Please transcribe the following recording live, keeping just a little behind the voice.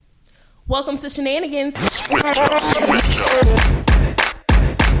Welcome to Shenanigans.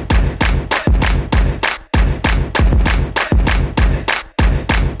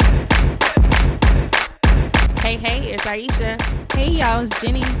 Hey, it's Aisha. Hey, y'all, it's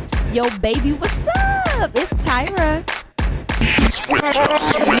Jenny. Yo, baby, what's up? It's Tyra.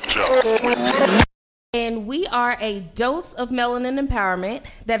 And we are a dose of melanin empowerment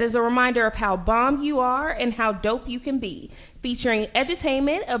that is a reminder of how bomb you are and how dope you can be. Featuring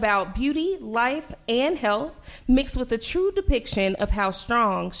edutainment about beauty, life, and health, mixed with a true depiction of how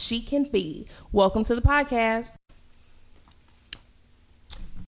strong she can be. Welcome to the podcast.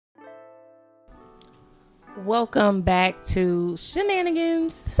 Welcome back to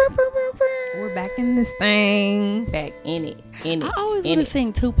Shenanigans. We're back in this thing. Back in it. I always want to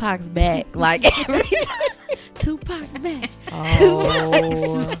sing Tupac's back. Like every time. Tupac's back.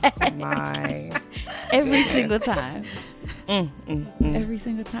 Oh, Tupac's back. my. Every single time. Every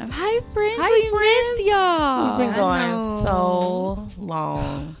single time. Hi, friends. Hi, We friends. missed y'all. We've been going so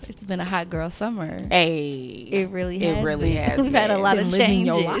long. It's been a hot girl summer. Hey. It really has. It really been. has. We've had a lot of living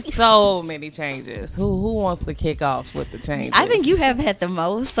your life. changes. So many changes. Who wants to kick off with the changes? I think you have had the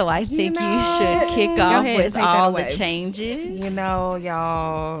most, so I think you should kick off ahead, with take that all the away. changes. You know,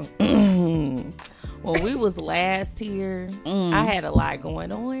 y'all. When we was last here, I had a lot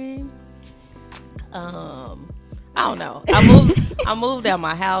going on. I don't know. I moved out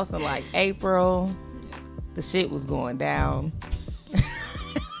my house in like April. The shit was going down.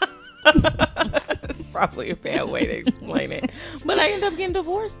 It's probably a bad way to explain it, but I ended up getting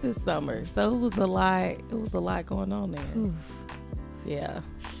divorced this summer, so it was a lot. It was a lot going on there. Oof. Yeah,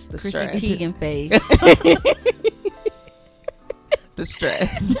 the Chrissy stress. Teigen face. The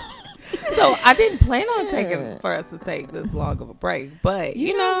stress. So I didn't plan on for us to take this long of a break, but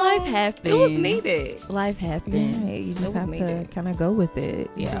you know, life happens. It was needed. Life happens. Yeah, you just It was have to needed. kind of go with it.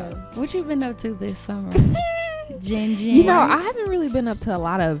 Yeah. What you been up to this summer? Jen. You know, I haven't really been up to a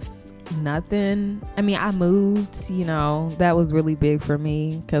lot of nothing. I mean, I moved, that was really big for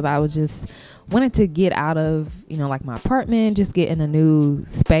me because I was just wanted to get out of, like my apartment, just get in a new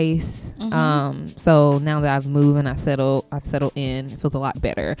space. So now that I've moved and I've settled in, it feels a lot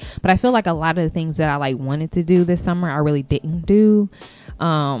better. But I feel like a lot of the things that I wanted to do this summer, I really didn't do.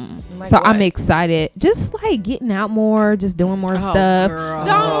 Like so what? I'm excited, just getting out more, just doing more stuff. Girl.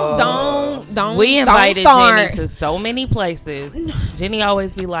 Don't. We invited don't start. Jenny to so many places. Jenny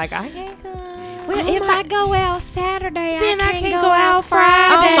always be like, I can't come. Well, if I go out Saturday, Then I I can't can't go out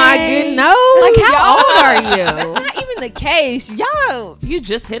Friday. Oh my goodness! No, Like, how old are That's you? not even the case, y'all. You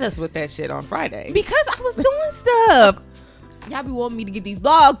just hit us with that shit on Friday. Because I was doing stuff. Y'all be wanting me to get these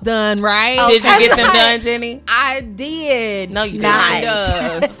vlogs done, right? Did you get them done, Jenny? I did. No, you Nice.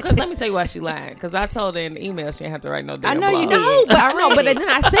 didn't. Because let me tell you why she lied. Because I told her in the email she didn't have to write no damn I know you blog. know. But Already. no, but then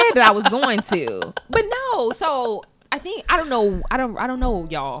I said that I was going to. But no, so I think I don't know,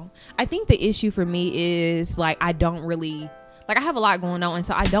 y'all. I think the issue for me is I don't really I have a lot going on, and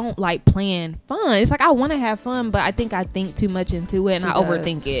so I don't plan fun. It's I want to have fun, but I think too much into it and She I does.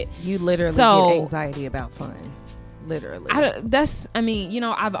 overthink it. You literally So- get anxiety about fun. Literally.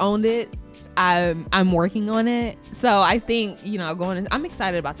 I've owned it. I'm working on it. So I think, I'm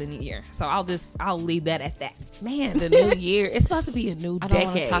excited about the new year. So I'll leave that at that. Man, the new year. It's about to be a new I don't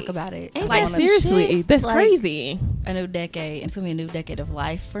want to decade. talk about it. Ain't I that don't wanna- seriously, shit? that's Like- crazy. a new decade. It's gonna be a new decade of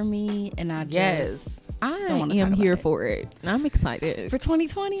life for me, and I just Yes. I don't wanna am talk here about it. for it. I'm excited. for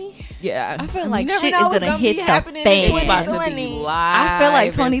 2020. Yeah. I feel mean, like you never shit know is what's gonna be hit the happening in fan. It's about to be 2020. live. I feel like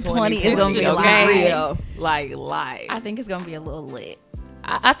in 2020 is gonna be okay? real. Like live. I think it's gonna be a little lit.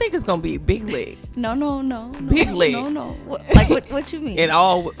 I think it's gonna be big lit No. Big lit. No. What you mean? in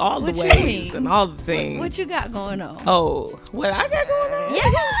all the What you ways mean? and all the things. What you got going on? Oh, what I got going on?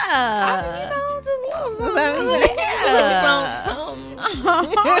 Yeah. Just a little something.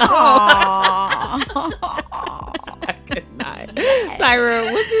 Good night. Tyra,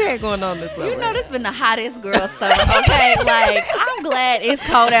 what you had going on this summer? You know this been the hottest girl summer, okay? I'm glad it's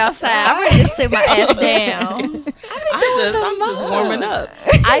cold outside. I'm ready to sit my ass down. I'm just warming up.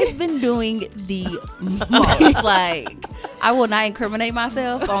 I've been doing the most. I will not incriminate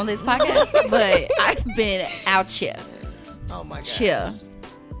myself on this podcast, but I've been out here, Oh my god. chill,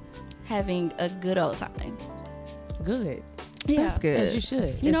 having a good old time. Good. Yeah. That's good. As you should. You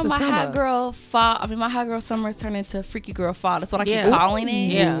It's know, the my summer. hot girl fall. my hot girl summer has turned into freaky girl fall. That's what I Yeah. keep calling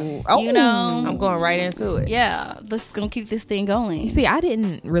it. Yeah. Oh. You know, I'm going right into it. yeah, let's gonna keep this thing going. You see, I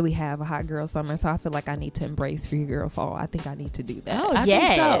didn't really have a hot girl summer, so I feel like I need to embrace free girl fall. I think I need to do that. Oh I think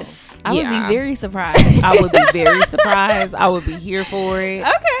yes, so. I would Yeah. be very surprised. I would be very surprised. I would be here for it.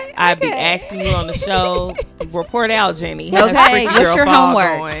 Okay. I'd be asking you on the show. Report out, Jenny. Okay, Freaky what's girl your fall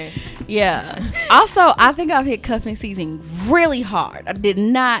homework? going? Yeah. Also, I think I've hit cuffing season really hard. I did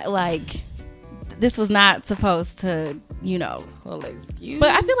not this was not supposed to, Well, excuse. But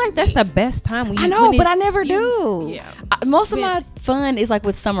I feel like that's the best time when you. I know, but I never do. Yeah. Most of my fun is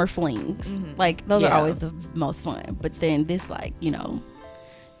with summer flings. Those are Yeah. always the most fun. But then this, when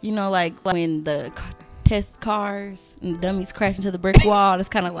the test cars and dummies crash into the brick wall, it's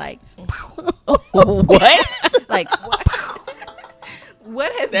kind of What?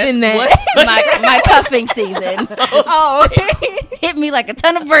 What has That's been that? what? my cuffing season. Oh, Hit me like a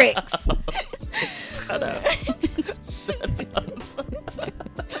ton of bricks. Shut up. Shut up.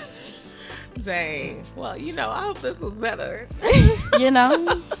 Dang. Well, I hope this was better. I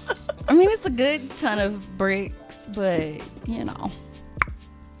mean, it's a good ton of bricks, but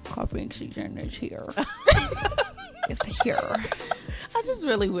cuffing season is here. It's here. I just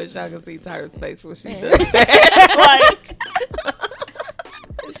really wish y'all could see Tyra's face when she does that.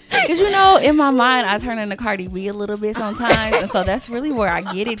 Because in my mind, I turn into Cardi B a little bit sometimes, and so that's really where I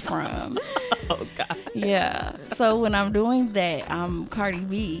get it from. Oh God. Yeah. So when I'm doing that, I'm Cardi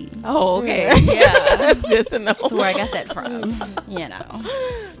B. Oh, okay. Yeah. That's good to know. That's where I got that from.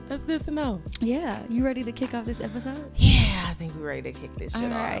 That's good to know. Yeah. You ready to kick off this episode? Yeah, I think we're ready to kick this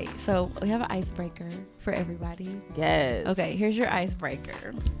shit All off. right. So we have an icebreaker for everybody. Yes. Okay. Here's your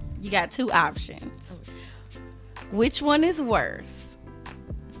icebreaker. You got two options. Which one is worse?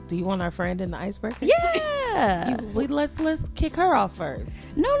 Do you want our friend in the icebreaker? Yeah. Let's kick her off first.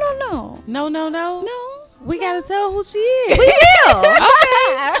 No. No. No. We gotta tell who she is. We will.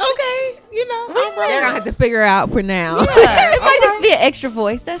 Okay. I'm they're gonna have to figure out for now. Yeah. It might just be an extra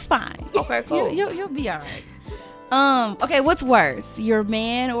voice. That's fine. Okay, cool. You'll be all right. Okay, what's worse? Your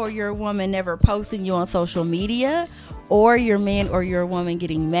man or your woman never posting you on social media, or your man or your woman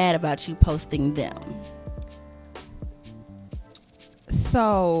getting mad about you posting them?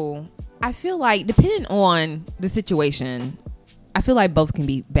 So I feel like depending on the situation, I feel like both can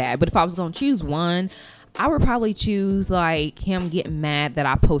be bad. But if I was gonna choose one, I would probably choose him getting mad that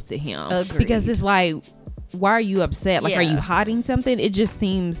I posted him. Agreed. Because it's why are you upset? Are you Yeah. hiding something? It just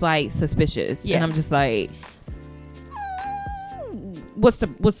seems suspicious. Yeah. And I'm just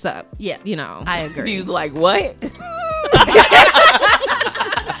what's up? Yeah. I agree. You like what?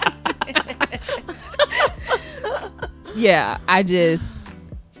 Yeah, I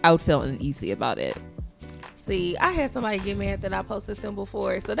would feel uneasy about it. See, I had somebody get mad that I posted them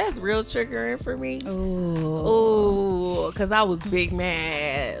before, so that's real triggering for me. Ooh. Because I was big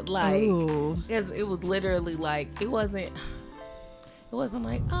mad. Ooh. Because it was literally it wasn't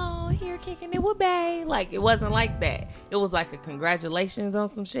oh, here kicking it with bae. It wasn't like that. It was a congratulations on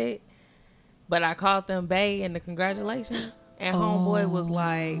some shit. But I called them bae in the congratulations. And homeboy was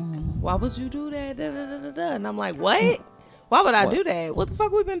like, why would you do that? Da, da, da, da, da. And I'm like, what? Why would I do that? What the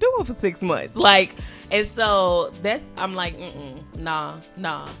fuck we been doing for 6 months? And so I'm like, nah.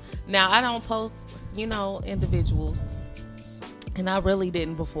 Now I don't post, individuals. And I really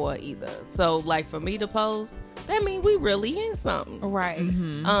didn't before either. So for me to post, that means we really in something. Right.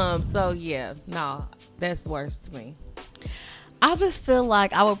 Mm-hmm. So yeah, no, that's worse to me. I just feel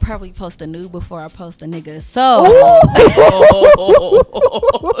like I would probably post a nude before I post a nigga. So,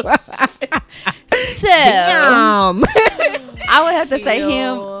 Damn. I would have to say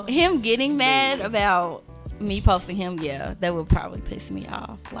Ew. him getting mad about me posting him. Yeah, that would probably piss me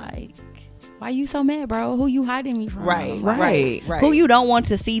off. Why you so mad, bro? Who you hiding me from? Right. Who you don't want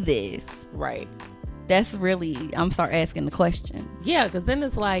to see this? Right. That's really, I'm start asking the question. Yeah, because then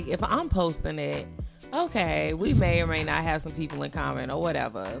it's if I'm posting it, okay, we may or may not have some people in common or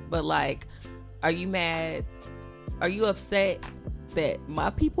whatever, but are you mad? Are you upset that my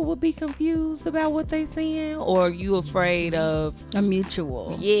people would be confused about what they seeing, or are you afraid of A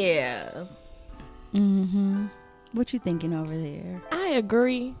mutual. Yeah. Mm-hmm. What you thinking over there? I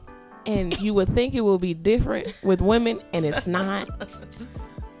agree, and you would think it will be different with women, and it's not,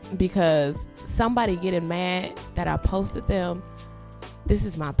 because somebody getting mad that I posted them, this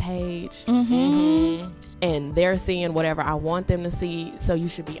is my page, and they're seeing whatever I want them to see, so you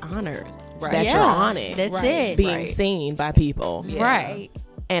should be honored that you're on it. That's it. Being seen by people. Yeah. Right.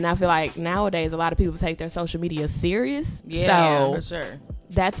 And I feel like nowadays a lot of people take their social media serious. Yeah, So for sure.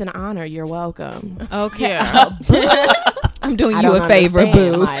 that's an honor. You're welcome. Okay. I'm doing I you don't a favor,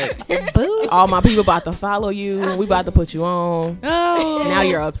 understand, boo. like, boo. All my people about to follow you. We about to put you on. Oh. Now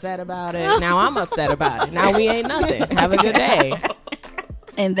you're upset about it. Now I'm upset about it. Now we ain't nothing. Have a good day.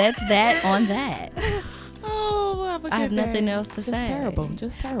 And that's that on that. Oh, have a good I have nothing day. else to say. Just terrible.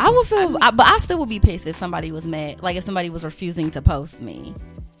 Just terrible. I would feel, but I still would be pissed if somebody was mad. If somebody was refusing to post me.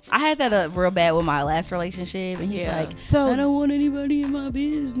 I had that real bad with my last relationship, and he's like, So I don't want anybody in my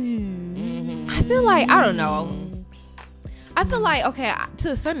business. Mm-hmm. I feel like, I don't know. I feel like, okay,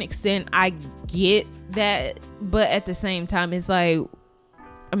 to a certain extent, I get that, but at the same time, it's like,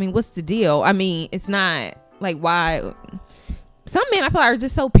 I mean, what's the deal? I mean, it's not like, why? Some men I feel like are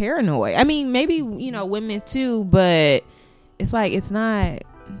just so paranoid. I mean, maybe, you know, women too, but it's like, it's not,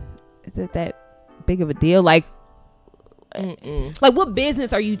 is it that big of a deal? Like, like, what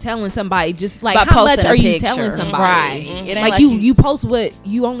business are you telling somebody? Just like, By how much posting a are you picture. telling somebody? Right. It ain't Like, you post what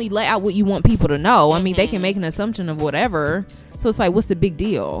you only lay out what you want people to know. I mean, they can make an assumption of whatever. So it's like, what's the big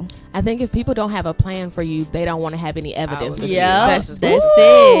deal? I think if people don't have a plan for you, they don't want to have any evidence. Of Yeah, you. that's it.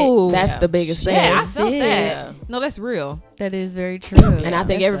 That's the biggest thing. Yeah, I That's felt it. that. No, that's real. That is very true. And I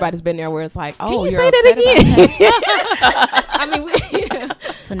think everybody's been there where it's like, oh, Can you you're say that upset again? I mean,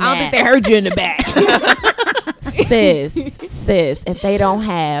 Snap. I don't think they heard you in the back. sis, if they don't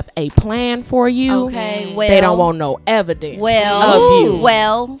have a plan for you, Okay, well, they don't want no evidence well, of you.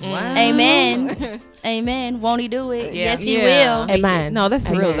 well, Wow. amen, amen. Won't he do it? Yeah. Yes, he Yeah. will. Amen. No, that's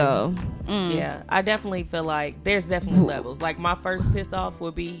real Amen. though. Yeah, I definitely feel like there's definitely levels. Like, my first piss off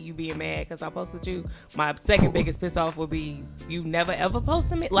would be you being mad because I posted you. My second biggest piss off would be you never ever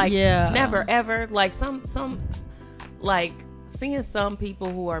posted me. Like, never ever. Like, some like seeing some people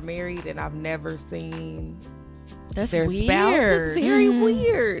who are married and I've never seen That's their weird. spouse is very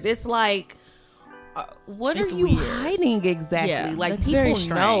weird. It's like, what It's are you weird. hiding exactly? Yeah, like, that's people very know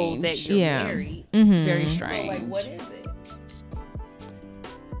strange. that you're Yeah. married. Very So, strange. like, what is it?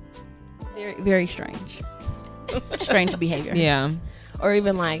 Very, very strange. Strange behavior. Yeah. Or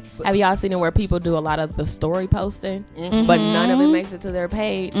even like, have y'all seen it where people do a lot of the story posting, but none of it makes it to their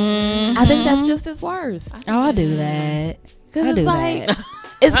page? I think that's just as worse. Oh, I do that. Because I it's do like, that.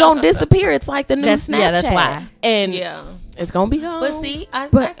 it's going to disappear. It's like the new Snapchat. Yeah, that's why. And Yeah. it's going to be gone. But see, I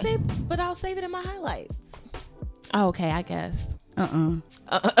But- save, but I'll save it in my highlights. Oh, okay, I guess. Relationship.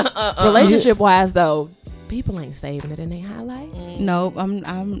 Relationship wise, though, people ain't saving it in their highlights. Nope. I'm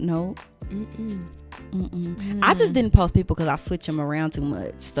nope. I just didn't post people because I switch them around too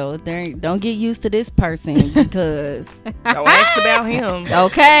much. So don't get used to this person because Don't ask about him.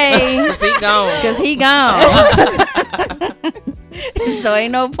 okay, Cause he gone. because he gone. So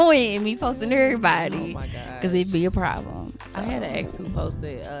ain't no point in me posting everybody Oh my god. because it'd be a problem. I had an ex who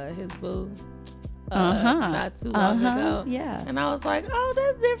posted his boo not too long ago. Yeah. And I was like, oh,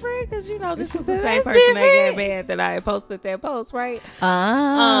 that's different because, you know, this is the That's same person that different. got mad that I had posted that post, right?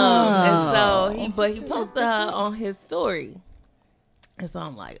 Oh. And so he posted her on his story. And so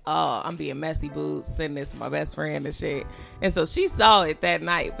I'm like, oh, I'm being messy, boo, sending this to my best friend and shit. And so she saw it that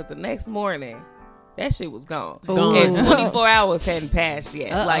night, but the next morning, that shit was gone. Ooh. And 24 hours hadn't passed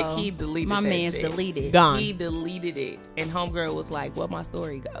yet. Uh-oh. Like, he deleted My that man's shit. deleted. Gone. He deleted it. And homegirl was like, where'd my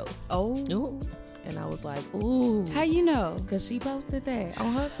story go? Oh. And I was like, ooh. How you know? Because she posted that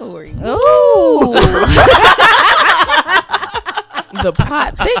on her story. Ooh. The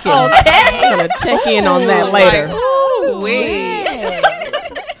plot thickens. I'm going to check in on that later. Ooh,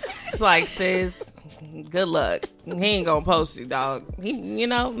 it's like, sis, good luck. He ain't gonna post you, dog. He, you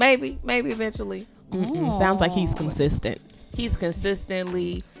know, maybe eventually. Sounds like he's consistent. He's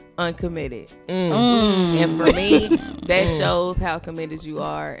consistently uncommitted. And for me, that shows how committed you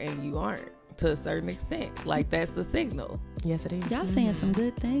are, and you aren't to a certain extent. Like, that's a signal. Yes, it is. Y'all saying some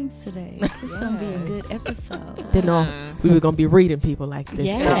good things today. It's gonna be a good episode. Didn't know we were going to be reading people like this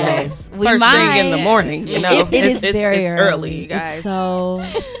Yes. today. We First might. thing in the morning, you know. It is very it's early, you It's guys. so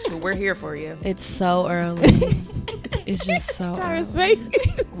We're here for you. it's so early. It's just so early.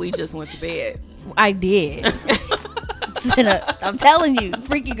 We just went to bed. I did. I'm telling you,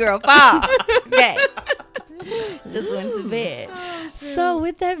 freaky girl fall. Okay. Just went to bed. So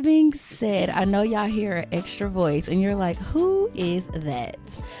with that being said, I know y'all hear an extra voice and you're like, who is that?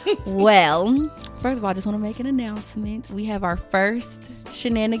 Well, first of all, I just want to make an announcement. We have our first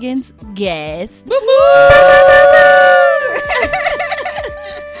shenanigans guest.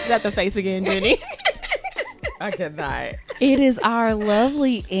 Is that the face again, Jenny? I cannot. It is our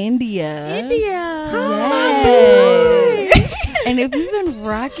lovely India. Yes. And if you've been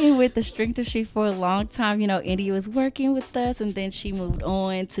rocking with the Strength of She for a long time, you know, India was working with us and then she moved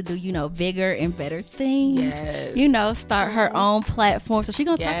on to do, you know, bigger and better things. Yes. You know, start her own platform. So she's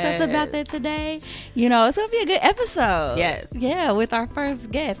going to talk to us about that today. You know, it's going to be a good episode. Yes. Yeah, with our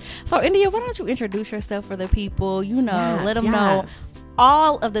first guest. So, India, why don't you introduce yourself for the people? You know, let them know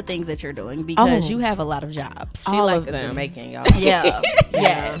all of the things that you're doing because you have a lot of jobs. She All like of the them. Jamaican, y'all. Yeah.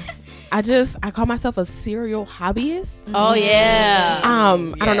 Yes. I call myself a serial hobbyist. Oh yeah.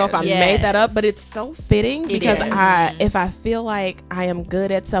 I don't know if I Yes. made that up, but it's so fitting because is. if I feel like I am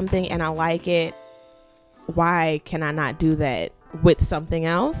good at something and I like it, why can I not do that with something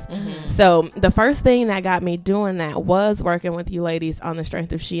else? So the first thing that got me doing that was working with you ladies on the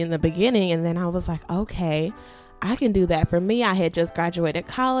Strength of She in the beginning, and then I was like, okay, I can do that. For me, I had just graduated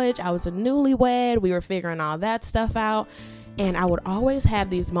college. I was a newlywed. We were figuring all that stuff out. And I would always have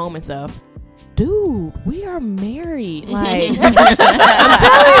these moments of, dude, we are married. Like, I'm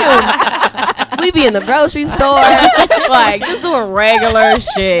telling you, we be in the grocery store, like, just doing regular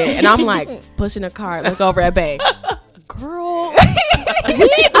shit. And I'm like, pushing a cart, look over at Bae. Girl,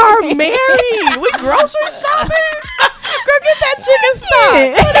 we are married. We grocery shopping. Girl, get that chicken stock.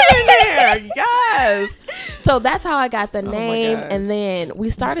 Put it in there. Yes. So that's how I got the name. And then we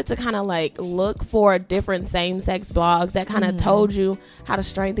started to kind of like look for different same-sex blogs that kind of told you how to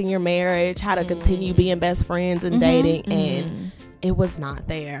strengthen your marriage, how to continue being best friends and dating. And it was not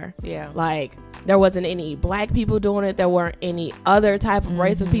there. Yeah. Like, there wasn't any black people doing it. There weren't any other type of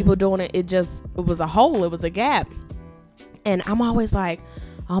race of people doing it. It was a hole. It was a gap. And I'm always like,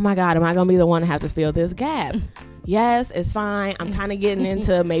 oh my God, am I going to be the one to have to fill this gap? Yes, it's fine. I'm kind of getting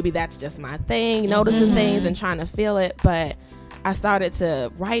into maybe that's just my thing, noticing things and trying to feel it. But I started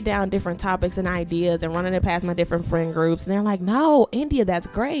to write down different topics and ideas and running it past my different friend groups. And they're like, no, India, that's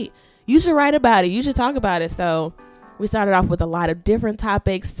great. You should write about it. You should talk about it. So we started off with a lot of different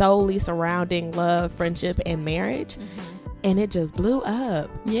topics solely surrounding love, friendship, and marriage. And it just blew up.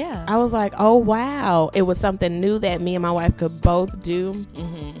 Yeah. I was like, oh, wow. It was something new that me and my wife could both do.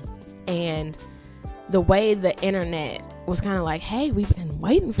 And the way the internet was kind of like, hey, we've been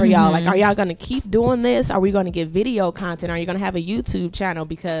waiting for y'all. Like, are y'all going to keep doing this? Are we going to get video content? Are you going to have a YouTube channel?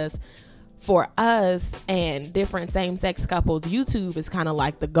 Because for us and different same-sex couples, YouTube is kind of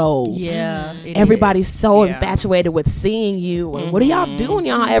like the gold. Yeah. Everybody's so infatuated with seeing you. And what are y'all doing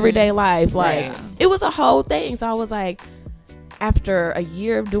in y'all everyday life? Like, it was a whole thing. So I was like, after a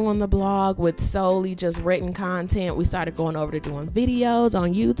year of doing the blog with solely just written content, we started going over to doing videos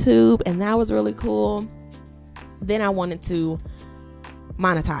on YouTube, and that was really cool. Then I wanted to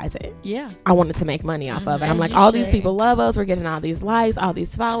monetize it. Yeah. I wanted to make money off of it. I'm like, all these people love us. We're getting all these likes, all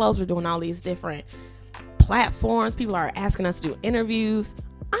these follows. We're doing all these different platforms. People are asking us to do interviews.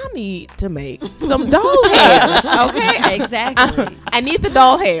 I need to make some doll hairs, okay? Exactly. I need the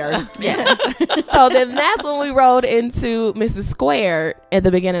doll hairs. Yes. So then that's when we rolled into Mrs. Squared at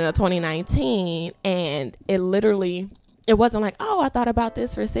the beginning of 2019. And it wasn't like, oh, I thought about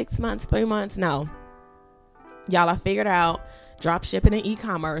this for 6 months, 3 months. No. Y'all, I figured out drop shipping and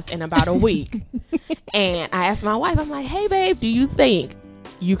e-commerce in about a week. And I asked my wife, I'm like, hey, babe, do you think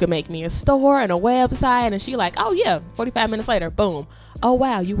you can make me a store and a website? And she like, oh, yeah. 45 minutes later, boom. Oh,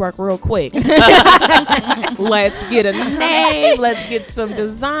 wow, you work real quick. Let's get a name. Let's get some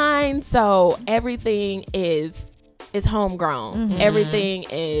design. So everything is homegrown. Everything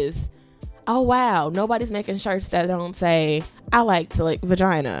is, oh, wow, nobody's making shirts that don't say, I like to lick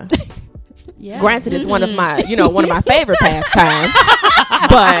vagina. Yeah. Granted, it's one of my favorite pastimes,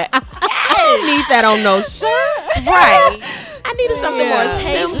 but I don't need that on no shirt. Right. I needed something more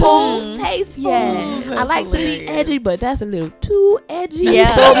simple, tasteful. Yeah. I like to be edgy, but that's a little too edgy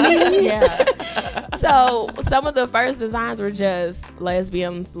Yeah. for me. Yeah. So some of the first designs were just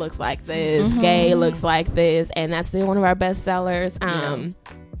lesbians looks like this, gay looks like this, and that's still one of our best sellers.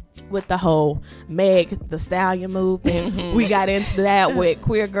 With the whole Meg the Stallion movement, we got into that with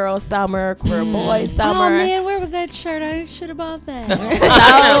Queer Girl Summer, Queer Boy Summer. Oh man, where was that shirt? I should have bought that.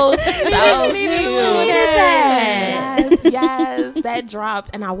 Yes, that dropped,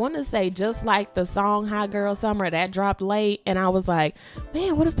 and I want to say just like the song Hot Girl Summer, that dropped late, and I was like,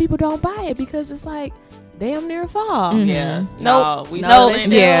 man, what if people don't buy it because it's like damn near fall? Yeah. Nope. We Nope.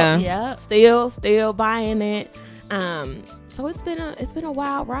 still Yeah. Still buying it. So it's been a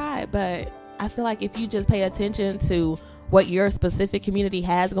wild ride, but I feel like if you just pay attention to what your specific community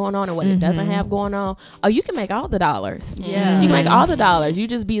has going on and what it doesn't have going on, you can make all the dollars. Yeah. You can make all the dollars. You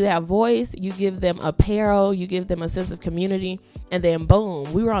just be that voice. You give them apparel. You give them a sense of community. And then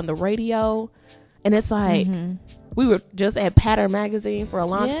boom, we were on the radio. And it's like, we were just at Pattern Magazine for a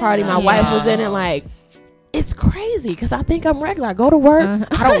launch party. My wife was in it. Like, it's crazy because I think I'm regular. I go to work.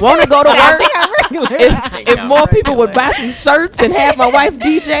 I don't want to go to work. I think I'm regular. If more people would buy some shirts and have my wife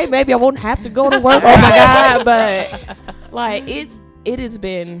DJ, maybe I won't have to go to work. Oh my God. But like it has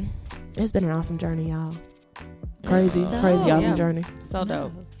been, it's been an awesome journey, y'all. Crazy awesome journey. So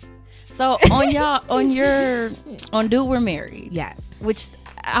dope. So on Dude We're Married. Yes. Which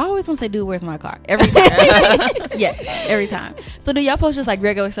I always want to say, dude, where's my car? Every time. Yeah, every time. So do y'all post just like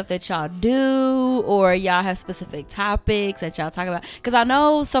regular stuff that y'all do, or y'all have specific topics that y'all talk about? Because I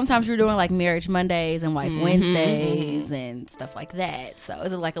know sometimes you're doing like Marriage Mondays and Wife Wednesdays and stuff like that. So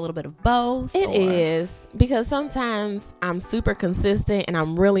is it like a little bit of both? It is, because sometimes I'm super consistent and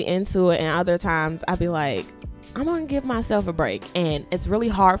I'm really into it, and other times I'll be like, I'm gonna give myself a break, and it's really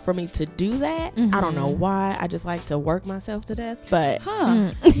hard for me to do that. I don't know why. I just like to work myself to death, but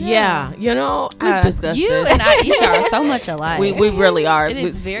yeah, you know, we've discussed You this. and Aisha are so much alike. We really are. It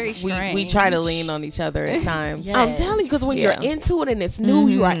is very strange. We try to lean on each other at times. Yes. I'm telling you, because when you're into it and it's new,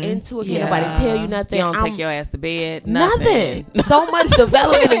 you are into it. Can't nobody tell you nothing. You don't take your ass to bed. Nothing. So much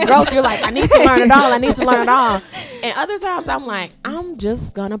development and growth. You're like, I need to learn it all. I need to learn it all. And other times I'm like, I'm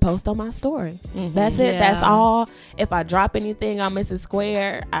just gonna post on my story. That's it. Yeah. That's all. If I drop anything on Mrs.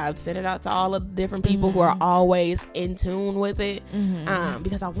 Square, I've sent it out to all of the different people who are always in tune with it.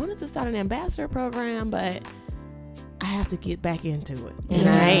 Because I wanted to start an ambassador program, but I have to get back into it. And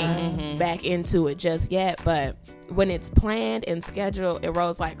I ain't back into it just yet. But when it's planned and scheduled, it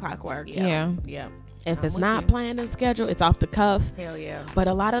rolls like clockwork. Yeah. If it's not planned and scheduled, it's off the cuff. Hell yeah. But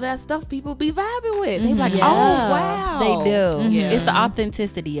a lot of that stuff people be vibing with. They be like, Yeah. oh, wow. They do. Yeah. It's the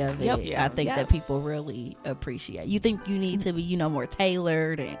authenticity of it. Yep. I think Yep. that people really appreciate. You think you need to be, you know, more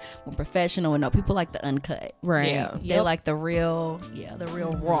tailored and more professional, and no, people like the uncut. Right. Yeah. They like the real, the real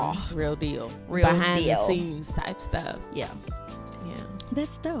raw. Real deal. Real Behind deal. the scenes type stuff. Yeah. Yeah.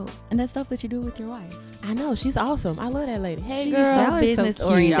 That's dope. And that's stuff that you do with your wife. I know. She's awesome. I love that lady. Hey, She's girl. so Y'all are so business cute,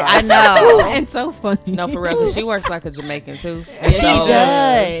 oriented. y'all. I know. And so funny. No, for real, because she works like a Jamaican too. She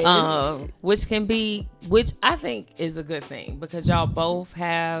does. Which I think is a good thing, because y'all both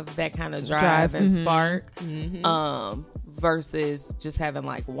have that kind of drive and spark, versus just having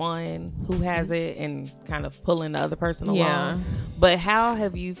like one who has it and kind of pulling the other person along. Yeah. But how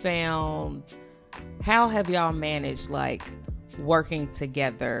have y'all managed like working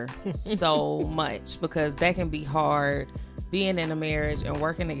together so much? Because that can be hard, being in a marriage and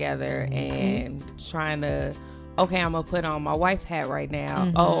working together and trying to, okay, I'm gonna put on my wife hat right now.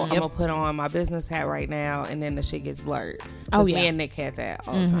 I'm gonna put on my business hat right now, and then the shit gets blurred. Oh, Me yeah. and Nick had that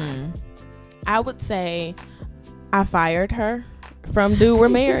all the time. I would say I fired her from Dude We're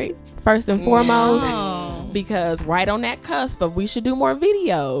Married, first and foremost, because right on that cusp of we should do more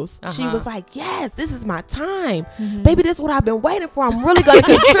videos, she was like, yes, this is my time. Baby, this is what I've been waiting for. I'm really going to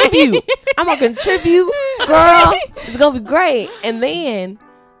contribute. I'm going to contribute, girl. It's going to be great. And then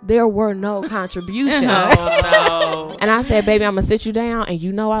there were no contributions. No. And I said, baby, I'm going to sit you down, and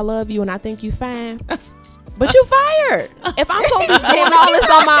you know I love you, and I think you fine. But you fired. If I'm going to be doing all this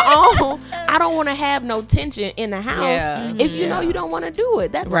on my own, I don't want to have no tension in the house. Yeah. If you know you don't want to do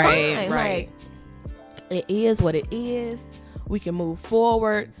it, that's Right, fine. right. Like, it is what it is. We can move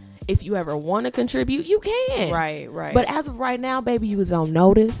forward. If you ever want to contribute, you can. Right. But as of right now, baby, you was on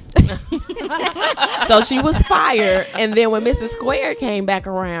notice. So she was fired. And then when Mrs. Square came back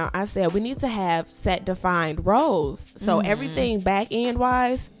around, I said, we need to have set defined roles. So everything back end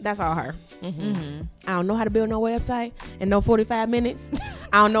wise, that's all her. I don't know how to build no website in no 45 minutes.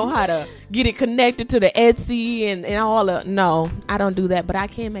 I don't know how to get it connected to the Etsy and all the, no, I don't do that. But I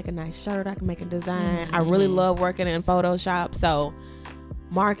can make a nice shirt. I can make a design. I really love working in Photoshop. So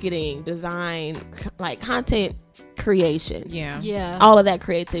marketing, design, like content creation. Yeah. All of that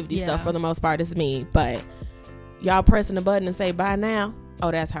creativity Yeah. stuff for the most part is me. But y'all pressing the button and say bye now,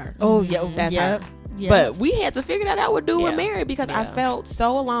 oh, that's her. Oh, yeah. That's Yep. her. Yep. But we had to figure that out with Dude We're Yeah. Married, because I Yeah. felt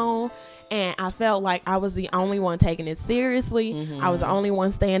so alone. And I felt like I was the only one taking it seriously. I was the only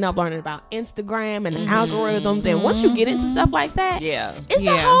one staying up learning about Instagram and the algorithms. And once you get into stuff like that, Yeah. it's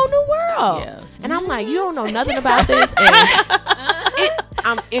a whole new world. Yeah. And I'm like, you don't know nothing about this.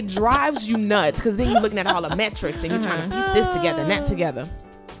 And it drives you nuts, because then you're looking at all the metrics and you're trying to piece this together and that together.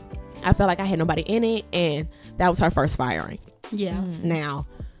 I felt like I had nobody in it, and that was her first firing. Yeah. Now,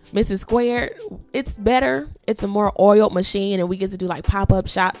 Mrs. Square, it's better. It's a more oiled machine, and we get to do like pop-up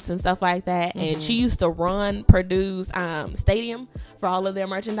shops and stuff like that. And she used to produce Stadium for all of their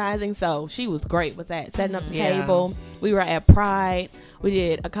merchandising, so she was great with that, setting up the table. We were at Pride. We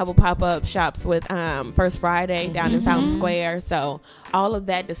did a couple pop-up shops with First Friday down in Fountain Square. So all of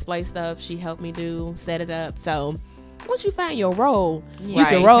that display stuff she helped me do, set it up. So once you find your role, you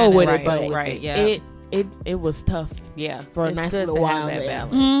can roll with it. But it was tough. Yeah. For a It's nice good little to while have that there.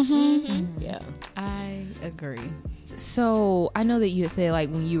 balance. Yeah. I agree. So I know that you had said like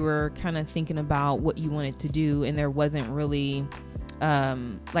when you were kind of thinking about what you wanted to do and there wasn't really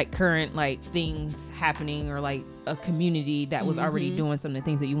like current like things happening or like a community that was already doing some of the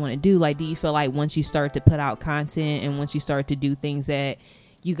things that you want to do. Like, do you feel like once you start to put out content and once you start to do things that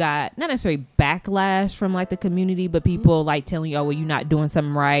you got not necessarily backlash from like the community, but people like telling you, oh, well, you're not doing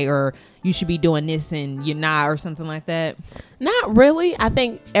something right, or you should be doing this and you're not, or something like that? Not really. I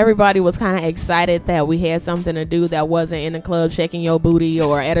think everybody was kind of excited that we had something to do that wasn't in the club shaking your booty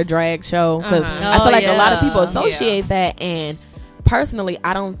or at a drag show, because I feel like a lot of people associate that. And personally,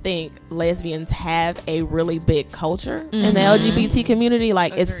 I don't think lesbians have a really big culture in the LGBT community.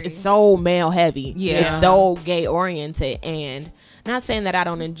 Like it's so male heavy. It's so gay oriented. And not saying that I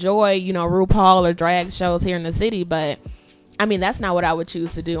don't enjoy, RuPaul or drag shows here in the city, but I mean, that's not what I would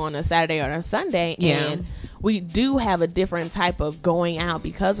choose to do on a Saturday or a Sunday. And we do have a different type of going out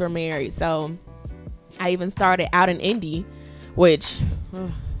because we're married. So I even started Out in Indie, which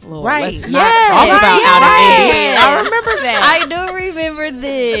Lord, right. Let's not talk about Out in Indie. I remember that. I do remember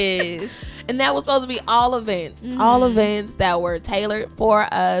this. And that was supposed to be all events. All events that were tailored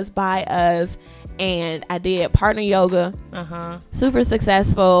for us, by us. And I did partner yoga. Super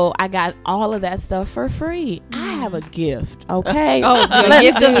successful. I got all of that stuff for free. I have a gift, okay? The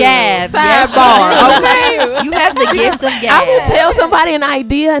gift of gas. Sidebar, okay? You have the gift of gas. I will tell somebody an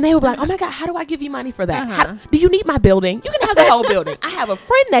idea and they will be like, oh my God, how do I give you money for that? Do you need my building? You can have the whole building. I have a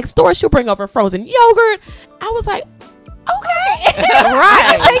friend next door. She'll bring over frozen yogurt. I was like, okay. Right.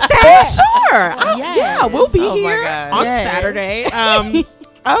 I take that. Sure. Yeah, we'll be here on Saturday.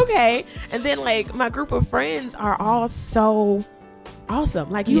 Okay. And then like my group of friends are all so awesome.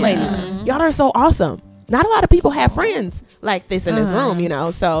 Like you ladies, y'all are so awesome. Not a lot of people have friends like this in this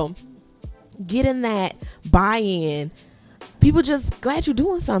room, so getting that buy-in, people just glad you're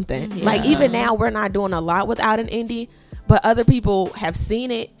doing something. Like even now we're not doing a lot without an indie, but other people have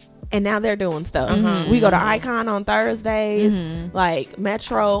seen it and now they're doing stuff. We go to Icon on Thursdays, like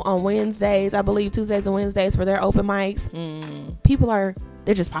Metro on Wednesdays, I believe Tuesdays and Wednesdays for their open mics. People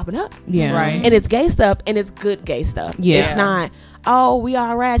they're just popping up. And it's gay stuff, and it's good gay stuff. It's not, oh, we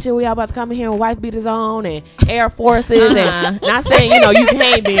all ratchet, we all about to come in here with wife beaters on and Air Forces. And not saying, you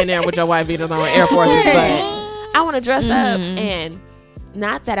can't be in there with your wife beaters on and Air Forces, but I want to dress up. And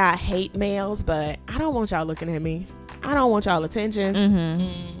not that I hate males, but I don't want y'all looking at me. I don't want y'all attention.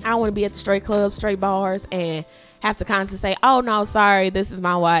 I don't want to be at the straight clubs, straight bars, and have to constantly say, oh no, sorry, this is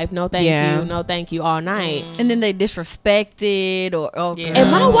my wife, no thank you, no thank you, all night. And then they disrespected or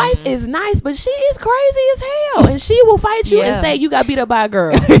and my wife is nice, but she is crazy as hell, and she will fight you and say you got beat up by a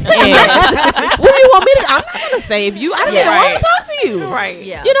girl. And what do you want me to do? I'm not gonna save you. I don't even want to talk to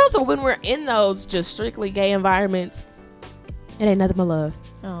you. So when we're in those just strictly gay environments, it ain't nothing but love.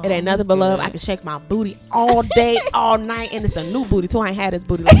 It ain't nothing but love. I can shake my booty all day, all night, and it's a new booty too. I ain't had this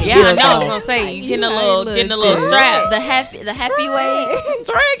booty. I know. I was gonna say you getting a little strap. The happy weight.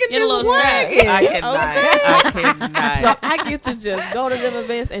 Get a little strap. I cannot. So I get to just go to them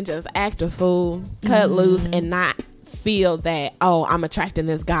events and just act a fool, cut loose, and not feel that, oh, I'm attracting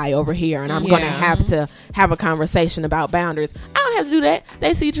this guy over here, and I'm gonna have to have a conversation about boundaries. I don't have to do that.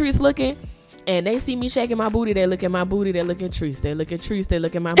 They see Trees looking. And they see me shaking my booty, they look at my booty, they look at Trees, they look at Trees, they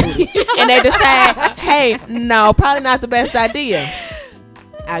look at my booty. And they decide, hey, no, probably not the best idea.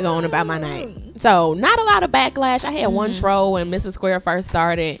 I go on about my night. So not a lot of backlash. I had one troll when Mrs. Square first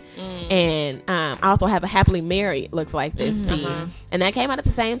started. And I also have a Happily Married Looks Like This team. And that came out at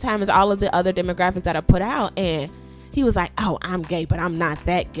the same time as all of the other demographics that I put out. And he was like, oh, I'm gay, but I'm not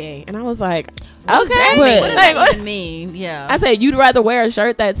that gay. And I was like, okay. What does that even mean? Yeah. I said, you'd rather wear a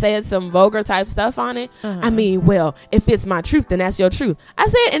shirt that said some vulgar type stuff on it? I mean, well, if it's my truth, then that's your truth. I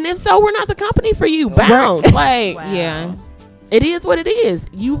said, and if so, we're not the company for you. Bounce. Like, it is what it is.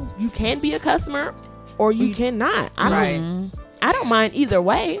 You can be a customer or you cannot. I don't mind either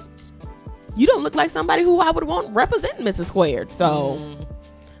way. You don't look like somebody who I would want represent Mrs. Squared. So,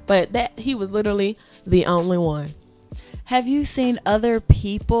 but that he was literally the only one. Have you seen other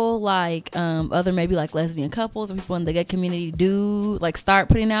people like other maybe like lesbian couples or people in the gay community start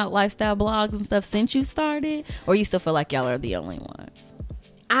putting out lifestyle blogs and stuff since you started, or you still feel like y'all are the only ones?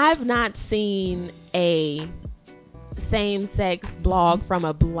 I've not seen a same-sex blog from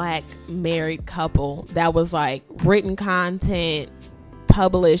a black married couple that was like written content,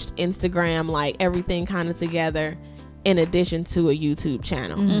 published Instagram, like everything kind of together, in addition to a YouTube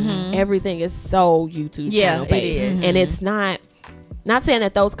channel. Everything is so YouTube channel based. And it's not saying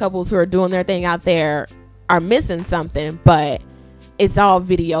that those couples who are doing their thing out there are missing something, but it's all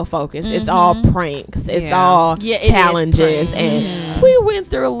video focused. It's all pranks. It's all challenges. And we went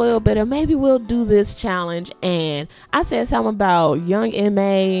through a little bit of maybe we'll do this challenge. And I said something about young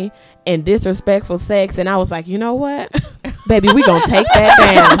MA and disrespectful sex, and I was like, you know what, baby, we gonna take that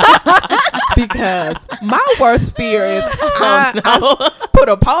down because my worst fear is I put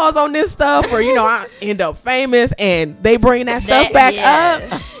a pause on this stuff, or I end up famous and they bring that stuff back up.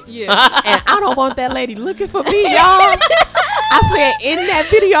 Yeah, and I don't want that lady looking for me, y'all. I said in that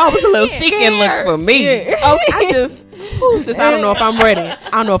video, I was a little scared. She can look for me. Yeah. Oh, I don't know if I'm ready. I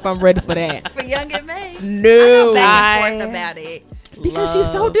don't know if I'm ready for that. For Young and May? No. I go back and forth about it. Because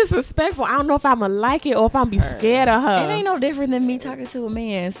she's so disrespectful. I don't know if I'm going to like it or if I'm be scared of her. It ain't no different than me talking to a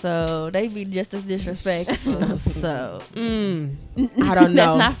man, so they be just as disrespectful. So I don't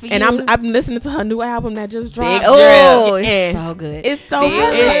know. That's not for and you. I'm listening to her new album that just dropped. Big Oh, it's And so good. It's so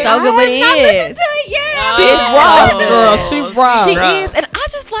good. It's so good, but it is. She's rough, girl. She rough. She is, and I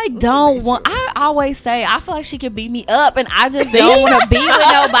just don't want. I always say I feel like she could beat me up, and I just don't want to be with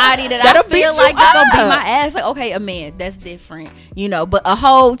nobody that That'll I feel beat you like is gonna beat up. my ass. Like, okay, a man, that's different, but a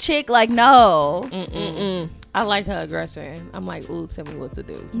whole chick, like, no, I like her aggression. I'm like, ooh, tell me what to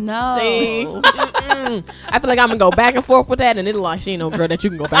do. no. See? I feel like I'm gonna go back and forth with that, and it'll like she ain't no girl that you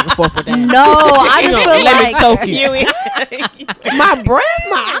can go back and forth with that. No, I just feel Let like me choke you. My breath,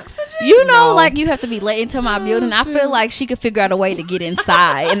 my oxygen. like you have to be let into my building. I feel like she could figure out a way to get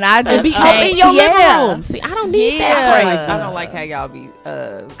inside, and I just Be can't. in your living room. See, I don't need that crazy. I don't like how y'all be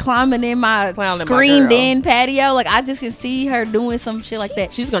climbing in my Clowning my screened girl. in patio. Like, I just can see her doing some shit like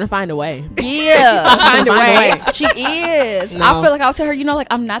that. She's gonna find a way. Yeah, Find a way. she is. No. I feel like I'll tell her, like,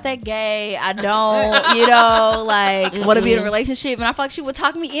 I'm not that gay. I don't, want to be in a relationship. And I feel like she would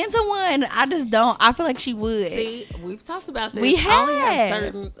talk me into one. I just don't. I feel like she would. See, we've talked about this. We I only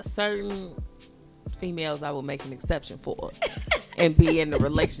have. have certain females I will make an exception for and be in a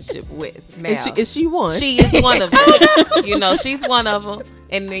relationship with. Now, Is she one? she is one of them. She's one of them.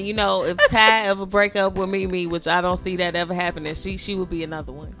 And then, if Ty ever break up with Mimi, which I don't see that ever happening, she would be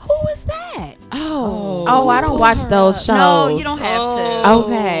another one. Who is that? Oh, I don't watch those shows. No, you don't have to.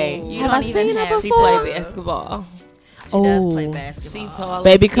 Okay. You Have don't I even seen her have She before? played basketball. She does play Oh. basketball. She tall.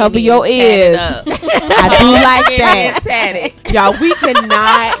 Baby, and cover skinny your and ears. tatted up. I do like that. Tatted. Y'all, we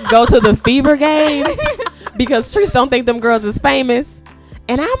cannot go to the Fever games because Trish don't think them girls is famous.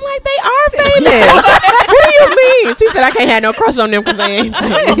 And I'm like, they are famous. What do you mean? She said, I can't have no crush on them because they ain't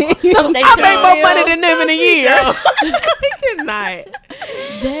famous. I make more money than them in a year. I cannot.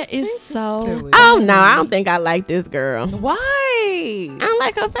 That is so. Oh, no, I don't think I like this girl. Why? I don't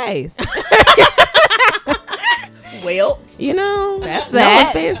like her face. Well, That's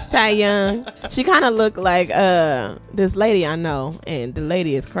that. No offense, Ty Young. She kind of looked like this lady I know, and the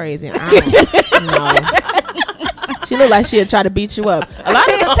lady is crazy. And I don't know. She looked like she'd try to beat you up. A lot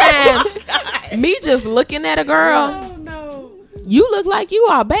of the time, me just looking at a girl, you look like you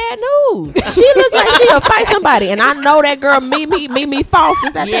are bad news. She look like she'll fight somebody, and I know that girl, Mimi False.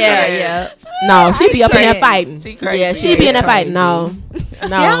 Is that that girl? Yeah. No, she be up in there fighting. She crazy. Yeah, She be in there fighting. No. See,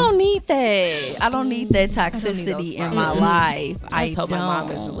 I don't need that. I don't need that need toxicity those in my life. I I just hope don't. my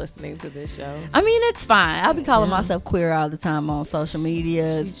mom isn't listening to this show. I mean, it's fine. I'll be calling myself queer all the time on social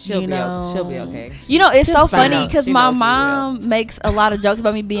media. She'll be okay. It's so find funny out. because She my knows me mom makes a lot of jokes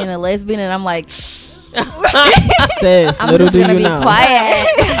about me being a lesbian, and I'm like, Sis, I'm little just do gonna you be know. quiet.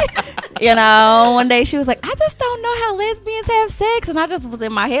 One day she was like, I just don't know how lesbians have sex, and I just was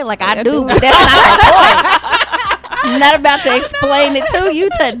in my head like, I do, but that's not the point. I'm not about to explain it to you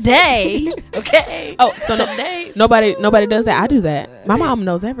today. Okay. Oh, so nobody does that. I do that. My mom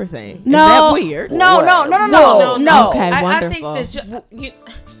knows everything. No. Is that weird? No. Okay, I wonderful. think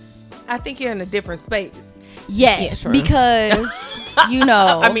I think you're in a different space. Yes, true. because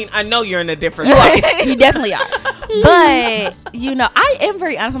I mean, I know you're in a different place. you definitely are. But I am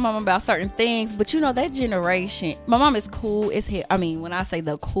very honest with my mom about certain things. But that generation, my mom is cool as hell. I mean, when I say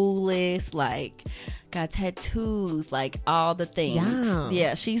the coolest, like, got tattoos, like all the things.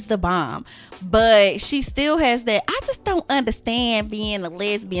 Yeah, she's the bomb. But she still has that. I just don't understand being a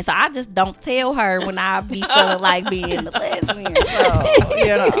lesbian, so I just don't tell her when I be feeling like being a lesbian.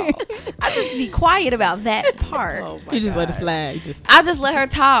 So I just be quiet about that part. You just let it slide. I just let her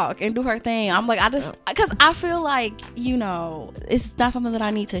talk and do her thing. I'm like, because I feel like, it's not something that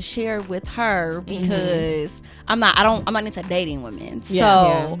I need to share with her because I'm not into dating women.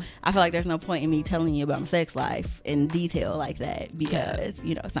 So I feel like there's no point in me telling you about my sex life in detail like that because,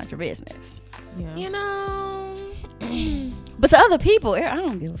 it's not your business. But to other people, I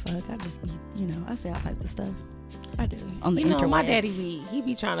don't give a fuck. I just, I say all types of stuff. I do on the interwebs. My daddy he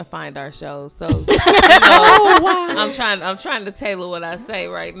be trying to find our shows, so I'm trying to tailor what I say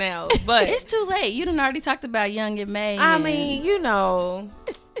right now, but it's too late. You done already talked about Young and May. I mean,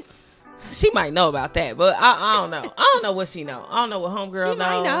 she might know about that, but I don't know. I don't know what she know. I don't know what homegirl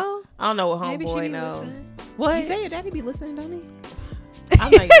know. I don't know what Maybe she homeboy be know. listening. What? You say your daddy be listening, don't he? I'm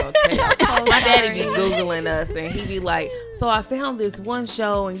not gonna tell. So My daddy be sorry. Googling us, and he be like, so I found this one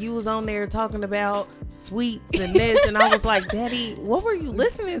show, and you was on there talking about sweets and this, and I was like, Daddy, what were you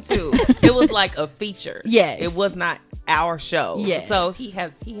listening to? It was like a feature. Yes. It was not our show. Yes. So he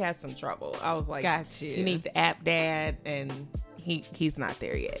has some trouble. I was like, Got you. You need the app dad, and he's not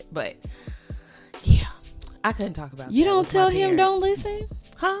there yet. But yeah, I couldn't talk about You that don't with my tell him don't parents. listen?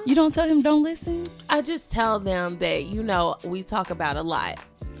 Huh? You don't tell him don't listen? I just tell them that, we talk about a lot.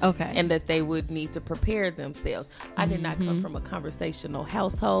 Okay. And that they would need to prepare themselves. I did not come from a conversational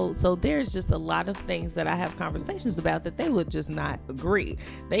household, so there's just a lot of things that I have conversations about that they would just not agree.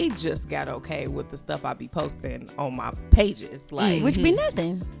 They just got okay with the stuff I be posting on my pages, like Which be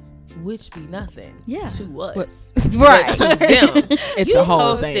nothing. which be nothing Yeah. to us, Right. but to them. It's You a whole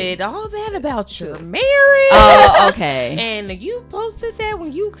posted thing. all that about your marriage. Oh, okay. And you posted that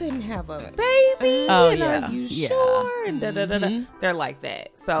when you couldn't have a baby. Oh, and yeah. Are you Yeah. sure? And da, da, da, da. They're like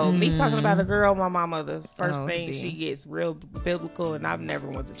that. So me talking about a girl, my mama, the first Oh, thing dear. she gets real biblical, and I've never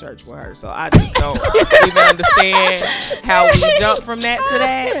went to church with her, so I just don't even understand how we jump from that to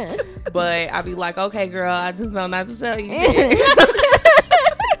that. But I be like, okay, girl, I just know not to tell you shit.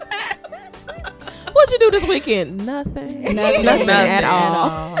 What'd you do this weekend? Nothing. Nothing. Nothing at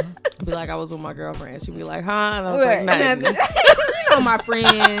all. Be like, I was with my girlfriend. She'd be like, huh? And I was like, nothing. You know my friend.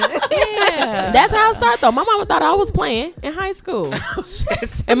 Yeah. That's how I start though. My mama thought I was playing in high school. Oh,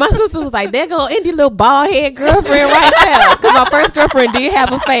 shit. And my sister was like, there go Indy little bald head girlfriend right there. Because my first girlfriend did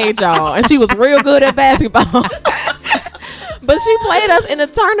have a fade, y'all. And she was real good at basketball. But she played us in a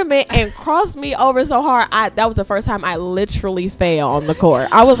tournament and crossed me over so hard. That was the first time I literally fell on the court.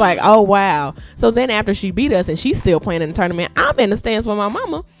 I was like, oh, wow. So then after she beat us and she's still playing in the tournament, I'm in the stands with my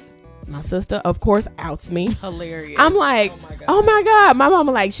mama. My sister, of course, outs me. Hilarious. I'm like, oh my God. My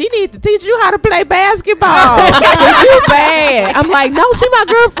mama like, she needs to teach you how to play basketball. 'Cause you bad. I'm like, no, she my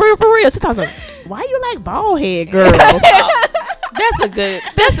girlfriend for real. She talks like, why you like bald head girls? That's a good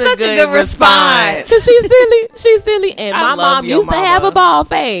response. Cause she's silly, and I my love mom your used to have a mama. bald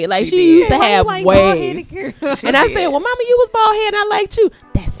fade. Like she did. used to have waves. And I did. said, well, mama, you was bald head, and I liked you.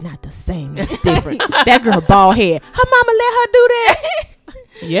 That's not the same. It's different. That girl bald head. Her mama let her do that.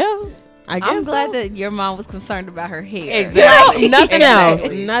 Yeah, I guess. I'm glad so. that your mom was concerned about her hair. Exactly. Nothing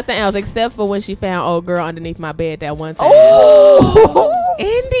Exactly. else. Nothing else except for when she found old girl underneath my bed that one time. Oh,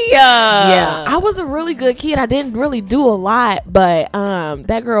 India. Yeah, I was a really good kid. I didn't really do a lot, but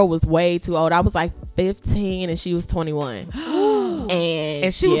that girl was way too old. I was like 15 and she was 21.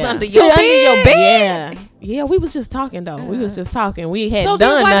 And she was under She your was bed? Yeah, we was just talking though. We was just talking. We hadn't So then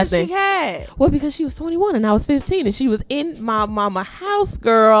done why nothing. did she had? Well, because she was 21 and I was 15 and she was in my mama house,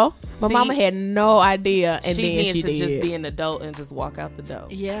 girl. My See, mama had no idea, and she then needs she to did. just be an adult and just walk out the door.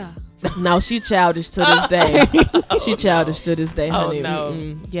 Yeah. No, she childish to this day. She childish to this day, Oh, honey. no.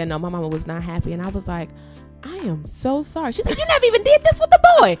 Mm-mm. Yeah, no, my mama was not happy, and I was like, I am so sorry. She's like, you never even did this with the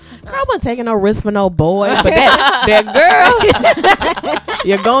boy. Girl, I wasn't taking no risk for no boy, but that girl,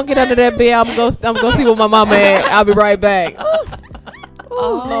 you're gonna get under that bed. I'm gonna see what my mama at. I'll be right back.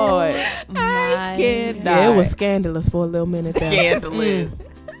 Oh Lord, My yeah, it was scandalous for a little minute there. Scandalous.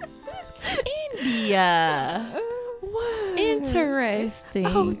 India. Interesting.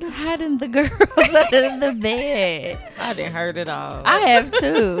 Oh, no. Hiding the girls under the bed. I didn't heard it all. I have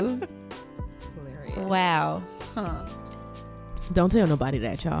too. Hilarious. Wow. Huh. Don't tell nobody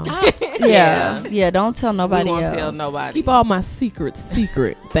that, y'all. Yeah. Don't tell We nobody won't else. tell nobody. Keep all my secrets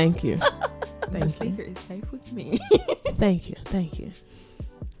secret. Thank you. The secret is safe with me. Thank you.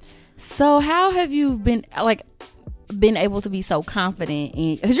 So how have you been able to be so confident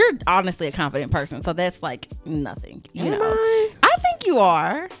in, because you're honestly a confident person, so that's like nothing, you know. I think you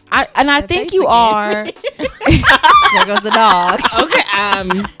are. I think you are. There goes the dog. Okay,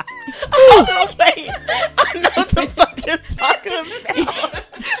 Oh, wait. I know what the fuck you're talking about.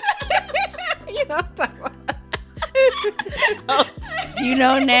 You know what I'm talking about. Oh, You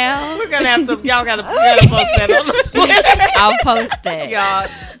know now. we're gonna have to. Y'all gotta post that on the Twitter. I'll post that. Y'all,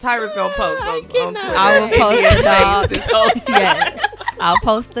 Tyra's gonna post on Twitter. I will post the dog. This whole time. Yes. I'll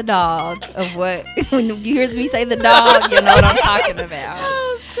post the dog of what, when you hear me say the dog, you know what I'm talking about.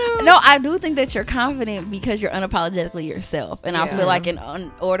 Oh, shoot. No, I do think that you're confident because you're unapologetically yourself. And I Yeah. feel like in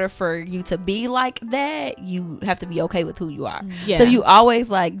order for you to be like that, you have to be okay with who you are. Yeah. So you always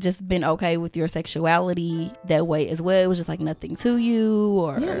like just been okay with your sexuality that way as well. It was just like nothing to you,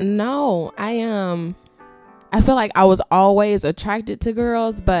 or No, I feel like I was always attracted to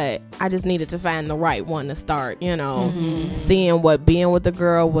girls, but I just needed to find the right one to start, seeing what being with the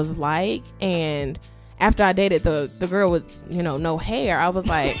girl was like. And after I dated the girl with, no hair, I was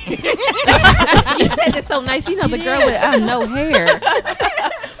like, You said it so nice. The girl with no hair.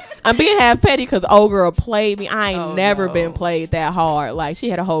 I'm being half petty because old girl played me. I ain't never been played that hard. Like, she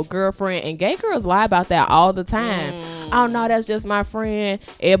had a whole girlfriend, and gay girls lie about that all the time. Oh no, that's just my friend.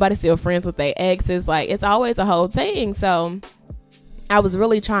 Everybody's still friends with their exes. Like, it's always a whole thing. So I was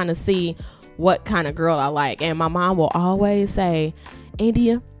really trying to see what kind of girl I like, and my mom will always say,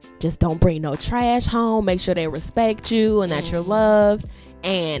 India, just don't bring no trash home. Make sure they respect you and that you're loved.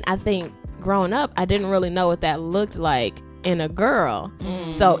 And I think growing up, I didn't really know what that looked like in a girl.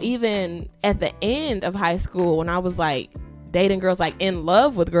 So even at the end of high school, when I was like dating girls, like in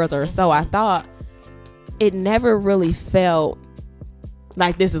love with girls, or so I thought, it never really felt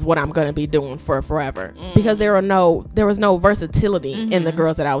like this is what I'm going to be doing for forever, because there was no versatility in the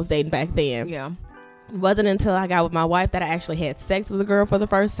girls that I was dating back then. Yeah. It wasn't until I got with my wife that I actually had sex with a girl for the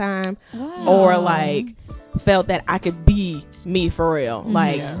first time. Wow. Or like felt that I could be me for real.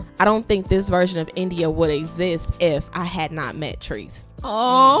 Like, I don't think this version of India would exist if I had not met Treese.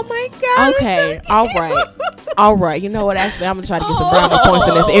 Oh my God. Okay. All right. You know what? Actually, I'm gonna try to get some brownie points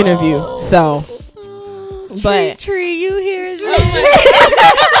in this interview. So, but Tree, you hear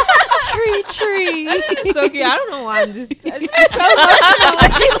Tree. So cute. I don't know why I'm just so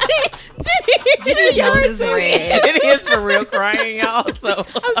Jenny's nose is red. It is for real crying, y'all. So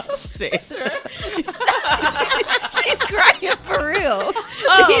I'm so stressed. She's crying for real.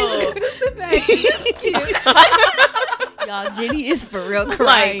 Oh, just the fact. Y'all, Jenny is for real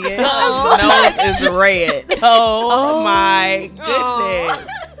crying. Nose is red. Oh my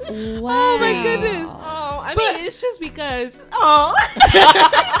goodness. Wow. Oh my goodness. Oh, I mean, it's just because.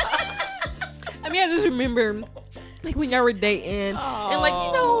 I mean, I just remember, like, when y'all were dating, and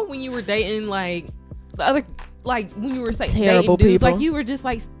like, when you were dating, like the other, like when you were like terrible dating dudes, people, like you were just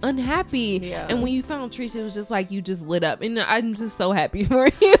like unhappy. Yeah. And when you found Trish, it was just like you just lit up, and I'm just so happy for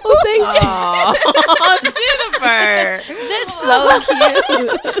you. Thank you. Jennifer. That's so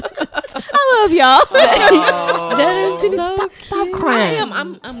cute. I love y'all. That is Jenny, so stop cute. crying.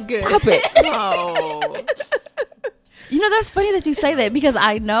 I'm good. Stop it. Oh. That's funny that you say that, because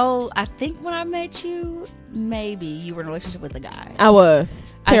I think when I met you, maybe you were in a relationship with a guy. I was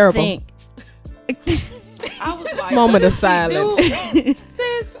terrible. I I was like, Moment what of is she silence. doing?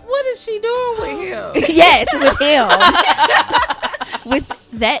 Sis, what is she doing with him? yes, with him. With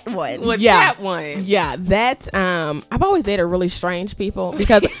that one. With Yeah. that one. Yeah, that I've always dated really strange people,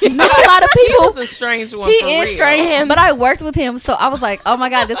 because not a lot of He people. was a strange one. He for is real. strange, but I worked with him, so I was like, "Oh my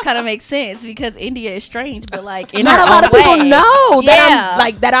God, this kind of makes sense," because India is strange, but like in Not her a lot own of people way. know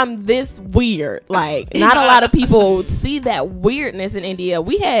Yeah. that I'm this weird. Like, not a lot of people see that weirdness in India.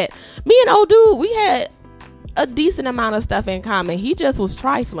 Me and old dude, we had a decent amount of stuff in common. He just was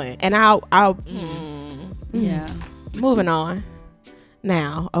trifling, and Yeah. moving on.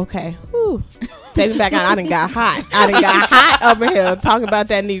 Now, okay. Whew. Take me back on. I done got hot up in here talking about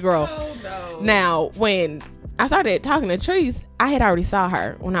that Negro. Oh, no. Now, when I started talking to Treese, I had already saw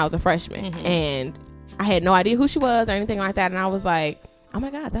her when I was a freshman, and I had no idea who she was or anything like that. And I was like, oh my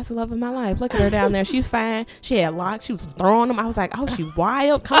God, that's the love of my life. Look at her down there. She's fine. She had locks. She was throwing them. I was like, oh, she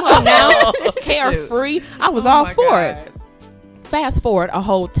wild. Come on now. Carefree. I was all for it. Fast forward a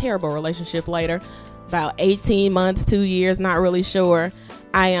whole terrible relationship later, about 18 months, 2 years, not really sure.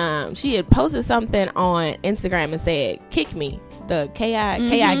 She had posted something on Instagram and said, kick me, the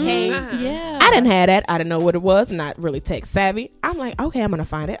K-I-K. Yeah. I didn't have that. I didn't know what it was. Not really tech savvy. I'm like, okay, I'm going to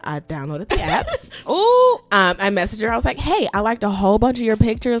find it. I downloaded the app. Ooh. I messaged her. I was like, hey, I liked a whole bunch of your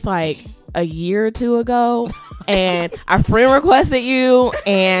pictures like a year or two ago, and I friend requested you,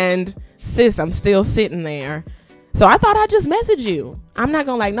 and sis, I'm still sitting there. So I thought I'd just message you. I'm not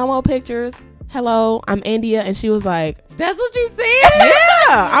going to like no more pictures. Hello, I'm India. And she was like, That's what you said?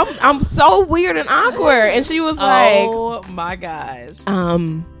 yeah, I'm so weird and awkward. And she was like, oh my gosh.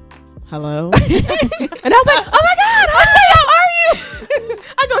 hello. And I was like, oh my God, hi, how are you?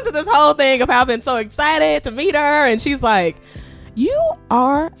 I go into this whole thing of how I've been so excited to meet her. And she's like, you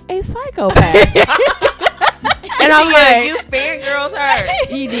are a psychopath. And I'm like, you fangirls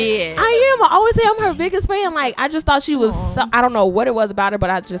her. You did. I am. I always say I'm her biggest fan. Like, I just thought she was, I don't know what it was about her, but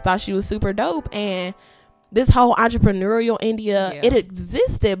I just thought she was super dope. And this whole entrepreneurial India, it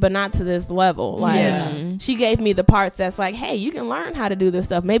existed, but not to this level. Like, she gave me the parts that's like, hey, you can learn how to do this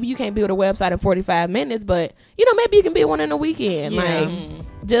stuff. Maybe you can't build a website in 45 minutes, but, maybe you can build one in a weekend. Like,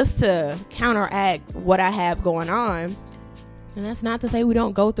 just to counteract what I have going on. And that's not to say we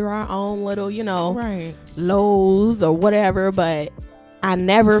don't go through our own little, right, lows or whatever, but I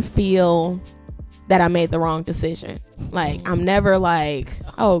never feel that I made the wrong decision. Like, I'm never like,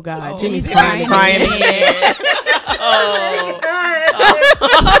 oh God, Jimmy's he's crying crying again.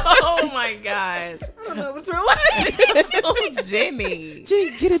 Oh my gosh. I don't know what's wrong with Oh, Jenny.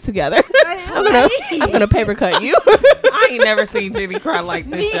 Jenny, get it together. I'm gonna paper cut you. I ain't never seen Jenny cry like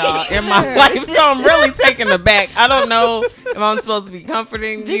this, y'all, in my life. So I'm really taken aback. I don't know if I'm supposed to be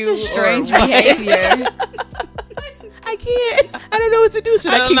comforting you. This is strange or what. behavior. I can't. I don't know what to do.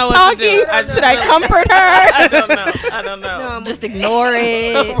 Should I I, don't keep know what to do. talking? Should I comfort her? I don't know. Just ignore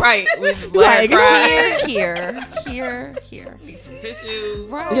it. Right. We just let her cry. Here. Need some tissues.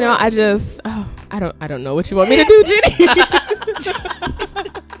 Right. You know, I don't know what you want me to do, Jenny.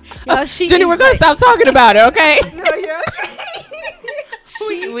 Jenny, we're gonna stop talking about it, okay?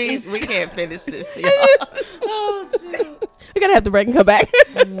 We can't finish this, y'all. Oh shoot. We're gonna have to break and come back.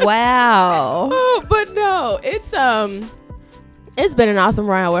 Wow. Oh, but no, it's been an awesome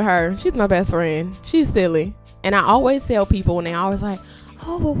ride with her. She's my best friend. She's silly. And I always tell people when they always like,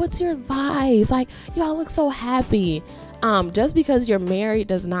 oh, well, what's your advice? Like, y'all look so happy. Just because you're married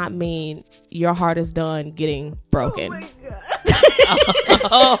does not mean your heart is done getting broken.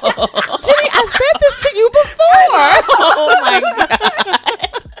 Oh my God. Jenny, I said this to you before. Oh my God.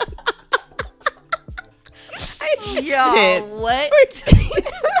 Yo, what?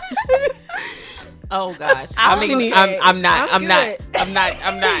 Oh gosh. I'm not.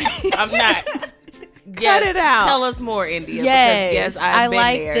 Cut it out. Tell us more, India. Yes, Because, I've been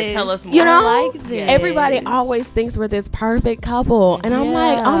like there. this. Tell us more. You know, I like this. everybody always thinks we're this perfect couple. And I'm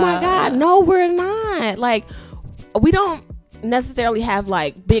like, oh my God, no, we're not. Like, we don't necessarily have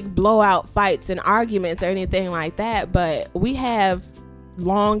like big blowout fights and arguments or anything like that. But we have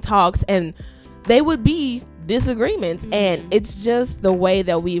long talks and they would be disagreements. And it's just the way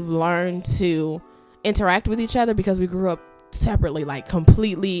that we've learned to interact with each other because we grew up separately, like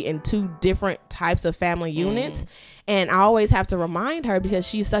completely in two different types of family units. And I always have to remind her because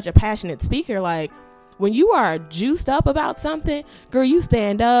she's such a passionate speaker, like when you are juiced up about something, girl, you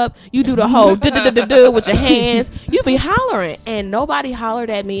stand up, you do the whole do with your hands, you be hollering. And nobody hollered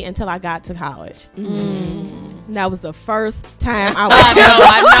at me until I got to college. That was the first time I was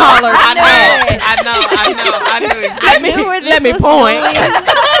hollered at. I knew where this Let me was point. going.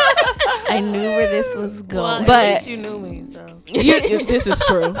 I knew where this was going. But at least you knew me, so. This is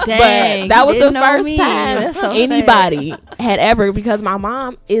true. Dang, but that you was the didn't know first me. time That's so anybody had ever, because my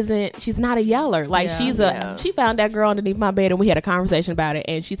mom she's not a yeller. Like Yeah. she found that girl underneath my bed and we had a conversation about it,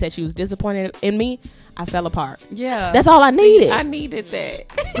 and she said she was disappointed in me. I fell apart. Yeah. That's all I needed. I needed that.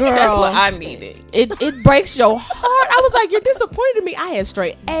 Girl. That's what I needed. It breaks your heart. I was like, you're disappointed in me. I had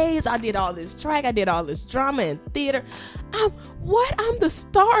straight A's. I did all this track. I did all this drama and theater. I'm the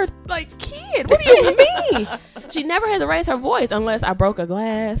star like kid. What do you mean? She never had to raise her voice unless I broke a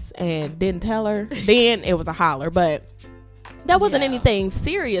glass and didn't tell her. Then it was a holler, but that wasn't anything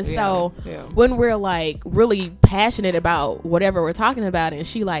serious. So when we're like really passionate about whatever we're talking about, and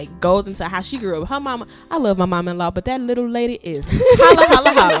she like goes into how she grew up, her mama, I love my mom-in-law, but that little lady is holla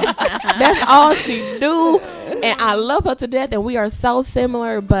holla holla. That's all she do, and I love her to death, and we are so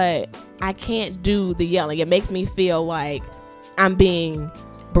similar. But I can't do the yelling. It makes me feel like I'm being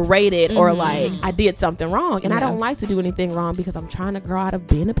berated or like I did something wrong, and I don't like to do anything wrong because I'm trying to grow out of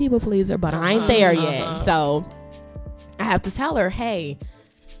being a people pleaser, but I ain't there yet. So I have to tell her, hey,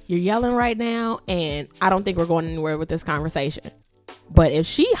 you're yelling right now, and I don't think we're going anywhere with this conversation. But if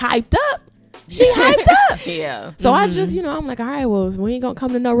she hyped up, she hyped up. Yeah. So I just, I'm like, all right, well, we ain't gonna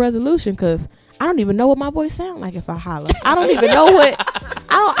come to no resolution because I don't even know what my voice sound like if I holler. I don't even know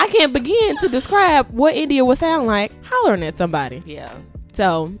I can't begin to describe what India would sound like hollering at somebody. Yeah.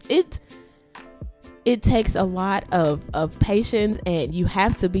 So it takes a lot of patience, and you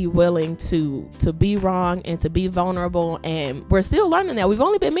have to be willing to be wrong and to be vulnerable. And we're still learning that. We've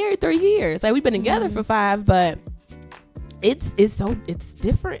only been married 3 years. Like, we've been together for 5, but it's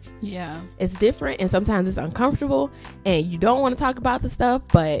different. Yeah. It's different, and sometimes it's uncomfortable, and you don't want to talk about the stuff,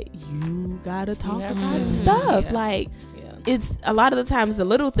 but you gotta talk about the stuff. Yeah. Like, it's a lot of the times the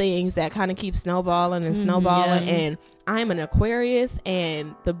little things that kind of keep snowballing and snowballing. And I'm an Aquarius,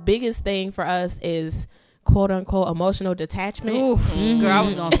 and the biggest thing for us is quote unquote emotional detachment. Girl, I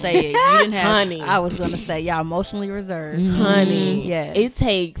was gonna say it. You didn't have. Honey. I was gonna say y'all emotionally reserved. Honey, Yes. it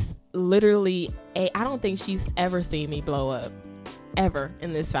takes literally I don't think she's ever seen me blow up ever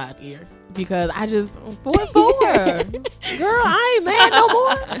in this 5 years, because I just 4 girl, I ain't mad no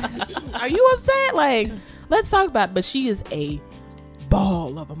more. Are you upset? Like, let's talk about it. But she is a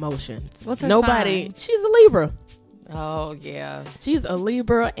ball of emotions. What's her sign? She's a Libra. Oh yeah. She's a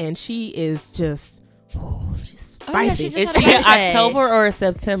Libra, and she is just she's Spicy. just Is had a she birthday. October or a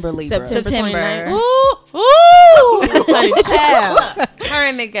September Libra? September. 29th. Ooh. Honey child. Her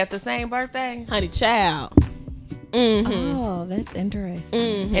and Nick got the same birthday. Honey child. Oh, that's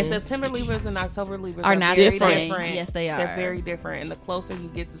interesting. And September Libras and October Libras Are are not very different. different. Yes, they They're are. very different. And the closer you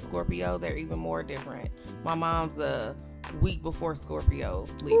get to Scorpio, they're even more different. My mom's a week before Scorpio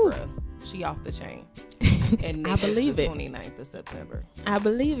Libra. She off the chain. And Nick I believe is it. the 29th of September. I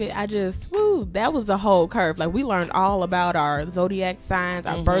believe it. I just, that was a whole curve. Like, we learned all about our zodiac signs,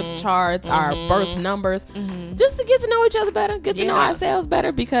 our birth charts, our birth numbers, just to get to know each other better, get to know ourselves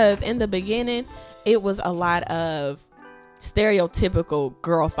better. Because in the beginning, it was a lot of stereotypical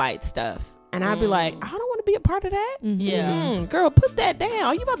girl fight stuff. And I'd be like, I don't want to be a part of that. Yeah. Girl, put that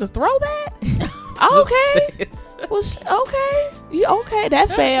down. You about to throw that? Okay. Well, okay. Okay, that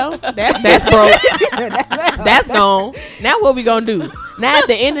fell. That's broke. That's gone. Now what we gonna do? Now at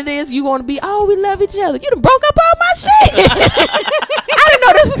the end of this, you want to be, oh, we love each other. You done broke up all my shit. I didn't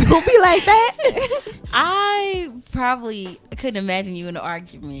know this was gonna be like that. I probably couldn't imagine you in an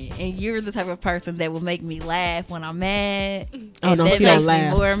argument, and you're the type of person that will make me laugh when I'm mad. Oh, and no, that she don't makes me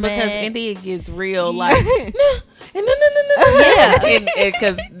laugh. more mad. Because India gets real like, Yeah.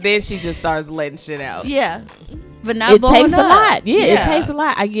 because then she just starts letting shit out. Yeah, but not It blowing takes a up. lot. Yeah, it takes a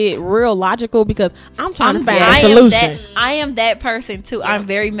lot. I get real logical because I'm trying to find I a am solution. I am that person too. I'm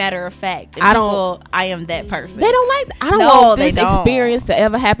very matter of fact. And I don't- I am that person. They don't like that. I don't No, want they this don't. experience to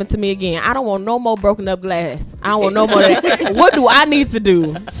ever happen to me again. I don't want no more broken up glass. I don't want no more of that. What do I need to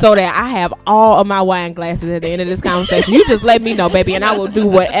do so that I have all of my wine glasses at the end of this conversation? You just let me know, baby, and I will do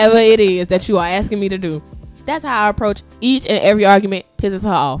whatever it is that you are asking me to do. That's how I approach each and every argument. Pisses her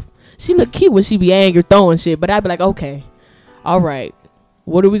off. She look cute when she be angry throwing shit, but I'd be like, okay, all right,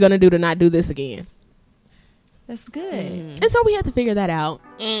 what are we gonna do to not do this again? That's good. And so we had to figure that out.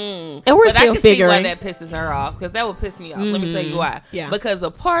 And we're but I still can figuring. see why that pisses her off, because that would piss me off. Let me tell you why. Yeah. Because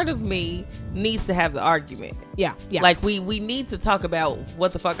a part of me needs to have the argument. Yeah. Like we need to talk about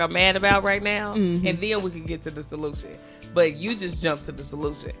what the fuck I'm mad about right now, and then we can get to the solution. But you just jump to the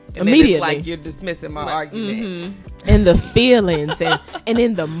solution and Immediately. Then it's like you're dismissing my argument. And the feelings and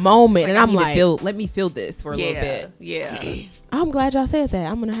in the moment, and I'm like, let me feel this for a little bit. Yeah. I'm glad y'all said that.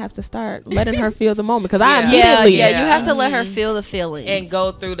 I'm gonna have to start letting her feel the moment because Yeah. I Yeah, immediately yeah. You have to let her feel the feelings And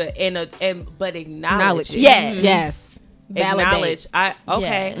go through but acknowledge it. Yes. yes Acknowledge. validate.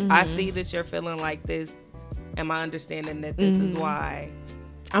 Okay. I see that you're feeling like this. Am I understanding that this is why?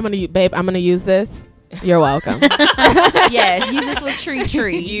 I'm gonna use this. You're welcome. Yes, use this with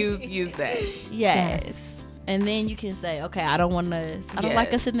tree. Use that. Yes. And then you can say, okay, I don't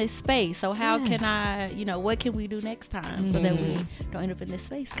like us in this space. So how can I, what can we do next time so that we don't end up in this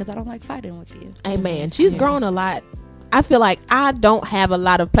space? Because I don't like fighting with you. Amen. She's grown a lot. I feel like I don't have a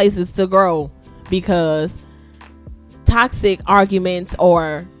lot of places to grow because toxic arguments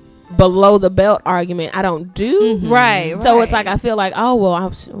or below the belt argument I don't do. Right. So it's like I feel like, oh well,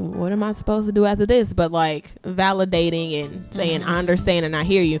 what am I supposed to do after this? But like validating and saying I understand and I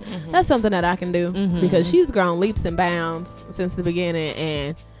hear you, that's something that I can do because she's grown leaps and bounds since the beginning,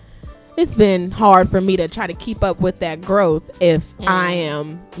 and it's been hard for me to try to keep up with that growth if I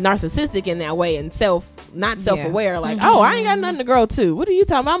am narcissistic in that way and not self-aware. Like, oh, I ain't got nothing to grow to. What are you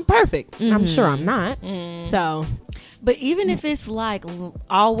talking about? I'm perfect. I'm sure I'm not. So. But even if it's like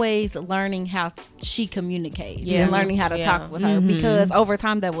always learning how she communicates and learning how to talk with her, because over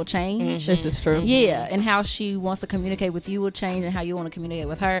time that will change. This is true. Yeah, and how she wants to communicate with you will change, and how you want to communicate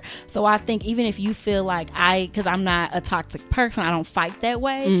with her. So I think even if you feel like because I'm not a toxic person, I don't fight that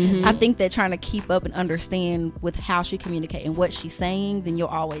way. I think that trying to keep up and understand with how she communicates and what she's saying, then you'll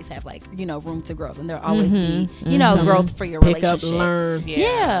always have room to grow, and there'll always be growth for your Pick relationship. up, learn.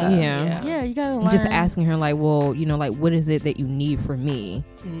 Yeah, you gotta learn. Just asking her like, well, like what is it that you need from me?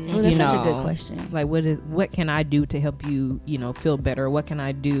 Oh, that's such a good question. Like what can I do to help you, feel better? What can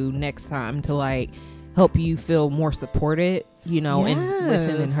I do next time to like help you feel more supported, and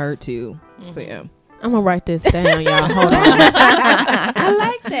listen and heard too. So yeah. I'm gonna write this down, y'all. Hold on. I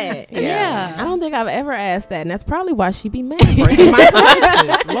like that. Yeah. I don't think I've ever asked that, and that's probably why she be mad. Breaking my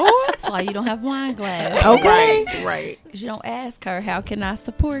glasses, Lord. That's why you don't have wine glass. Okay. Right. Because you don't ask her, how can I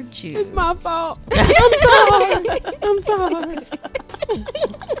support you? It's my fault. I'm sorry.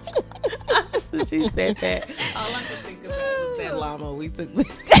 So she said that. All I could think about was that llama we took.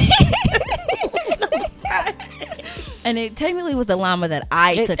 And it technically was the llama that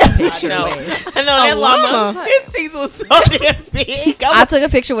I took a picture with. I know that llama. His teeth was so damn big. I took a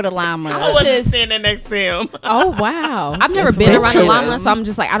picture with a llama. I wasn't standing next to him. Oh wow. I've never been around a llama, so I'm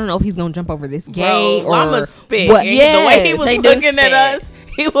just like, I don't know if he's gonna jump over this gate or llama spit. what. And the way he was they do looking at spit. us,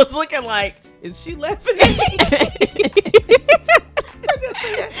 he was looking like Is she laughing at me?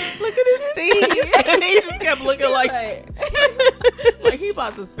 Look at his teeth. He just kept looking like he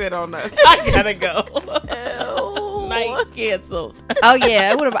about to spit on us. I gotta go. Night canceled. Oh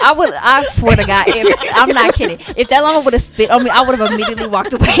yeah, I swear to God, I'm not kidding. If that llama would have spit on me, I would have immediately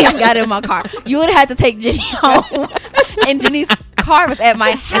walked away and got in my car. You would have had to take Jenny home, and Jenny's car was at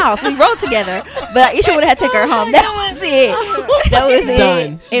my house. We rode together, but Isha would have had to take her home. That was it. That was it.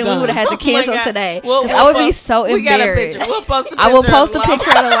 Done. And we would have had to cancel today. We'll I would be so we got a embarrassed. picture. We'll post a picture. I will post a picture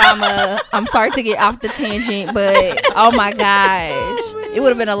of the llama. I'm sorry to get off the tangent, but oh my gosh. It would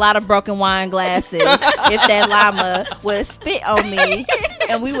have been a lot of broken wine glasses if that llama would have spit on me,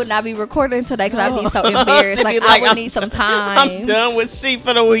 and we would not be recording today because I'd be so embarrassed. Like, I would need some time. I'm done with sheep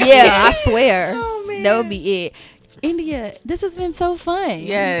for the weekend. Yeah, I swear. That would be it. India, this has been so fun.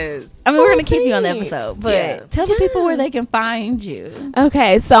 Yes. I mean, we're going to keep you on the episode, but Yeah. tell the people where they can find you.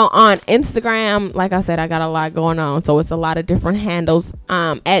 Okay, so on Instagram, like I said, I got a lot going on, so it's a lot of different handles.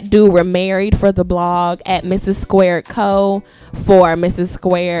 At Do We're Married for the blog, at Mrs. Squared Co for Mrs.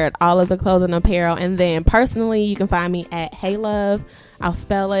 Squared, all of the clothing apparel, and then personally, you can find me at Hey Love. I'll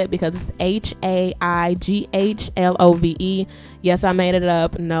spell it because it's HAIGHLOVE. Yes, I made it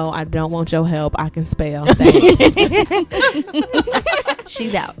up. No, I don't want your help. I can spell. Thanks.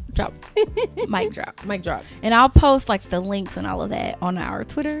 She's out. Drop. Mic drop. Mic drop. And I'll post like the links and all of that on our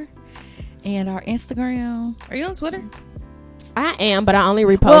Twitter and our Instagram. Are you on Twitter? I am, but I only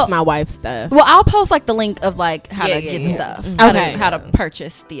repost my wife's stuff. Well, I'll post like the link of like how to get the stuff. How to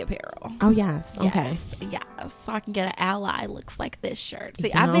purchase the apparel. Oh yes. Okay. Yes. So I can get an ally looks like this shirt. See,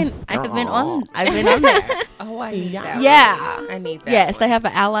 Yes, I've been on there. Oh, I need that. Yeah. One. I need that. Yes, one. they have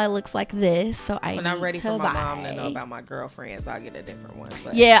an ally looks like this. So When I'm ready for my mom to buy. know about my girlfriends, I'll get a different one.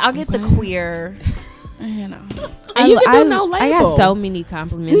 But Yeah, I'll get the queer. You know. And you can do no label. I got so many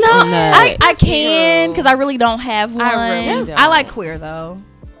compliments No, on the I can because I really don't have one. I really don't. I like queer though.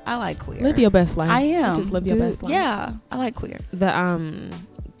 I like queer. Live your best life. I am. You just live your best life. Yeah, I like queer.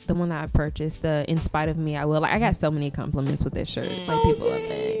 the one that I purchased, the In Spite of Me I Will. Like, I got so many compliments with that shirt. Like, people love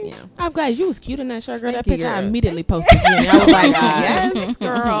that. Yeah. I'm glad you was cute in that shirt, girl. Thank That you, picture I girl. immediately posted. Jenny. I was like, Yes, yes,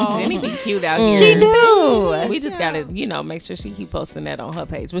 girl. Jenny be cute out here. She do. We just gotta, make sure she keep posting that on her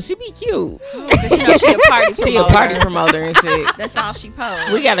page. But she be cute. She a party She a party promoter and shit. That's all she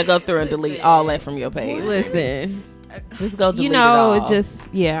posts. We gotta go through and delete all that from your page. Listen, Just go delete you know, it all. just,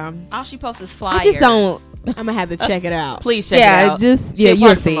 yeah. All she posts is flyers. I just don't. I'm gonna have to check it out. Please check it Yeah, out. just, She a yeah, you'll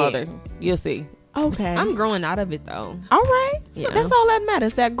party see. promoter. You'll see. Okay. I'm growing out of it, though. all right. Yeah. That's all that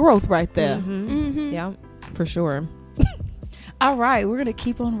matters. That growth right there. Mm-hmm. Yeah, for sure. All right, we're gonna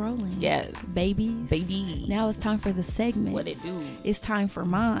keep on rolling. Yes. Babies. Baby. Now it's time for the segment. What it do? It's time for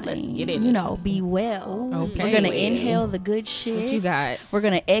mine. Let's get in You it. know, be well. Okay. We're gonna Well. inhale the good shit. What you got? We're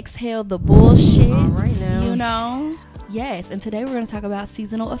gonna exhale the bullshit. All right now. You know. Yes, and today we're gonna talk about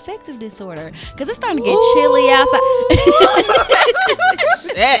seasonal affective disorder because it's starting to get chilly outside.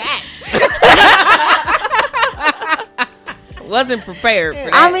 Wasn't prepared for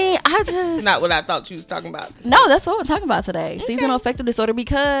that. I mean, I just not what I thought you was talking about. no. That's what we're talking about today. Seasonal affective disorder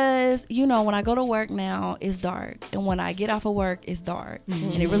because when I go to work now, it's dark, and when I get off of work, it's dark,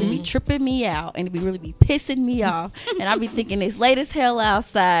 and it really be tripping me out, and it be really be pissing me off, and I be thinking it's late as hell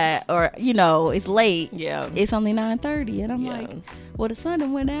outside, or it's late. Yeah. It's only 9:30, and I'm Yeah. like, well, the sun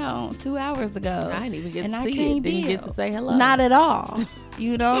done went out 2 hours ago. I didn't even get and to I see can't it. Didn't get to deal. say hello. Not at all.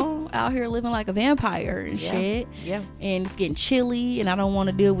 Out here living like a vampire and Yeah. shit. Yeah. And it's getting chilly, and I don't want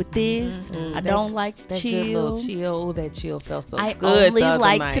to deal with this. I don't like that chill. good little chill. That chill felt so I good. only the other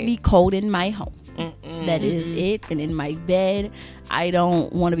like night. to be cold in my home. That is it. And in my bed, I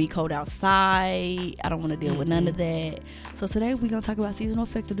don't want to be cold outside. I don't want to deal with none of that. So today we're gonna talk about seasonal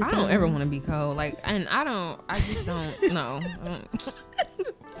affective I disorder. don't ever want to be cold. Like, and I just don't, no.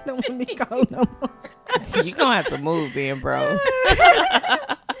 I don't want to be cold no more. You gonna have to move then, bro.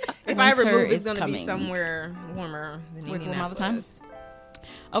 If I ever Winter move, it's is going to be coming. somewhere warmer than Where it's warm all the time? Indianapolis.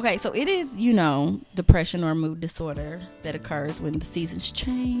 Okay, so it is, depression or mood disorder that occurs when the seasons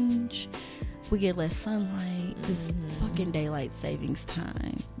change. We get less sunlight. This fucking daylight savings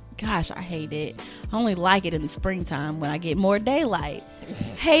time. Gosh, I hate it. I only like it in the springtime when I get more daylight.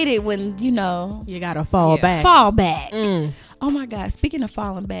 Hate it when, You gotta fall back. fall back. Oh my God. Speaking of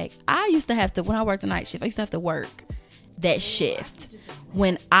falling back, I used to have to, when I worked a night shift, I used to have to work that shift.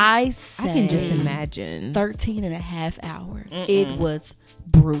 When I say I can just imagine. 13 and a half hours. It was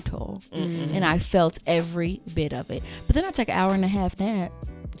brutal. And I felt every bit of it. But then I take an hour and a half nap.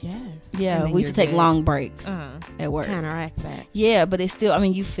 Yes. Yeah, And then we used to you're take dead. long breaks Uh-huh. at work. Counteract that. Yeah, but it's still,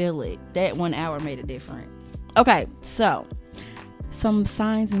 you feel it. That 1 hour made a difference. Okay, so some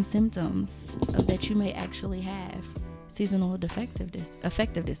signs and symptoms of that you may actually have seasonal affective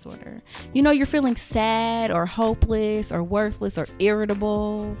disorder. You know, you're feeling sad or hopeless or worthless or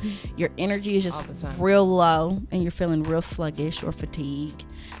irritable. Your energy is just real low and you're feeling real sluggish or fatigued.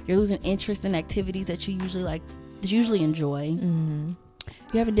 You're losing interest in activities that you usually enjoy. Mm-hmm.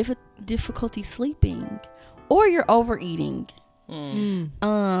 You're having difficulty sleeping, or you're overeating.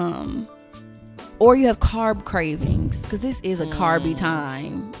 Or you have carb cravings, because this is a carby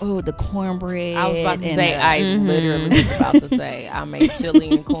time. Oh, the cornbread. I was about to say, I literally was about to say, I made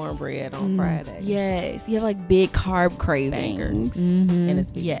chili and cornbread on Friday. Yes, you have like big carb cravings. And it's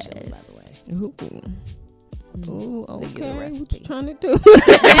vegan chili, by the way. Ooh, So okay. recipe. What you trying to do?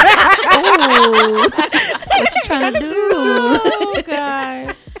 What you trying to do? Oh,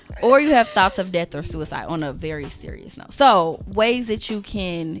 gosh. Or you have thoughts of death or suicide, on a very serious note. So, ways that you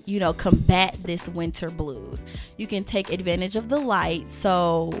can, combat this winter blues. You can take advantage of the light.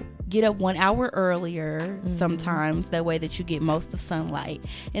 So, get up 1 hour earlier sometimes. That way that you get most of the sunlight.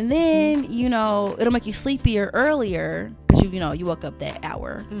 And then, it'll make you sleepier earlier because you woke up that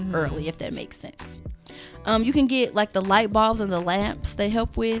hour early, if that makes sense. You can get like the light bulbs and the lamps. They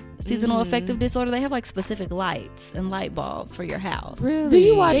help with seasonal affective disorder. They have like specific lights and light bulbs for your house. Really? Do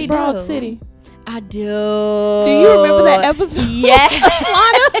you watch They Broad do. City? I do. Do you remember that episode? Yes.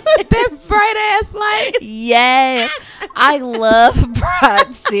 That bright ass light. Yes. I love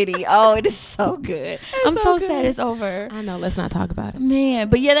Broad City. Oh, it is so good. I'm so sad it's over. I know. Let's not talk about it. Man,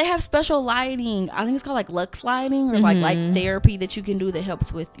 but yeah, they have special lighting. I think it's called like Lux lighting or like light therapy that you can do that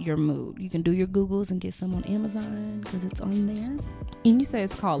helps with your mood. You can do your Googles and get some on Amazon because it's on there. And you say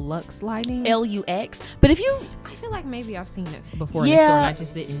it's called Lux lighting? LUX. But if you, I feel like maybe I've seen it before in the store and I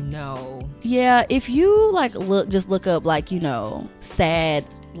just didn't know. yeah, if you like look up like SAD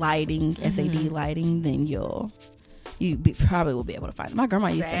lighting, SAD lighting, then probably will be able to find it. My grandma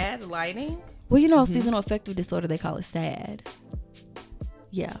used Sad lighting. Well, seasonal affective disorder, they call it SAD.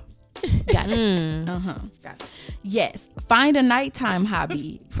 Yeah. Got it. Got it. Yes. Find a nighttime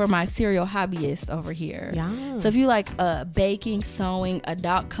hobby for my serial hobbyists over here. Yeah. So if you like baking, sewing,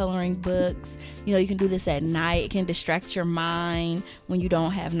 adult coloring books, you can do this at night. It can distract your mind when you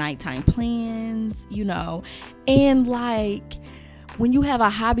don't have nighttime plans, And like when you have a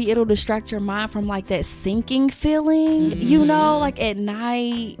hobby, it'll distract your mind from like that sinking feeling, like at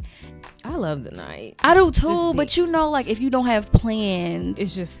night. I love the night. I do too, but like if you don't have plans,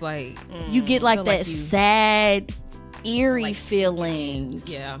 It's just like, you get like feel that like you- sad, eerie feeling.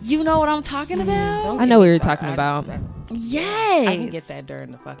 yeah. You know what I'm talking about? I know what you're talking about. Yes. I can get that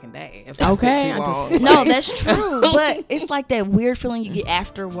during the fucking day. If Okay. Too long. No, that's true. But it's like that weird feeling you get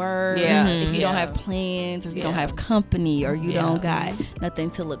after work. Yeah. If you don't Yeah. have plans, or if you don't have company, or you don't got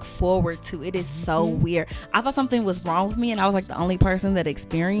nothing to look forward to. It is so weird. I thought something was wrong with me and I was like the only person that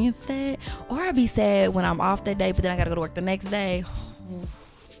experienced that. Or I'd be sad when I'm off that day, but then I gotta go to work the next day.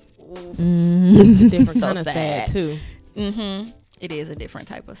 Different So kind of sad too. It is a different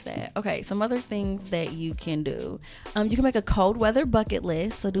type of sad. Okay, some other things that you can do. You can make a cold weather bucket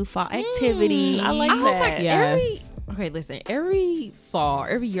list. So do fall activities. I like that. Yes. Every fall,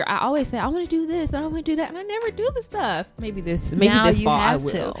 every year, I always say I want to do this and I want to do that, and I never do the stuff. Maybe this Now this you fall I have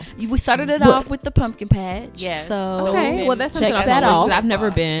will. to. We started it off with the pumpkin patch. Yes. So Okay, well that's something check I've that always- off. I've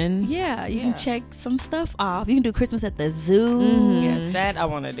never been. yeah, you can check some stuff off. You can do Christmas at the zoo. Yes, that I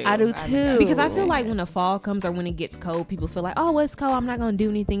want to do. I do haven't too. done Because I that. feel like when the fall comes or when it gets cold, people feel like, oh, well, it's cold, I'm not going to do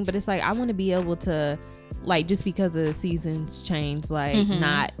anything. But it's like, I want to be able to, like, just because the seasons change, like,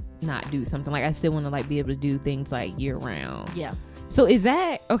 not do something. Like, I still want to, like, be able to do things, like, year round. Yeah. So is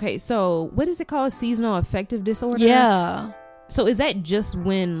that, okay, so what is it called? Seasonal affective disorder? Yeah. So is that just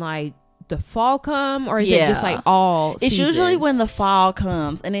when, like, the fall come, or is it just, like, all It's usually seasons? when the fall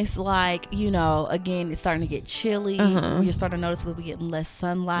comes, and it's like, again, it's starting to get chilly. You're starting to notice we'll be getting less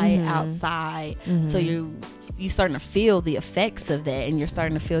sunlight outside. So you starting to feel the effects of that, and you're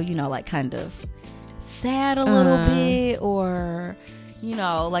starting to feel, like kind of sad a little bit, or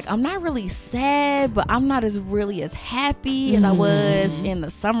like I'm not really sad, but I'm not as happy as I was in the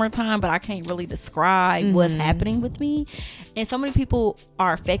summertime, but I can't really describe what's happening with me. And so many people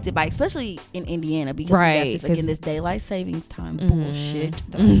are affected by, especially in Indiana, because we got this daylight savings time bullshit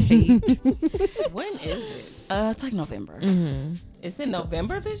that I hate. When is it? It's like November. It's in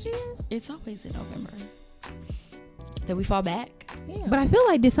November this year. It's always in November. Did we fall back? Yeah. But I feel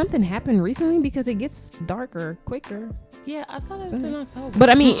like, did something happen recently? Because it gets darker quicker. Yeah, I thought it was in October.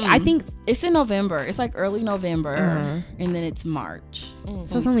 But I mean, I think It's in November. It's like early November, and then it's March.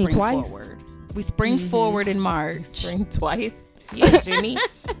 so. It's only twice. We spring forward in March. Spring twice. Yeah, Jenny.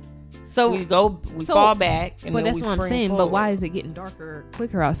 So we fall back, and But then that's we what I'm spring saying. But forward. why is it getting darker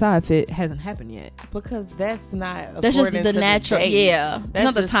quicker outside if it hasn't happened yet? Because that's not. that's just according the to natural. date. Yeah, That's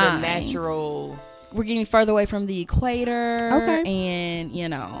not the just time. the natural. We're getting further away from the equator. Okay. And you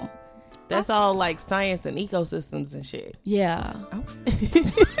know, That's all like science and ecosystems and shit. yeah.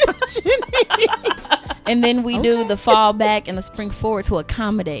 And then we do the fall back and the spring forward to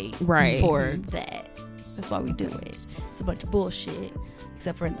accommodate for that. That's why we do it. It's a bunch of bullshit,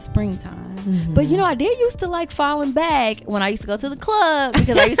 except for in the springtime. But you know, I did used to like falling back when I used to go to the club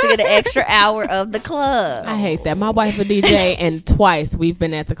because I used to get an extra hour of the club. I hate that. My wife a DJ, and twice we've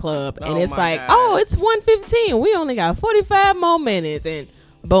been at the club, and Oh it's my like, God. oh, it's 1:15. We only got 45 more minutes, and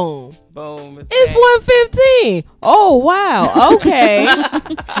boom, Boom. it's 1:15. Oh wow, okay.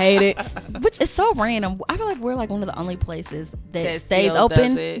 Hate it. Which is so random. I feel like we're like one of the only places that That stays still open.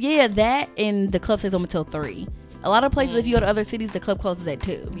 does it. Yeah, that and the club stays open until 3. A lot of places, if you go to other cities, the club closes at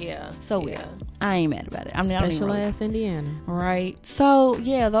 2. Yeah. So weird. I ain't mad about it. I mean, I don't even Special really- ass Indiana. Right. So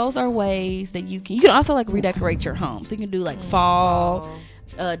yeah, those are ways that you can also like redecorate your home. So you can do like fall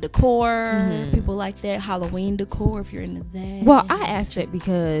decor, people like that, Halloween decor if you're into that. Well, I asked it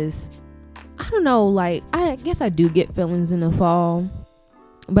because I don't know, like I guess I do get feelings in the fall,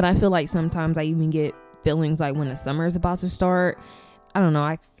 but I feel like sometimes I even get feelings like when the summer is about to start. I don't know,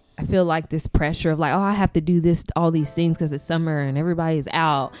 I feel like this pressure of like, oh, I have to do this, all these things because it's summer and everybody's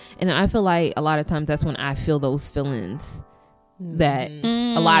out. And I feel like a lot of times that's when I feel those feelings that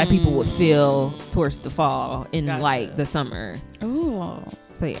a lot of people would feel towards the fall in like the summer. Oh,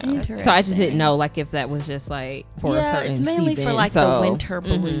 So yeah, Interesting. so I just didn't know like if that was just like for a certain it's mainly season. for like so, the winter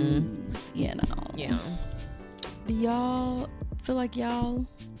blues, you know. Yeah. Do y'all feel like y'all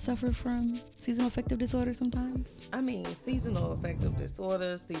suffer from seasonal affective disorder sometimes? I mean, seasonal affective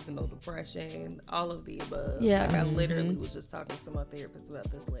disorder, seasonal depression, all of the above. Yeah. Like I literally was just talking to my therapist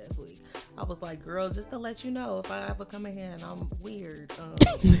about this last week. I was like, girl, just to let you know, if I ever come in here and I'm weird,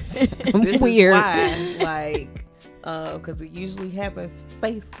 this weird. is why. Like, because it usually happens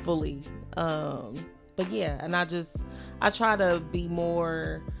faithfully. But yeah, and I try to be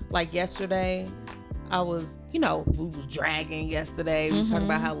more like yesterday. I was, we was dragging yesterday. We was talking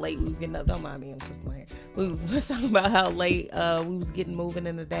about how late we was getting up. Don't mind me, I'm just playing. We was talking about how late we was getting moving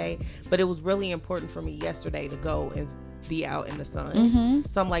in the day. But it was really important for me yesterday to go and be out in the sun.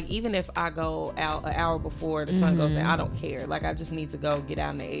 So I'm like, even if I go out an hour before the sun goes down, I don't care. Like, I just need to go get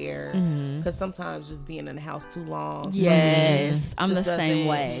out in the air. Because sometimes just being in the house too long. Yes, I'm just the same doesn't-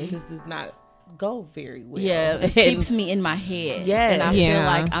 way. Just does not go very well. Yeah, it keeps me in my head. Yes. And I Yeah. feel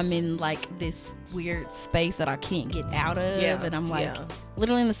like I'm in like this weird space that I can't get out of. Yeah. And I'm like Yeah.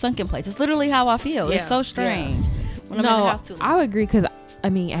 literally in the sunken place. It's literally how I feel. Yeah. It's so strange. When I'm in the house too long. I would agree because I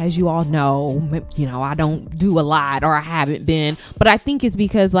mean, as you all know, I don't do a lot or I haven't been, but I think it's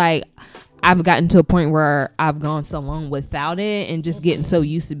because like I've gotten to a point where I've gone so long without it and just getting so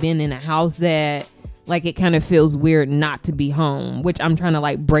used to being in a house that like it kind of feels weird not to be home, which I'm trying to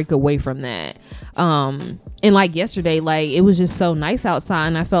like break away from that. And like yesterday, like it was just so nice outside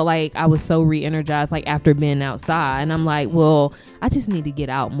and I felt like I was so re-energized like after being outside, and I'm like, well, I just need to get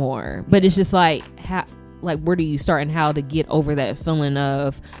out more. But it's just like where do you start and how to get over that feeling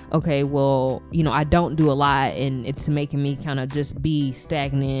of, okay, well, I don't do a lot and it's making me kind of just be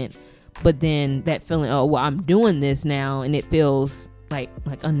stagnant. But then that feeling, oh, well, I'm doing this now and it feels like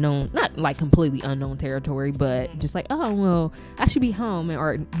unknown, not like completely unknown territory, but just like, oh, well, I should be home,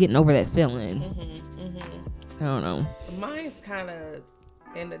 or getting over that feeling. I don't know. Mine's kind of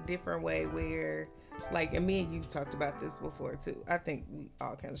in a different way where, like, and me and you've talked about this before too. I think we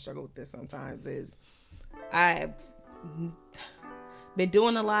all kind of struggle with this sometimes. Is I've been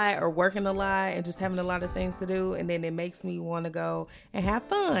doing a lot or working a lot and just having a lot of things to do, and then it makes me want to go and have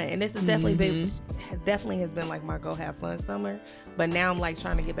fun. And this has definitely has been like my go have fun summer. But now I'm like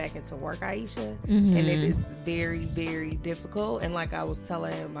trying to get back into work, Aisha, and it is very, very difficult. And like I was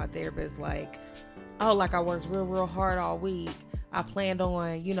telling my therapist, like, oh, like I worked real hard all week. I planned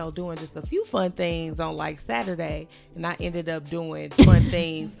on, doing just a few fun things on like Saturday, and I ended up doing fun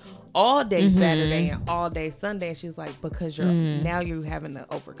things all day Saturday and all day Sunday. And she was like, because now you're having to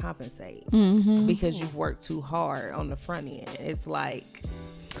overcompensate because you've worked too hard on the front end. It's like,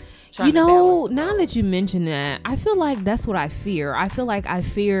 now that you mention that, I feel like that's what I fear. I feel like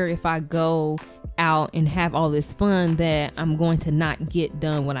if I go out and have all this fun that I'm going to not get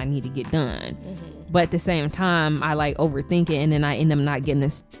done what I need to get done. But at the same time, I like overthink it, and then I end up not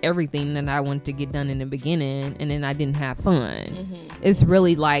getting everything that I wanted to get done in the beginning, and then I didn't have fun. It's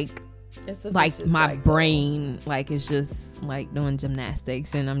really like my brain, like it's just like doing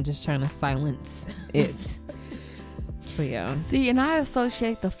gymnastics, and I'm just trying to silence it. So yeah. See, and I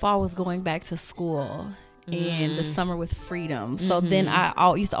associate the fall with going back to school and the summer with freedom. So then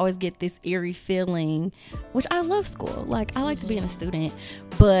I used to always get this eerie feeling, which I love school. Like, I like to being a student,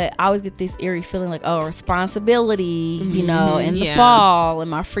 but I always get this eerie feeling like, oh, responsibility, you know, in the fall, and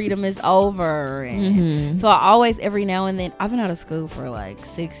my freedom is over. And so I always, every now and then, I've been out of school for like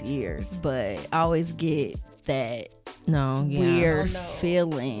 6 years, but I always get that weird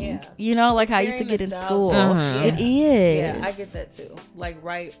feeling. Yeah. You know, like how I used to get in school. It is. Yeah, I get that too. Like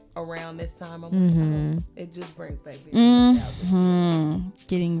right around this time, I'm like, it just brings back nostalgia.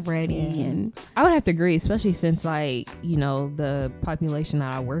 Getting ready. And I would have to agree, especially since, like, you know, the population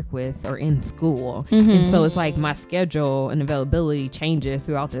that I work with are in school. And so it's like my schedule and availability changes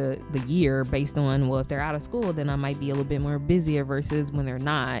throughout the year based on, well, if they're out of school, then I might be a little bit more busier versus when they're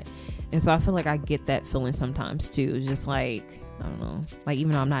not. And so I feel like I get that feeling sometimes too. It's just like, I don't know, like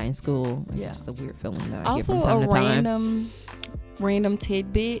even though I'm not in school, like, it's just a weird feeling that I get from time to time. Random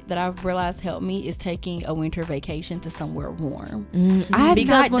tidbit that I've realized helped me is taking a winter vacation to somewhere warm. I have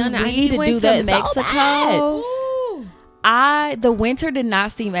not done that. I need to do that. Mexico, the winter did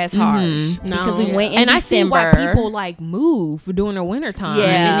not seem as harsh because we went in December. I see why people like move during the winter time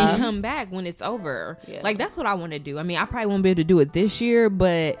and then come back when it's over. Like, that's what I want to do. I mean, I probably won't be able to do it this year,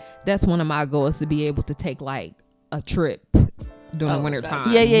 but that's one of my goals, to be able to take like a trip during the winter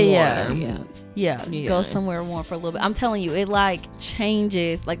time. Yeah. Go somewhere warm for a little bit. I'm telling you, it like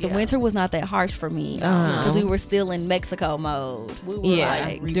changes. Like the winter was not that harsh for me because we were still in Mexico mode. We were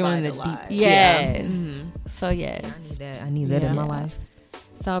like doing the deep. So yes, I need that in my life.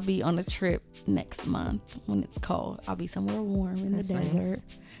 So I'll be on a trip next month when it's cold. I'll be somewhere warm in the desert. Nice.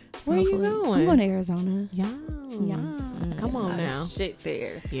 So where are you going? I'm going to Arizona. Yes. Come on now. Shit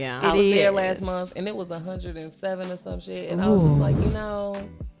there. Yeah. I was there last month and it was 107 or some shit. And I was just like, you know,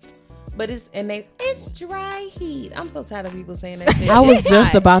 but it's dry heat. I'm so tired of people saying that shit. I was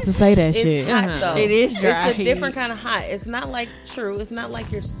just about to say that shit. It's hot though. It is dry. It's a different kind of hot. It's not like it's not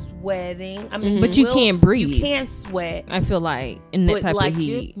like you're sweating. I mean, but you can't breathe. You can't sweat. I feel like in that type of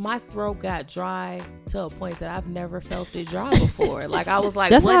heat. My throat got dry to a point that I've never felt it dry before. Like, I was like,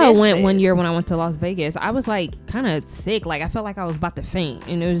 that's what how I is went this? one year when I went to Las Vegas. I was like kind of sick. Like, I felt like I was about to faint,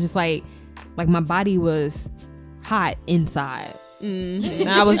 and it was just like my body was hot inside. And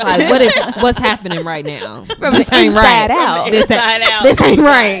I was like, what's happening right now? This ain't right. Out. This ain't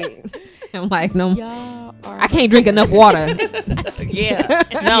right. I'm like, no, I can't drink enough water. They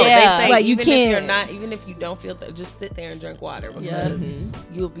say like, you even can't. even if you don't feel just sit there and drink water because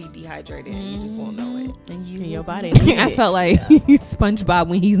you'll be dehydrated and you just won't know it. And your body. I felt like SpongeBob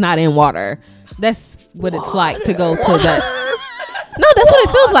when he's not in water. That's what it's like to go to the. No, that's what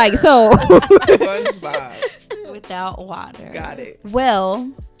it feels like. So SpongeBob without water. Got it.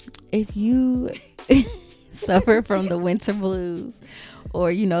 Well, if you suffer from the winter blues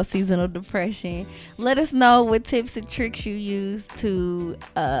or, you know, seasonal depression, let us know what tips and tricks you use to,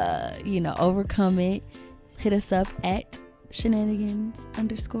 overcome it. Hit us up at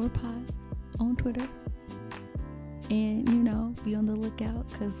shenanigans_pod on Twitter. And, you know, be on the lookout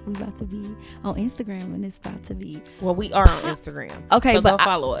because we're about to be on Instagram and it's about to be. Well, we are on Instagram. Okay, so but go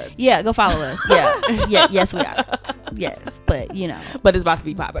follow us. Yeah, go follow us. Yeah. Yes, we are. Yes, but, you know. But it's about to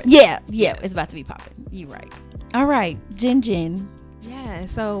be popping. Yeah, it's about to be popping. You're right. All right, Jen. Yeah,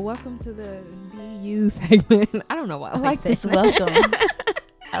 so welcome to the BU segment. I don't know why I like this welcome.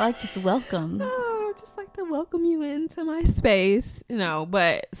 I like this welcome. Oh, just like to welcome you into my space, you know.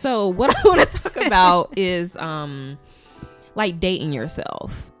 But so what I want to talk about is like dating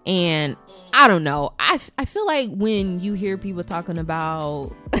yourself. And I don't know, I feel like when you hear people talking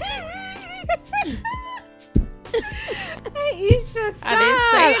about you should stop.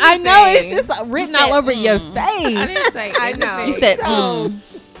 I know it's just written all over your face. I didn't say I know. You said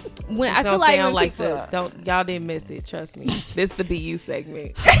when I feel like when like people, y'all didn't miss it. Trust me, this the BU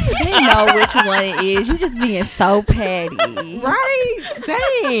segment. They know which one it is. You just being so petty, right?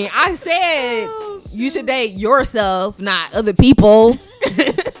 Dang, I said you should date yourself, not other people.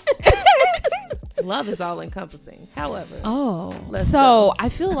 Love is all encompassing. However, I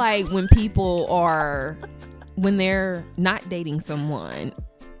feel like when they're not dating someone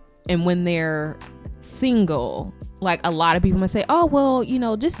and when they're single, like a lot of people might say, oh, well, you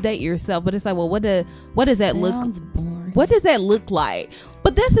know, just date yourself. But it's like, well, what does that look? Boring. What does that look like?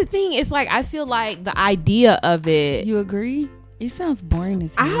 But that's the thing. It's like, I feel like the idea of it. You agree? It sounds boring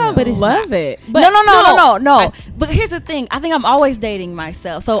as hell. But it's love it. But no. But here's the thing. I think I'm always dating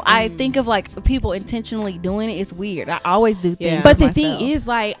myself. So I think of like people intentionally doing it. It's weird. I always do things. But the thing is,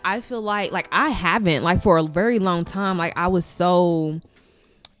 like, I feel like I haven't, like, for a very long time. Like, I was so,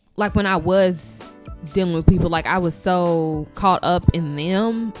 like, when I was dealing with people, like I was so caught up in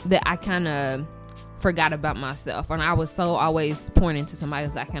them that I kind of forgot about myself, and I was so always pointing to somebody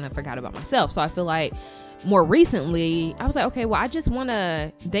else. I kind of forgot about myself. So I feel like more recently I was like, okay, well, I just want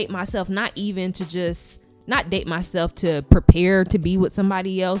to date myself, not date myself to prepare to be with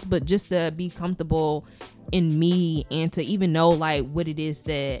somebody else, but just to be comfortable in me and to even know like what it is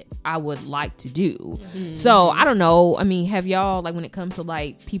that I would like to do. Mm-hmm. So I don't know. I mean, have y'all, like when it comes to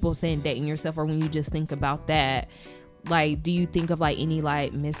like people saying dating yourself, or when you just think about that, like do you think of like any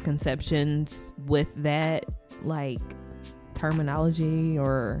like misconceptions with that like terminology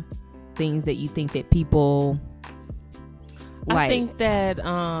or things that you think that people like? I think that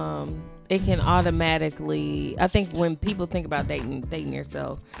it can automatically, I think when people think about dating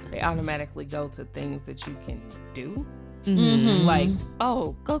yourself, they automatically go to things that you can do. Mm-hmm. Like,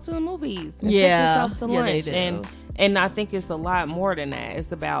 oh, go to the movies and take yourself to lunch. And I think it's a lot more than that.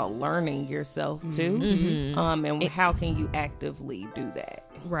 It's about learning yourself too. Mm-hmm. And how can you actively do that?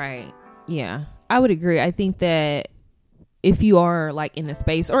 Right. Yeah, I would agree. I think that if you are like in a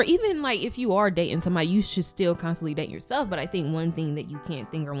space, or even like if you are dating somebody, you should still constantly date yourself. But I think one thing that you can't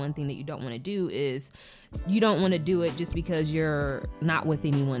think, or one thing that you don't want to do, is you don't want to do it just because you're not with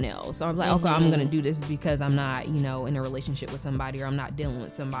anyone else, or like, okay, I'm going to do this because I'm not, in a relationship with somebody, or I'm not dealing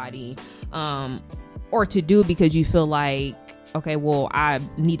with somebody, or to do it because you feel like, okay, well, I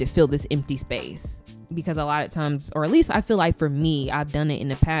need to fill this empty space. Because a lot of times, or at least I feel like for me, I've done it in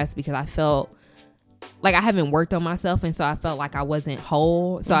the past because I felt like I haven't worked on myself, and so I felt like I wasn't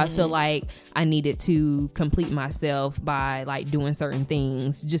whole. So I feel like I needed to complete myself by like doing certain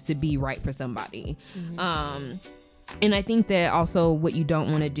things just to be right for somebody. And I think that also what you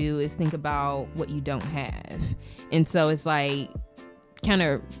don't want to do is think about what you don't have. And so it's like kind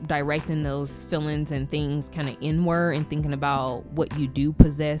of directing those feelings and things kind of inward, and thinking about what you do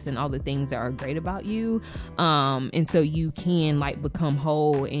possess and all the things that are great about you, and so you can like become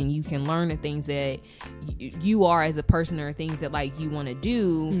whole, and you can learn the things that you are as a person, or things that like you want to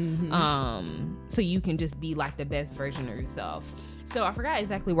do, so you can just be like the best version of yourself. So I forgot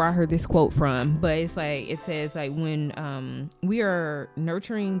exactly where I heard this quote from, but it's like, it says like, when we are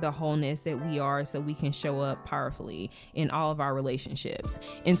nurturing the wholeness that we are, so we can show up powerfully in all of our relationships.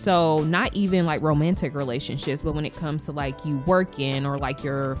 And so not even like romantic relationships, but when it comes to like you working, or like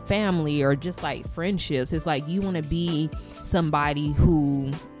your family, or just like friendships, it's like you want to be somebody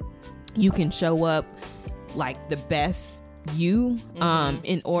who you can show up like the best you,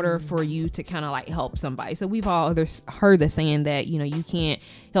 in order for you to kind of like help somebody. So we've all heard the saying that, you can't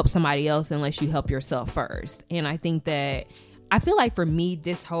help somebody else unless you help yourself first. And I think that, I feel like for me,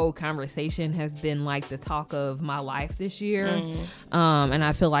 this whole conversation has been like the talk of my life this year. And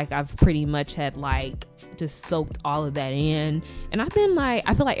I feel like I've pretty much had like just soaked all of that in. And I've been like,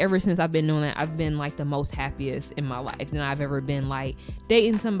 I feel like ever since I've been doing that, I've been like the most happiest in my life than I've ever been, like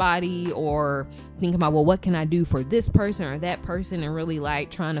dating somebody or thinking about, well, what can I do for this person or that person, and really like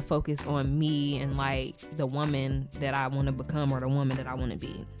trying to focus on me and like the woman that I want to become, or the woman that I want to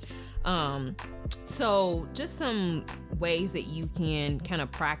be. So just some ways that you can kind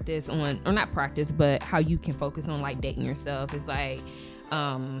of practice on, or not practice, but how you can focus on like dating yourself is like,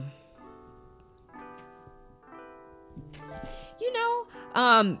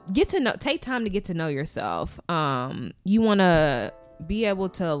 take time to get to know yourself. You want to be able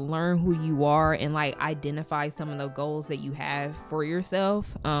to learn who you are and like identify some of the goals that you have for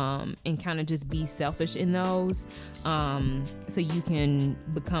yourself, and kind of just be selfish in those, so you can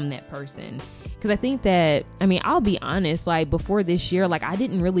become that person. Because I think that, I'll be honest, like before this year, like I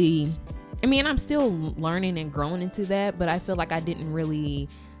didn't really, I'm still learning and growing into that, but I feel like I didn't really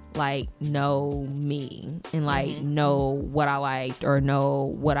like know me and like know what I liked, or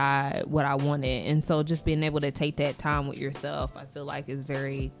know what I wanted. And so just being able to take that time with yourself, I feel like is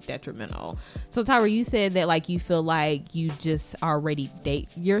very detrimental. So Tyra, you said that like you feel like you just already date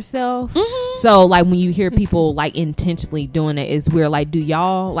yourself. So like when you hear people like intentionally doing it, is weird. Like, do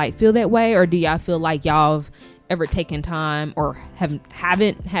y'all like feel that way, or do y'all feel like y'all have ever taken time, or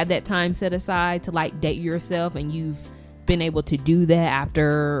haven't had that time set aside to like date yourself, and you've been able to do that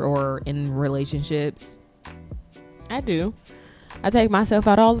after or in relationships? I do. I take myself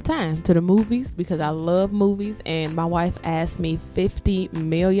out all the time to the movies because I love movies, and my wife asks me 50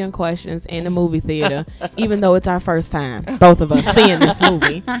 million questions in the movie theater, even though it's our first time, both of us seeing this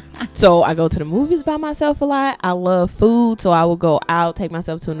movie. So I go to the movies by myself a lot. I love food, so I will go out, take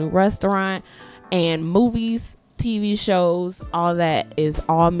myself to a new restaurant, and movies, TV shows, all that is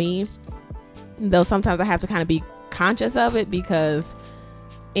all me. Though sometimes I have to kind of be conscious of it, because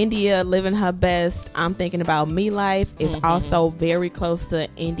India living her best, I'm thinking about me life is also very close to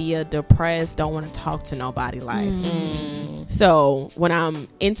India depressed, don't want to talk to nobody life. So when I'm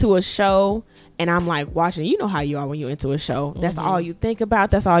into a show and I'm like watching, you know how you are when you're into a show, that's all you think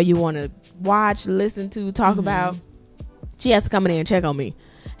about, that's all you want to watch, listen to, talk about. She has to come in there and check on me.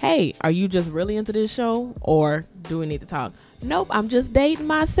 Hey, are you just really into this show, or do we need to talk? Nope, I'm just dating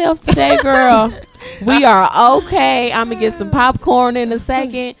myself today, girl. We are okay. I'm gonna get some popcorn in a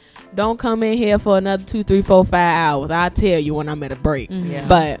second. Don't come in here for another 2, 3, 4, 5 hours. I'll tell you when I'm at a break.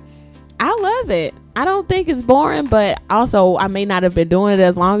 But I love it. I don't think it's boring, but also I may not have been doing it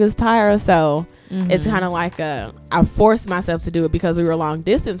as long as Tyra, so it's kind of like I forced myself to do it because we were long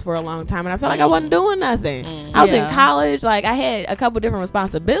distance for a long time, and I felt like I wasn't doing nothing. I was in college, like I had a couple different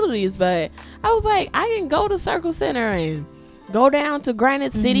responsibilities, but I was like, I can go to Circle Center and go down to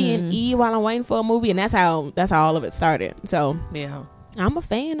Granite City and eat while I'm waiting for a movie, and that's how all of it started. So Yeah. I'm a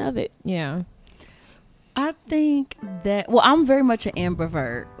fan of it. Yeah. I think that, well, I'm very much an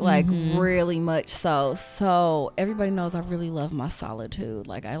ambivert, like really much so. So everybody knows I really love my solitude.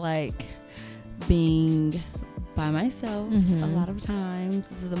 Like I like being by myself a lot of times.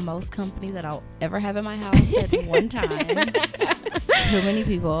 This is the most company that I'll ever have in my house at one time. Too many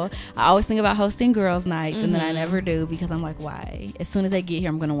people. I always think about hosting girls' nights, and then I never do because I'm like, why? As soon as they get here,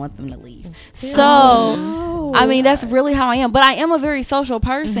 I'm going to want them to leave. So, I mean, that's really how I am. But I am a very social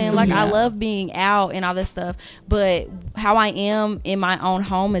person. Like, I love being out and all this stuff. But how I am in my own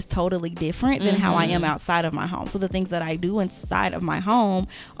home is totally different than how I am outside of my home. So the things that I do inside of my home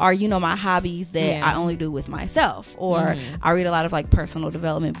are, you know, my hobbies that I only do with myself. Or I read a lot of, like, personal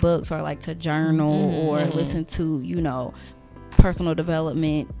development books, or I like to journal or listen to, you know, personal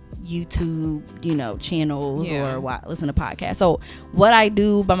development YouTube, you know, channels or listen to podcasts. So what I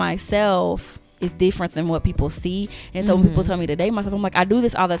do by myself is different than what people see. And so when people tell me to date myself, I'm like, I do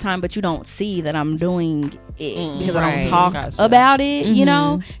this all the time, but you don't see that I'm doing it because I don't talk about it, you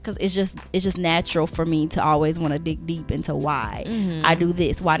know, because it's just natural for me to always want to dig deep into why I do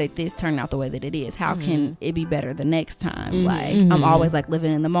this. Why did this turn out the way that it is? How can it be better the next time? Like I'm always like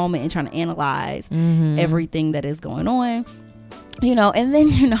living in the moment and trying to analyze everything that is going on, you know. And then,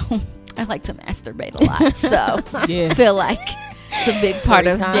 you know, I like to masturbate a lot, so I feel like it's a big part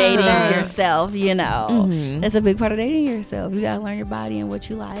of dating yourself, you know. That's a big part of dating yourself. You gotta learn your body and what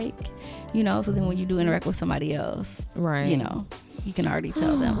you like, you know, so then when you do interact with somebody else, right, you know, you can already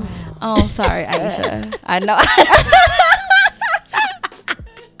tell them. Oh, sorry, Aisha. I know.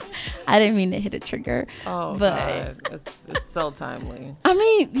 I didn't mean to hit a trigger. Oh, but God. It's so timely. I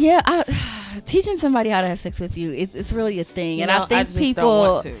mean, yeah, teaching somebody how to have sex with you, it's really a thing. You and know, I think I just people,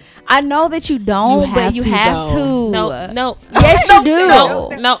 don't want to. I know that you don't, but you have to. No. Yes, you do. No.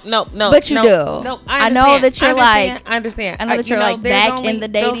 But you do. No, I know that you're like, I understand. I know that you're like back in the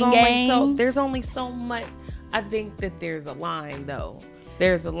dating game. There's only so much. I think that there's a line, though.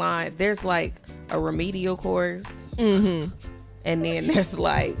 There's a line. There's like a remedial course. And then there's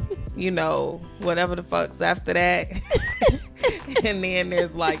like, you know, whatever the fuck's after that. And then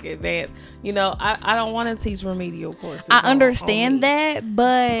there's like advanced. You know, I don't want to teach remedial courses. I understand that,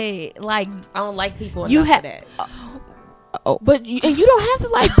 but like, I don't like people enough for that. But you don't have to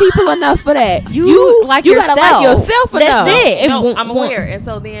like people enough for that. You like yourself. Gotta like yourself enough. That's it. No, I'm aware. And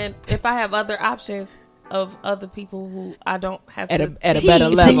so then if I have other options of other people who I don't have at to a better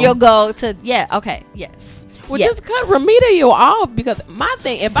level, then you'll go to Well, just cut remedial off, because my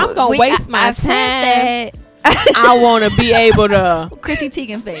thing, if I'm gonna waste my time, I want to be able to Chrissy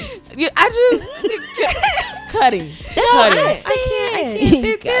Teigen face. I just cutting. I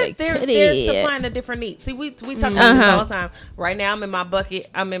can't. There's supplying a different needs. See, we talk about this all the time. Right now, I'm in my bucket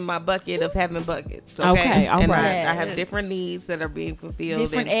of having buckets. Okay, all right. I have different needs that are being fulfilled.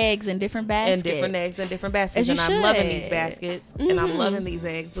 Different eggs in different baskets. And I'm loving these baskets, and I'm loving these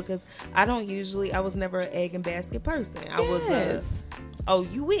eggs, because I was never an egg and basket person. I was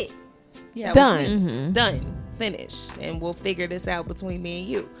you it. Yeah, done, finished, and we'll figure this out between me and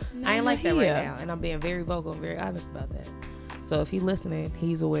you. I ain't like that right now, and I'm being very vocal and very honest about that. So if he's listening,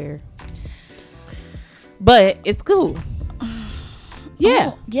 he's aware. But it's cool.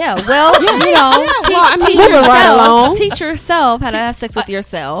 Yeah. Well, you know, teach yourself how to have sex with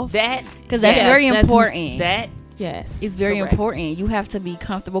yourself. Because that's very important. It's very important. You have to be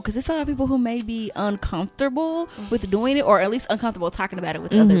comfortable, because there's a lot of people who may be uncomfortable with doing it, or at least uncomfortable talking about it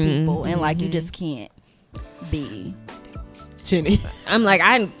with other people, and like you just can't be. Jenny, I'm like,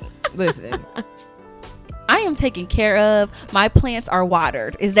 listen. I am taken care of. My plants are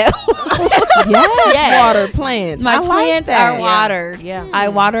watered. Is that? Yes. Water plants. My I like plants that. are watered. Yeah. I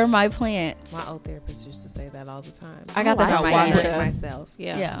water my plants. My old therapist used to say that all the time. I got that about from my watering Aisha. myself.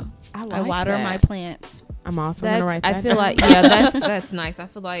 Yeah. Yeah. I I water that. my plants. I'm also gonna write that I feel down. like that's nice. I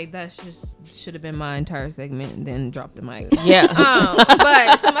feel like that should have been my entire segment and then drop the mic. Yeah.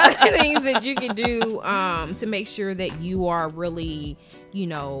 But some other things that you can do to make sure that you are really,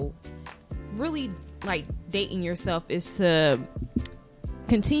 really like dating yourself is to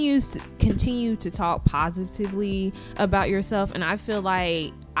continue to talk positively about yourself. And I feel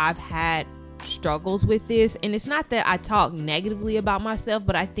like I've had struggles with this, and it's not that I talk negatively about myself,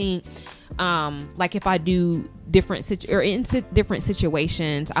 but I think like if I do different different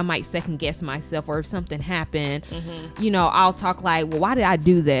situations, I might second guess myself, or if something happened, I'll talk like, well, why did I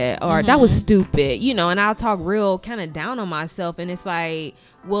do that, or that was stupid, and I'll talk real kind of down on myself, and it's like,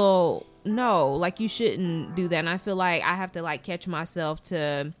 well, no, like you shouldn't do that. And I feel like I have to like catch myself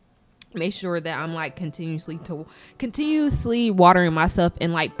to make sure that I'm like continuously watering myself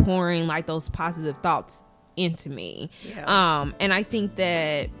and like pouring like those positive thoughts into me. And I think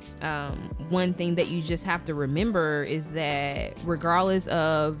that one thing that you just have to remember is that regardless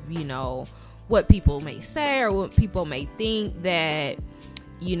of what people may say or what people may think, that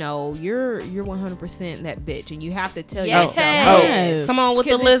you're 100% that bitch, and you have to tell yourself, Yes. Come on with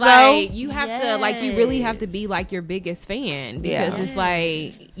the 'cause it's Lizzo. like, you have to like, you really have to be like your biggest fan, because it's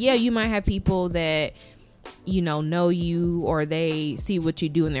like, you might have people that know you, or they see what you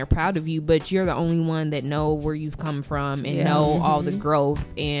do and they're proud of you, but you're the only one that know where you've come from and know all the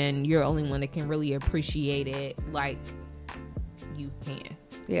growth, and you're the only one that can really appreciate it like you can.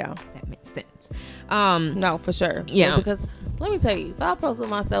 Yeah. That makes sense. No, for sure. Yeah. Because let me tell you, so I posted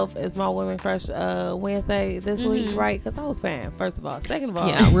myself as my women crush Wednesday this week, right? Because I was fan, first of all. Second of all,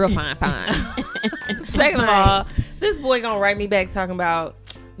 Yeah, real fine. second of all, this boy gonna write me back talking about,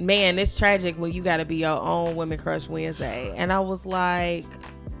 man, it's tragic when you gotta be your own women crush Wednesday. And I was like,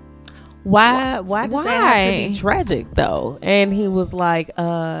 why does that have to be tragic though? And he was like,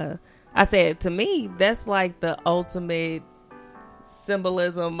 I said, to me, that's like the ultimate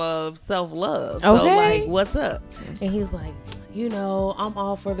symbolism of self-love. So like, what's up? And he's like, I'm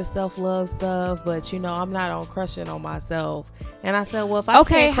all for the self-love stuff, but I'm not on crushing on myself. And I said, well, if I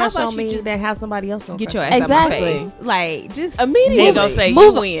can't crush on me, then have somebody else gonna get crush your on ass me. out my face. Like, just immediately They gonna say,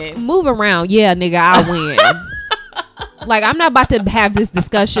 move, you win. move around. Yeah, nigga, I win. Like, I'm not about to have this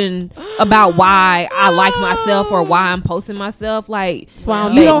discussion about why I like myself or why I'm posting myself. Like, you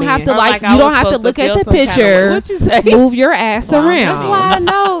don't have to like, you don't have to look at the picture. What you say? Move your ass around. That's why I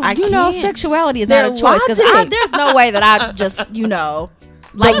know. can't. Sexuality is not a choice. Because there's no way that I just, like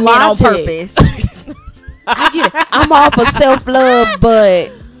men on logic. purpose. I get it. I'm all for self-love,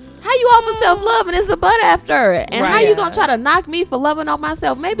 but how you all for self-love and it's a butt after it? And how you gonna try to knock me for loving on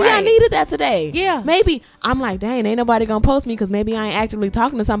myself? Maybe I needed that today. Yeah. Maybe I'm like, dang, ain't nobody gonna post me because maybe I ain't actively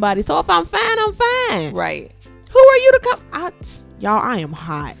talking to somebody. So if I'm fine, I'm fine. Right. Who are you to come? I am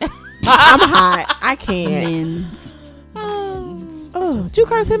hot. I'm hot. I can't. Did you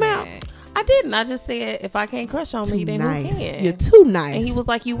curse him out? I didn't. I just said, if I can't crush on me, then nice. who can? You're too nice. And he was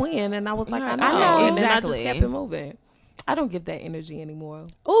like, you win. And I was like, I know. I know, And then I just exactly. kept it moving. I don't give that energy anymore.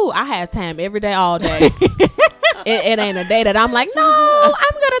 ooh, I have time every day, all day. it ain't a day that I'm like, no,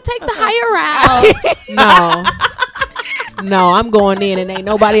 I'm gonna take the higher route. No, I'm going in and ain't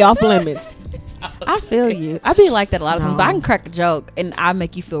nobody off limits. I feel you. I be like that a lot of times. But I can crack a joke and I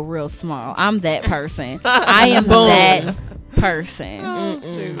make you feel real small. I'm that person. I am that person.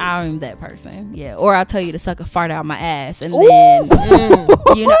 I'm that person. Yeah. Or I'll tell you to suck a fart out my ass, and then you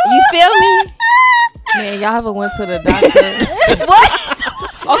feel me? Man, y'all ever went to the doctor? What?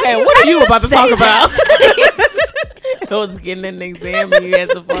 Okay, what are you about to talk about? I was getting an exam and you had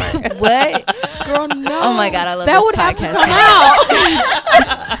to fart. What? Girl, no. Oh my God, I love that this would podcast. have to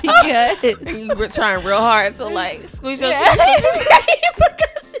come out. Yes. And you were trying real hard to like squeeze your teeth.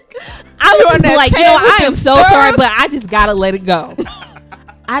 I was on that like, tail with I am the so syrup. sorry, but I just gotta let it go.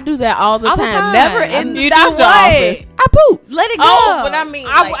 I do that all the All the time. time. Never in You the do doctor's what? office. I poop. Let it go. Oh, but I mean,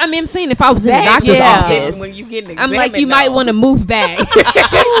 like, I mean, I'm saying if I was in the That- doctor's yeah. office, when you get an I'm like, you examined, might though. want to move back.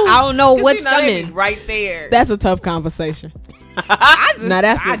 I don't know 'Cause what's you know they be coming. right there. That's a tough conversation.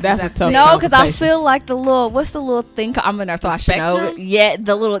 That's a tough No, because I conversation. feel like what's the little thing? I'm a nurse, so I should know. spectrum? Yeah,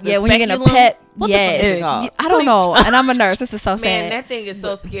 the little, The when you're getting a speculum? pep. What the fuck is Yes. it called? I don't know. And I'm a nurse. This is so Man, sad. that thing is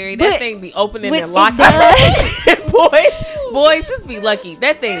so scary. But That thing be opening when and it locking. does- boys, just be lucky.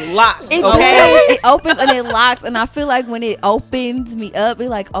 That thing locks. It Okay. It opens and it locks, and I feel like when it opens me up, it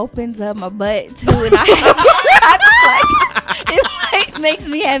like opens up my butt too, and I just like it like makes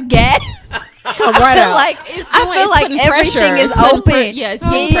me have gas. Come right out. Like It's I doing- feel it's like putting everything pressure. is It's putting open. it's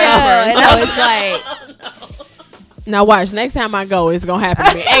putting Yeah. pressure. So it's like, Now watch. Next time I go, it's gonna happen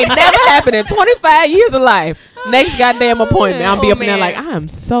to me. Ain't never happened in 25 years of life. Next goddamn appointment, I'll be up in there like, I am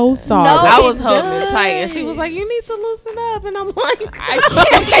so sorry. No, I it was holding it does. tight, and she was like, "You need to loosen up," and I'm like, You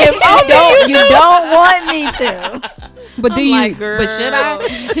don't want me to. but do I'm you? like, girl, but should I?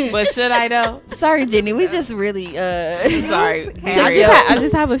 But should I though? Sorry, Jenny. We just really Sorry. I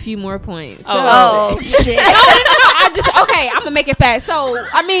just have a few more points. Oh, shit. I'm gonna make it fast. So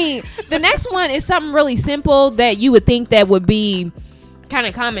I mean, the next one is something really simple that you would think that would be kind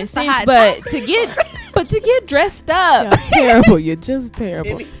of common sense, hot but to get dressed up. You're terrible. You're just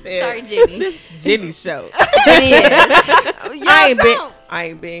terrible. Jenny said, Sorry, Jenny. This Jenny show. It is. I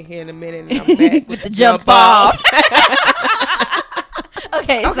ain't been here in a minute, and I'm back with The jump off.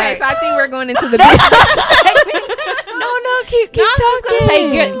 Okay, Okay, sorry. so I think we're going into the. no, keep No, I'm just talking. gonna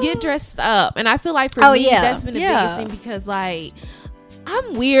say get dressed up, and I feel like for Oh, me yeah. that's been the Yeah. biggest thing because like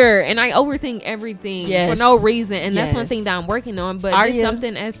I'm weird and I overthink everything Yes. for no reason, and that's one Yes. thing that I'm working on. But Are it's you?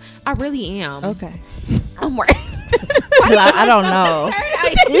 something as I really am. Okay. I'm working. I don't know.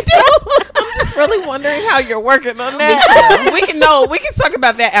 I'm just really wondering how you're working on that. We can talk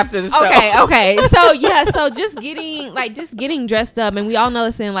about that after the show. Okay. So yeah, so just getting dressed up, and we all know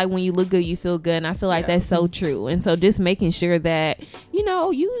the saying like when you look good, you feel good, and I feel like that's so true. And so just making sure that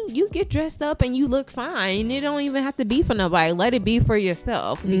you get dressed up and you look fine. It don't even have to be for nobody. Let it be for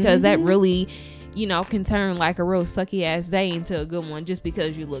yourself because that really can turn like a real sucky ass day into a good one just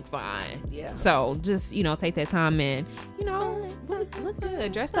because you look fine. Yeah. So just take that time and look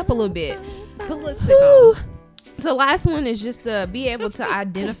good, dressed up a little bit, put lipstick on. So last one is just to be able to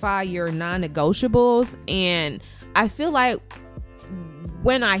identify your non-negotiables, and I feel like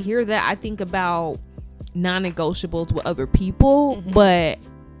when I hear that, I think about non-negotiables with other people, but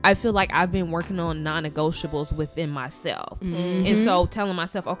I feel like I've been working on non-negotiables within myself. And so telling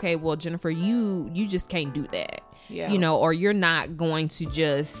myself, okay, well, Jennifer, you just can't do that. Yeah. Or you're not going to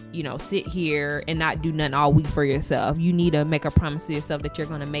just, sit here and not do nothing all week for yourself. You need to make a promise to yourself that you're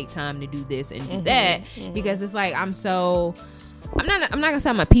going to make time to do this and do that, because it's like I'm not gonna say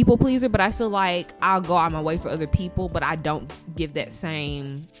I'm a people pleaser, but I feel like I'll go out my way for other people, but I don't give that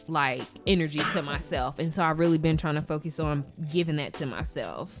same like energy to myself. And so I've really been trying to focus on giving that to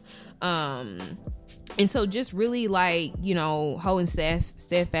myself. And so just really like, holding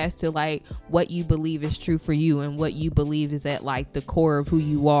steadfast to like what you believe is true for you and what you believe is at like the core of who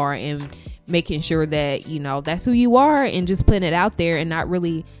you are, and making sure that, that's who you are, and just putting it out there, and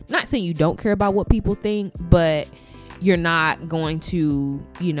not saying you don't care about what people think, but you're not going to,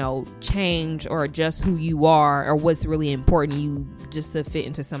 change or adjust who you are or what's really important to you just to fit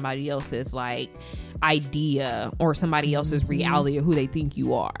into somebody else's like idea or somebody else's reality of who they think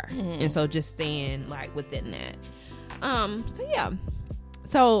you are. And so just staying like within that. So yeah.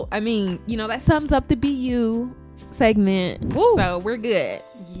 So I mean, that sums up the Be You segment. Woo. So we're good.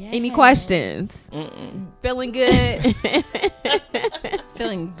 Yes. Any questions? Feeling good?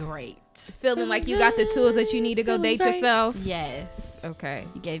 Feeling great. Feeling like you got the tools that you need to go date yourself? Yes. Okay.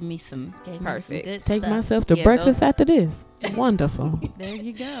 You gave me some. Perfect. Good Take stuff. myself to Yeah, breakfast after this. Wonderful. There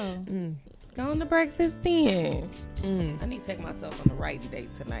you go. Go on to breakfast then. I need to take myself on the right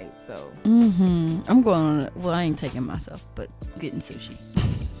date tonight. So I'm going on. Well, I ain't taking myself, but getting sushi.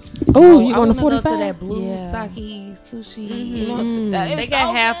 Oh, you I going wanna to go to 45? that blue Yeah. sake sushi. That They is got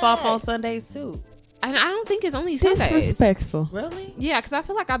so half off good. on Sundays too. And I don't think it's only Sundays. Disrespectful. Really? Yeah, because I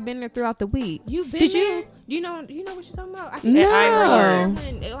feel like I've been there throughout the week. You've been Did there? you know what you're talking about? I No.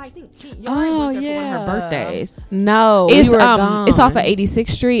 I think Yari Oh, went there for one of her yeah. birthdays. No, It's you were gone. it's off of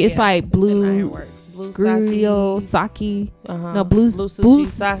 86th Street. It's like It's in blue Ironworks. Blue grill sake. sake. Uh-huh. No, blue sushi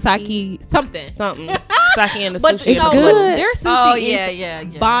sake something. Something. Sake and the But sushi. no, good. but their sushi Oh is yeah.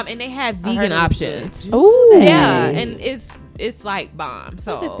 bomb, and they have I heard vegan it was options. good. Ooh. Yeah, and it's like bomb.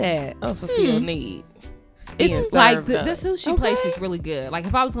 So Look at that. Unfulfilled need. it's Being like served the up. sushi place is really good. Like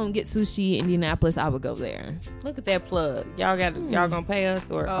if I was gonna get sushi in Indianapolis, I would go there. Look at that plug. Y'all gonna pay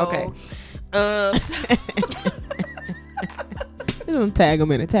us or Oh. okay? Tag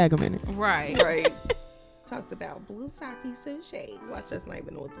them in it. Right. Right. Talked about blue sake sushi. Watch us not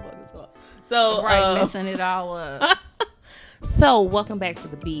even know what the fuck it's called. So Right, messing it all up. So welcome back to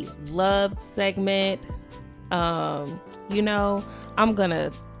the Be Loved segment. I'm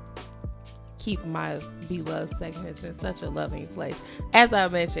gonna keep my Be Loved segments in such a loving place. As I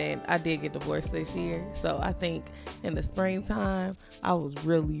mentioned, I did get divorced this year, so I think in the springtime I was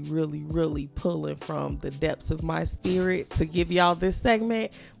really, really, really pulling from the depths of my spirit to give y'all this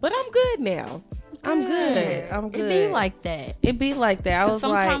segment. But I'm good now. I'm good. It be like that. It be like that. I was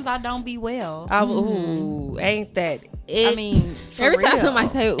sometimes like, I don't be well. ooh, ain't that it? I mean, Every time real. somebody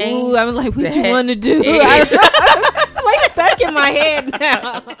say, ooh, Ain't I'm like, what you that want to do? it? It's like stuck in my head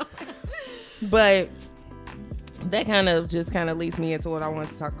now. But that kind of leads me into what I want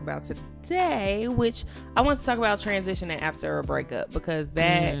to talk about today, which I want to talk about transitioning after a breakup, because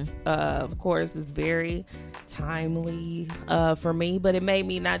that, of course, is very timely for me. But it made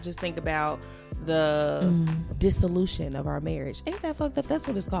me not just think about the dissolution of our marriage. Ain't that fucked up? That's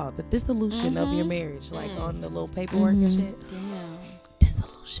what it's called, the dissolution of your marriage, like on the little paperwork and shit. Damn.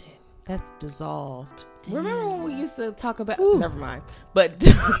 Dissolution. That's dissolved. Remember when we used to talk about? Never mind. But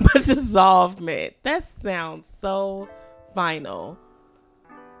dissolved, man. That sounds so final.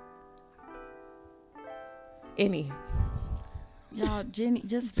 Y'all, Jenny,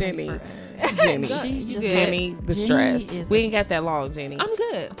 just Jenny, pray for her. Jenny, She's just Jenny, the Jenny stress. is We ain't got that long, Jenny. I'm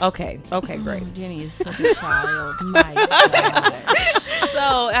good. Okay, great. Jenny is such a child. My God. So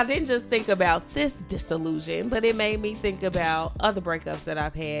I didn't just think about this disillusion, but it made me think about other breakups that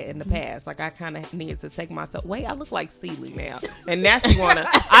I've had in the past. Like, I kind of needed to take myself. Wait, I look like Celie now, and now she wanna.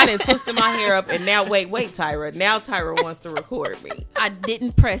 I done twisted my hair up, and now wait, Tyra. Now Tyra wants to record me. I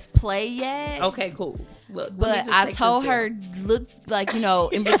didn't press play yet. Okay, cool. Look, But I told her, look like,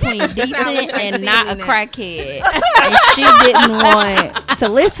 in between decent like and not a Celie now. crackhead. And she didn't want to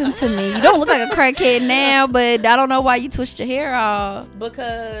listen to me. You don't look like a crackhead now, but I don't know why you twist your hair off.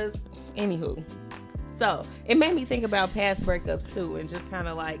 because, anywho, so it made me think about past breakups too, and just kind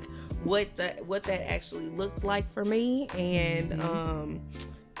of like what that actually looked like for me, and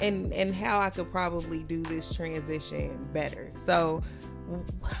and how I could probably do this transition better. So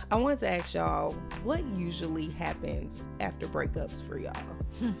I wanted to ask y'all, what usually happens after breakups for y'all?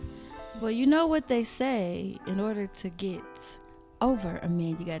 Well, you know what they say, in order to get over a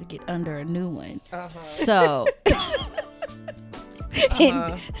man, you got to get under a new one. So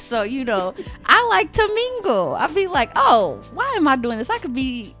so I like to mingle. I'd be like, oh, why am I doing this? I could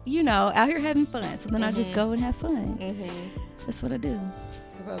be out here having fun. So then I just go and have fun. That's what I do.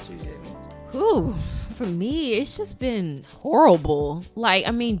 How about you, Jenny? Ooh, for me, it's just been horrible. Like,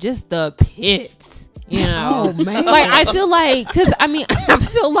 I mean, just the pits, Oh, man. Like, I feel like, I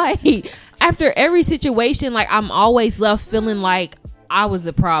feel like after every situation, like, I'm always left feeling like I was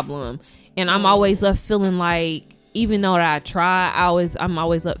a problem. And I'm always left feeling like, even though that I try, I'm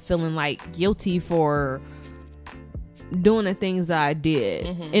always left feeling like guilty for doing the things that I did,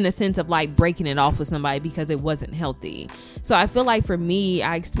 in a sense of like breaking it off with somebody because it wasn't healthy. So I feel like for me,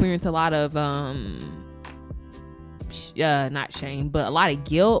 I experienced a lot of not shame, but a lot of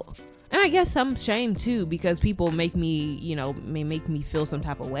guilt, and I guess some shame too, because people make me may make me feel some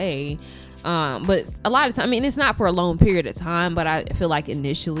type of way. But a lot of time, it's not for a long period of time, but I feel like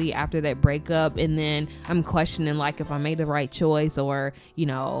initially after that breakup, and then I'm questioning like if I made the right choice, or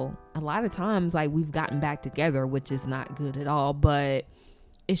a lot of times like we've gotten back together, which is not good at all. But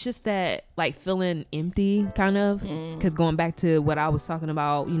it's just that like feeling empty, kind of, because going back to what I was talking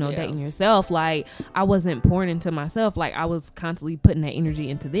about, dating yourself, like I wasn't pouring into myself, like I was constantly putting that energy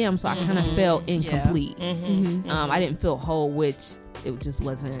into them, so I kind of felt incomplete. I didn't feel whole, which it just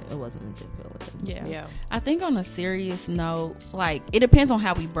wasn't a good feeling. Yeah. I think on a serious note, like it depends on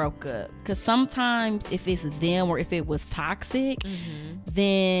how we broke up, because sometimes if it's them or if it was toxic,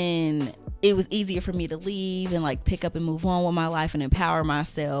 then it was easier for me to leave and like pick up and move on with my life and empower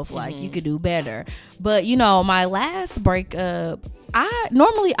myself. Like you could do better. But my last breakup, I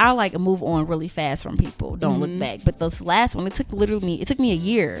like move on really fast from people. Don't look back. But this last one, it took me a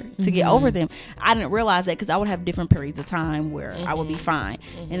year to get over them. I didn't realize that, because I would have different periods of time where I would be fine,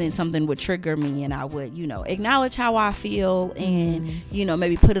 and then something would trigger me, and I would acknowledge how I feel, and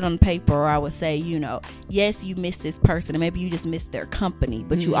maybe put it on paper, or I would say yes, you missed this person, and maybe you just missed their company,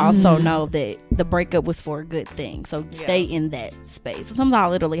 but you also know that the breakup was for a good thing, so stay in that space. So sometimes I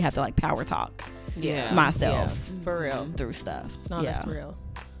literally have to like power talk myself for real through stuff. No, that's real.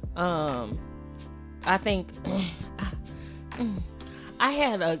 I think I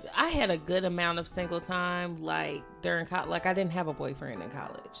had a good amount of single time, like during college. Like I didn't have a boyfriend in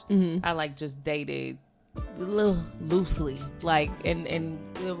college. I like just dated a little loosely, like, and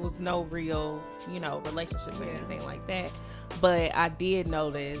there was no real relationships or anything like that. But I did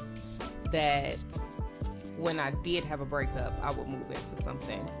notice that when I did have a breakup, I would move into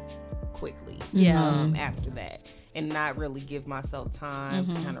something quickly after that, and not really give myself time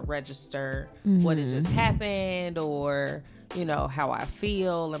to kind of register what had just happened, or how I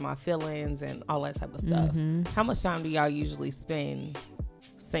feel and my feelings and all that type of stuff. How much time do y'all usually spend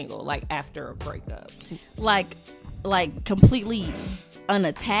single, like after a breakup? Like completely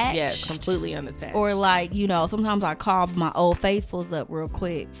unattached. Yes, completely unattached. Or like, you know, sometimes I call my old faithfuls up real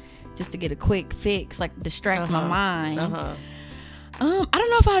quick just to get a quick fix, like distract my mind. I don't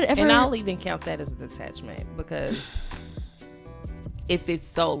know if I'd ever. And I'll even count that as a detachment, because if it's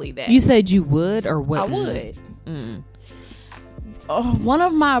solely that. You said you would or wouldn't? I would. One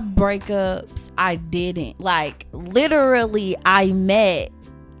of my breakups, I didn't. Like, literally, I met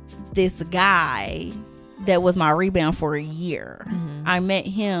this guy that was my rebound for a year. I met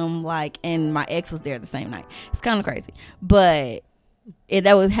him, like, and my ex was there the same night. It's kind of crazy. But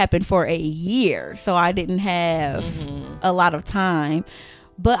that would happen for a year. So I didn't have a lot of time.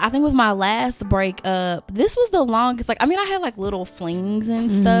 But I think with my last breakup, this was the longest. Like, I mean, I had like little flings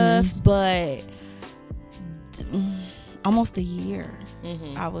and stuff, but almost a year.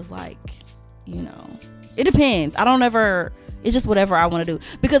 I was like, you know, it depends. I don't ever. It's just whatever I want to do.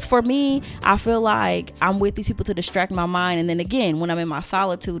 Because for me, I feel like I'm with these people to distract my mind. And then again, when I'm in my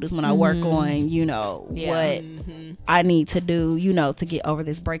solitude is when I work on, you know, what I need to do, you know, to get over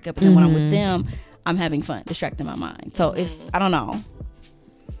this breakup. And then when I'm with them, I'm having fun, distracting my mind. So it's, I don't know.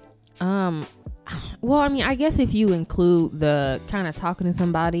 Well, I mean, I guess if you include the kind of talking to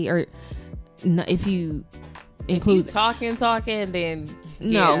somebody, or if you include talking, then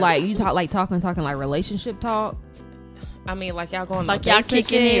like you talk like talking like relationship talk. I mean, like y'all going like y'all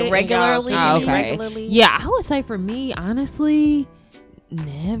kicking it regularly. Regularly. Yeah, I would say for me, honestly,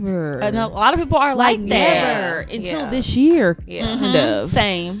 never. And a lot of people are like that. Never until this year. Kind of.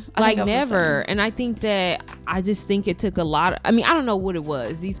 Same. Like never. And I think that I just think it took a lot. I mean, I don't know what it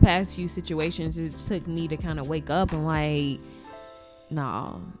was. These past few situations, it took me to kind of wake up and like,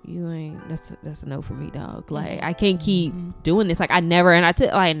 no, you ain't. That's a no for me, dog. Like I can't keep doing this. Like I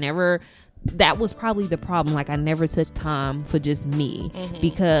never. That was probably the problem. Like I never took time for just me,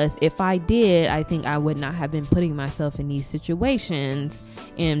 because if I did, I think I would not have been putting myself in these situations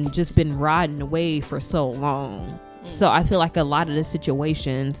and just been riding away for so long. So I feel like a lot of the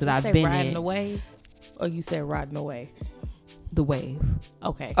situations that I've been riding in, away, or you said riding away, the wave.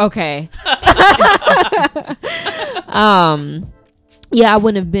 Okay. Yeah, I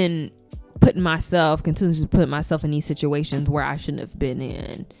wouldn't have been continuously putting myself in these situations where I shouldn't have been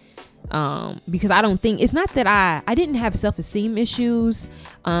in. Because I don't think it's not that I didn't have self-esteem issues,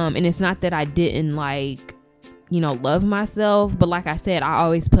 and it's not that I didn't like, you know, love myself, but like I said, I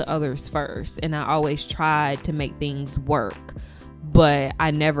always put others first and I always tried to make things work, but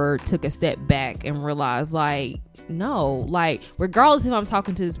I never took a step back and realized like, no, like regardless if I'm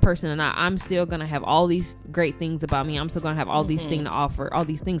talking to this person or not, I'm still gonna have all these great things about me. I'm still gonna have all these things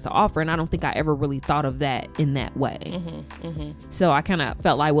to offer, and I don't think I ever really thought of that in that way. So I kind of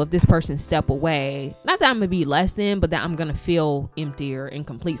felt like, well, if this person step away, not that I'm gonna be less than, but that I'm gonna feel empty or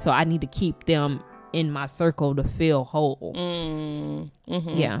incomplete, so I need to keep them in my circle to feel whole.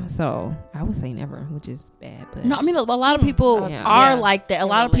 Yeah, so I would say never, which is bad, but no, I mean a lot of people are like that. A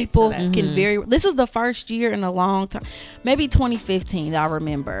lot of people can this is the first year in a long time, maybe 2015 I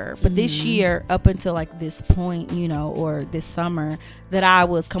remember, but this year up until like this point, you know, or this summer, that I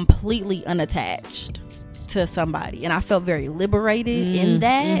was completely unattached to somebody, and I felt very liberated in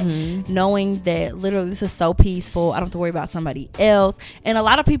that, knowing that literally this is so peaceful. I don't have to worry about somebody else. And a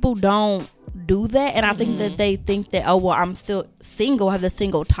lot of people don't do that, and I think that they think that, oh well, I'm still single, have the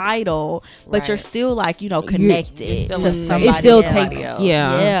single title, but you're still like, you know, connected to somebody. It still else. takes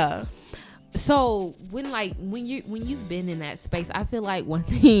yeah. So when you've been in that space, I feel like one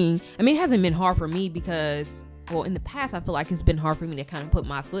thing, I mean, it hasn't been hard for me because, well, in the past, I feel like it's been hard for me to kind of put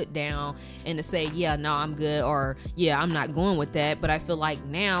my foot down and to say, yeah, no, I'm good, or yeah, I'm not going with that. But I feel like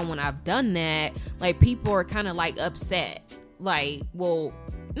now when I've done that, like people are kind of like upset, like, well,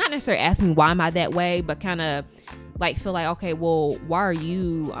 not necessarily asking me why am I that way, but kind of like feel like, okay, well, why are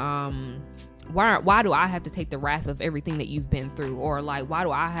you, why do I have to take the wrath of everything that you've been through? Or like, why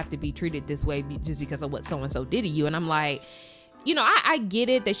do I have to be treated this way just because of what so-and-so did to you? And I'm like, you know, I get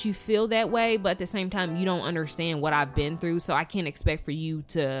it that you feel that way, but at the same time, you don't understand what I've been through. So I can't expect for you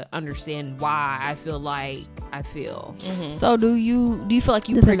to understand why I feel like I feel. So do you feel like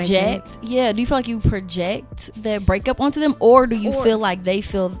you project? Yeah. Do you feel like you project that breakup onto them, or do you feel like they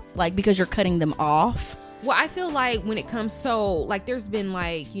feel like because you're cutting them off? Well, I feel like when it comes, so like there's been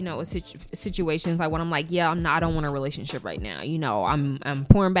like, you know, situations like when I'm like, yeah, I don't want a relationship right now. You know, I'm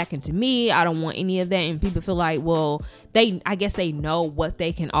pouring back into me. I don't want any of that. And people feel like, well, I guess they know what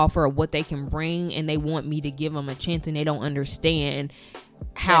they can offer or what they can bring, and they want me to give them a chance, and they don't understand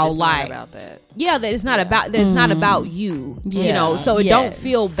how like about that. Yeah, that it's not about that. It's not about you. Yeah. You know, so it don't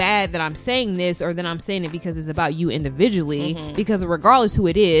feel bad that I'm saying this or that I'm saying it because it's about you individually. Because regardless who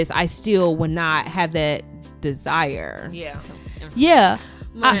it is, I still would not have that desire. Yeah. Yeah.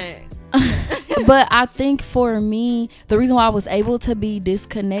 My- But I think for me, the reason why I was able to be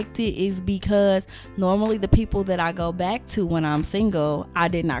disconnected is because normally the people that I go back to when I'm single, I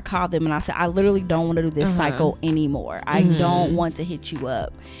did not call them and I said, I literally don't want to do this cycle anymore. I don't want to hit you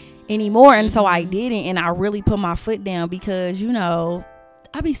up anymore. And so I didn't, and I really put my foot down because, you know,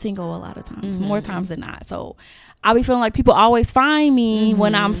 I be single a lot of times, more times than not. So I be feeling like people always find me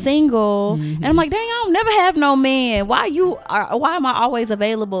when I'm single, and I'm like, dang, I don't never have no man. Why am I always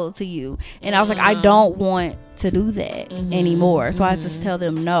available to you? And I was like, I don't want to do that anymore. So I just tell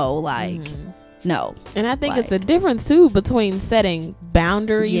them no, like no. And I think like, it's a difference too between setting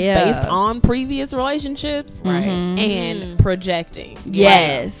boundaries based on previous relationships and projecting.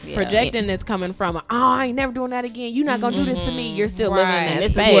 Yes. Like, projecting is coming from, I ain't never doing that again. You're not gonna do this to me. You're still living in that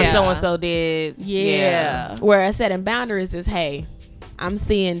This space. is what so and so did. Yeah. Whereas setting boundaries is, hey, I'm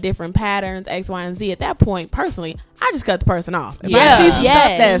seeing different patterns, X, Y, and Z. At that point, personally, I just cut the person off. If I see some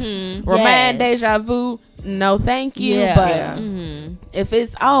stuff that's remind deja vu, no thank you. But if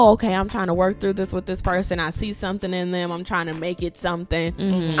it's, okay, I'm trying to work through this with this person, I see something in them, I'm trying to make it something,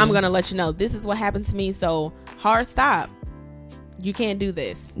 I'm going to let you know, this is what happens to me, so hard stop. You can't do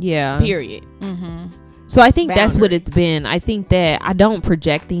this. Yeah. Period. So I think that's what it's been. I think that I don't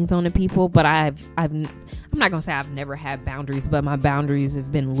project things onto people, but I'm not gonna say I've never had boundaries, but my boundaries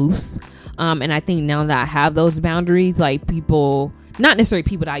have been loose. And I think now that I have those boundaries, like people, not necessarily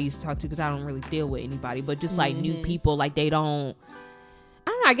people that I used to talk to, because I don't really deal with anybody, but just like new people, like they don't, I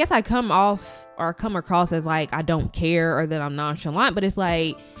don't know, I guess I come across as like I don't care or that I'm nonchalant, but it's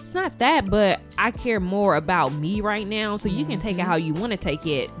like, it's not that, but I care more about me right now, so you can take it how you want to take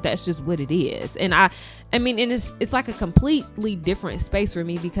it. That's just what it is. And I mean, and it's like a completely different space for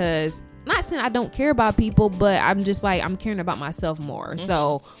me, because not saying I don't care about people, but I'm just like, I'm caring about myself more.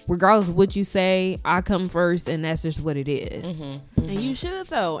 So regardless of what you say, I come first, and that's just what it is. And you should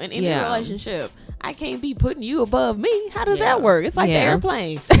though. In any relationship, I can't be putting you above me. How does that work? It's like the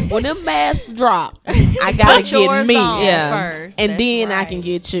airplane. When them masks drop, I gotta get me first, and then I can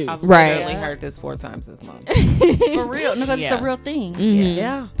get you. I've literally heard this 4 times this month. For real. No, because it's a real thing.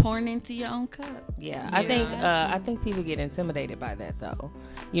 Yeah. Pouring into your own cup. Yeah. I think people get intimidated by that though.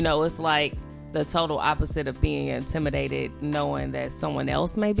 You know, it's like the total opposite of being intimidated knowing that someone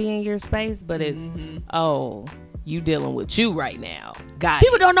else may be in your space, but it's you dealing with you right now.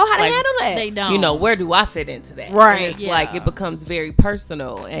 People don't know how to handle that. They don't. You know, where do I fit into that? Right. And it's like it becomes very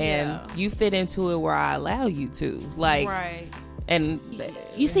personal, and you fit into it where I allow you to. Like, and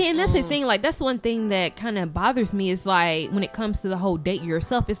you see, and that's the thing, like that's one thing that kind of bothers me is like when it comes to the whole date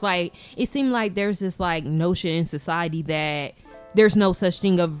yourself, it's like it seems like there's this like notion in society that there's no such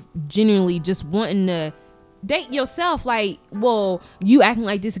thing of genuinely just wanting to date yourself. Like, well, you acting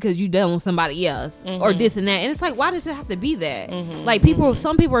like this because you dealing with somebody else or this and that, and it's like, why does it have to be that? Like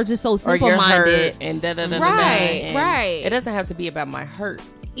some people are just so simple-minded and right. It doesn't have to be about my hurt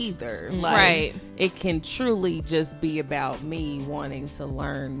either. Like, it can truly just be about me wanting to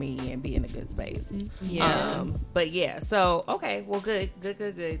learn me and be in a good space. But yeah, so okay, well,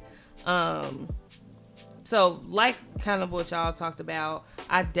 good. So like kind of what y'all talked about,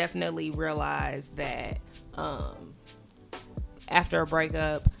 I definitely realized that after a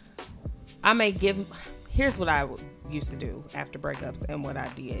breakup, here's what I used to do after breakups and what I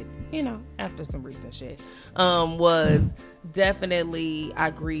did, you know, after some recent shit, was definitely I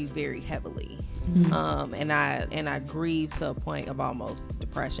grieved very heavily. And I grieve to a point of almost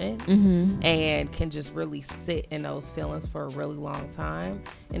depression, and can just really sit in those feelings for a really long time.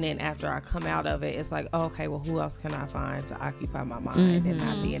 And then after I come out of it, it's like, oh, okay, well, who else can I find to occupy my mind and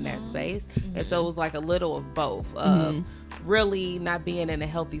not be in that space? And so it was like a little of both, of really not being in a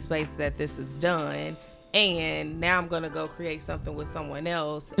healthy space that this is done, and now I'm gonna go create something with someone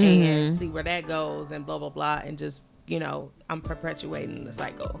else and see where that goes, and blah blah blah, and just, you know, I'm perpetuating the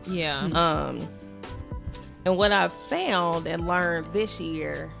cycle. And what I've found and learned this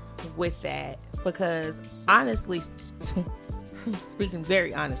year with that, because honestly, speaking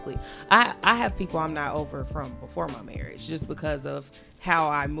very honestly, I have people I'm not over from before my marriage, just because of how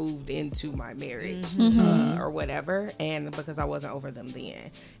I moved into my marriage or whatever, and because I wasn't over them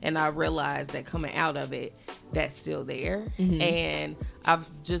then. And I realized that coming out of it, that's still there. And I've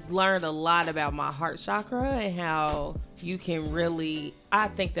just learned a lot about my heart chakra and how you can really, I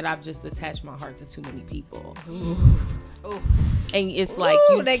think that I've just attached my heart to too many people. And it's like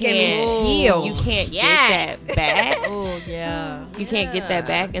you can't get that back. You can't get that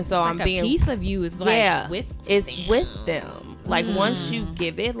back. And so it's I'm like being a piece of you is like with with them. Like once you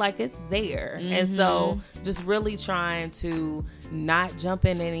give it, like it's there. And so just really trying to not jump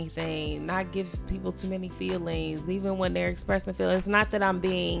in anything, not give people too many feelings, even when they're expressing feelings. Not that I'm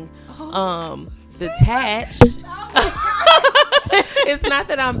being detached. It's not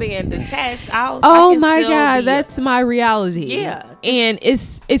that I'm being detached. Oh my God, that's my reality. Yeah. And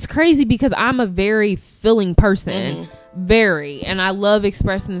it's crazy because I'm a very feeling person. Very. And I love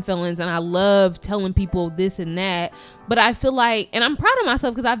expressing feelings and I love telling people this and that. But I feel like, and I'm proud of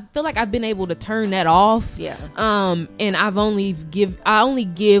myself because I feel like I've been able to turn that off. Yeah. And I only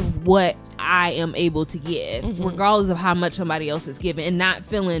give what I am able to give, regardless of how much somebody else is giving, and not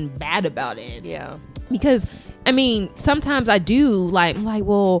feeling bad about it. Yeah. Because I mean, sometimes I do like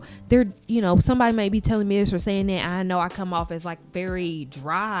well, they're, somebody may be telling me this or saying that. I know I come off as like very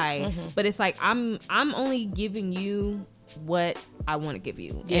dry, but it's like I'm only giving you what I want to give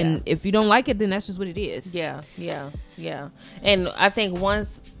you, and if you don't like it, then that's just what it is. Yeah. And I think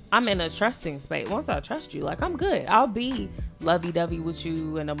once I'm in a trusting space, once I trust you, like I'm good. I'll be lovey-dovey with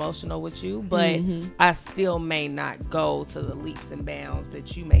you and emotional with you, but I still may not go to the leaps and bounds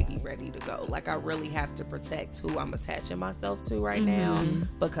that you may be ready to go. Like I really have to protect who I'm attaching myself to right now,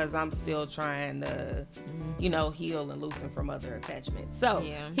 because I'm still trying to, heal and loosen from other attachments. So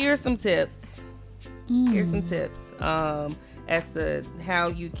here's some tips. As to how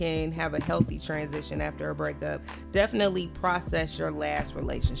you can have a healthy transition after a breakup. Definitely process your last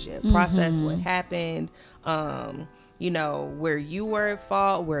relationship. Process what happened, where you were at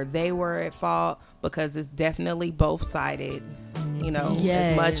fault, where they were at fault, because it's definitely both sided.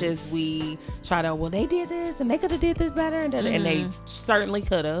 As much as we try to, they did this and they could have did this better, and they certainly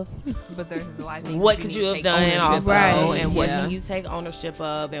could have. But there's a lot of things. What could you have done also, and what Yeah. can you take ownership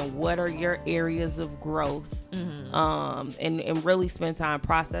of, and what are your areas of growth, and really spend time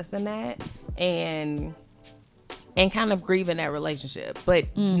processing that and kind of grieving that relationship, but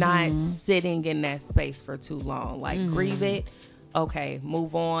not sitting in that space for too long. Like grieve it. Okay,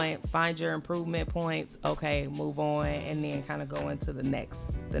 move on, find your improvement points. Okay, move on, and then kind of go into the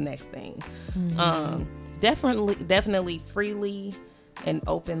next thing. Definitely freely and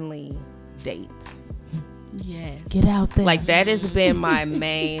openly date. Yes. Get out there. Like that has been my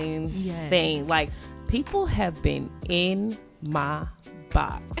main thing. Like people have been in my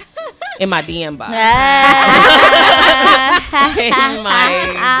box. In my DM box. In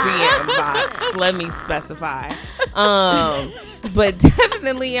my DM box. Let me specify. But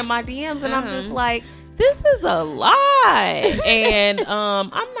definitely in my DMs, and I'm just like, this is a lot, and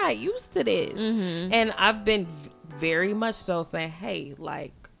I'm not used to this. And I've been very much so saying, hey,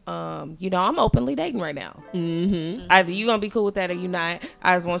 like, I'm openly dating right now. Either you gonna be cool with that or you not.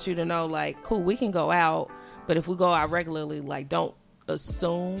 I just want you to know, like, cool, we can go out, but if we go out regularly, like, don't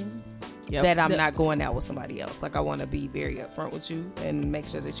assume that I'm not going out with somebody else. Like I want to be very upfront with you and make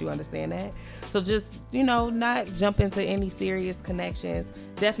sure that you understand that. So just, not jump into any serious connections.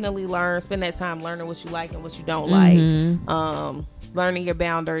 Definitely spend that time learning what you like and what you don't like. Learning your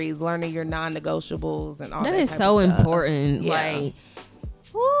boundaries, learning your non-negotiables, and all that is type so of stuff. important. Yeah. Like,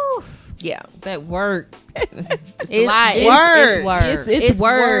 woo. Yeah, that work. It's work. It's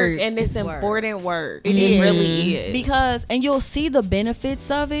work, and it's important work. It really is, because you'll see the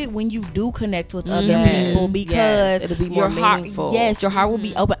benefits of it when you do connect with other people, because it'll be more meaningful. Your heart will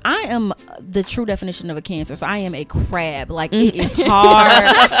be open. I am the true definition of a Cancer, so I am a crab. Like it is hard.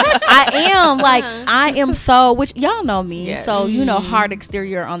 I am so, which y'all know me, so hard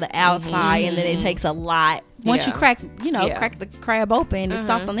exterior on the outside, and then it takes a lot. Once you crack the crab open, it's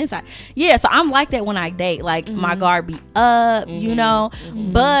soft on the inside. Yeah, so I'm like that when I date. Like my guard be up,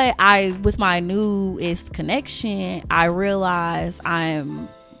 But with my newest connection, I realize I'm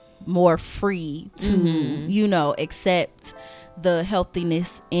more free to, accept the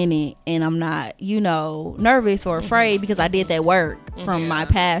healthiness in it, and I'm not, nervous or afraid because I did that work from my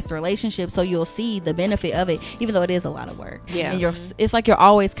past relationship. So you'll see the benefit of it, even though it is a lot of work. Yeah, and it's like you're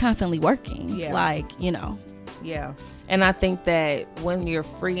always constantly working. Yeah, like Yeah, and I think that when you're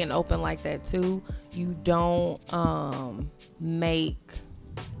free and open like that too, you don't make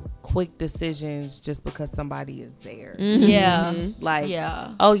quick decisions just because somebody is there.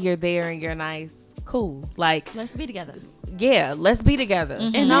 Oh, you're there and you're nice. Cool. Like, let's be together. Yeah, let's be together.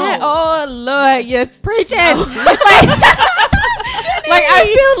 And oh Lord, you're preaching. Like I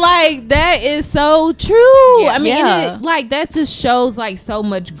feel like that is so true. I mean, that just shows like so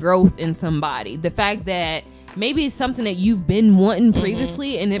much growth in somebody. The fact that maybe it's something that you've been wanting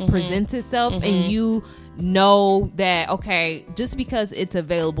previously, and it presents itself, and you know that, okay, just because it's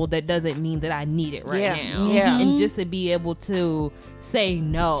available, that doesn't mean that I need it right now. Yeah. And just to be able to say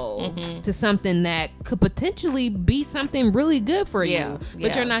no to something that could potentially be something really good for you,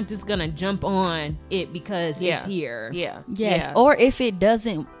 but you're not just gonna jump on it because it's here. Or if it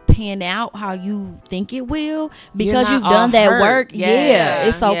doesn't pan out how you think it will, because you've done that work,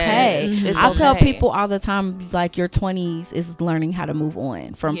 it's okay. It's I tell okay. people all the time, like, your 20s is learning how to move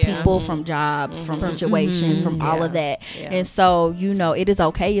on from people, from jobs, from situations, from all of that. And so, you know, it is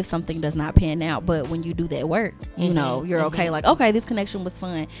okay if something does not pan out, but when you do that work, you know, you're okay. Like, okay, this connection was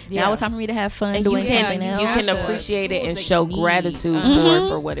fun. Now it's time for me to have fun and doing you can, something else. you can appreciate it and show gratitude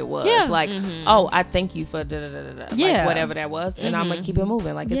for what it was. Like, oh, I thank you for like whatever that was, and I'm gonna keep it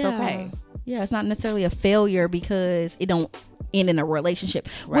moving. Like, it's okay. Yeah, it's not necessarily a failure because it don't end in a relationship.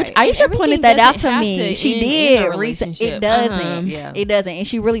 Right. Which Aisha pointed that out to doesn't me. have to She end in did. a It relationship. doesn't. Yeah. It doesn't. And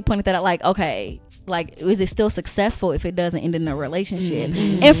she really pointed that out. Like, okay, like, is it still successful if it doesn't end in a relationship?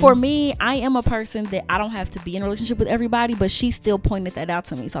 And for me, I am a person that I don't have to be in a relationship with everybody, but she still pointed that out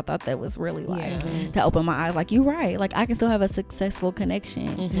to me. So I thought that was really like to open my eyes. Like, you're right. Like, I can still have a successful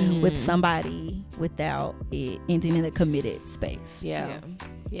connection with somebody without it ending in a committed space. Yeah.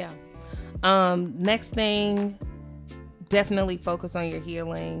 Next thing, definitely focus on your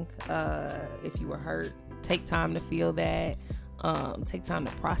healing. If you were hurt, take time to feel that. Take time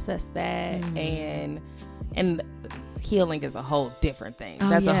to process that, and healing is a whole different thing.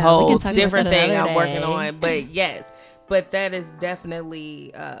 That's a whole different thing I'm working on. But that is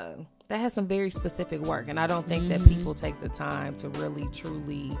definitely that has some very specific work, and I don't think that people take the time to really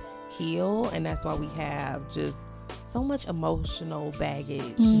truly heal, and that's why we have just so much emotional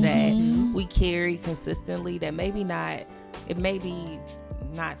baggage that we carry consistently that maybe not, it may be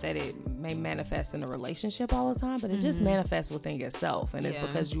not that it may manifest in a relationship all the time, but it just manifests within yourself, and it's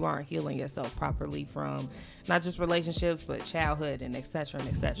because you aren't healing yourself properly from not just relationships but childhood and etc.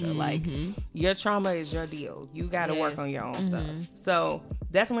 Like, your trauma is your deal. You got to work on your own stuff. So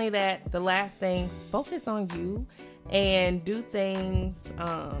definitely that. The last thing, focus on you and do things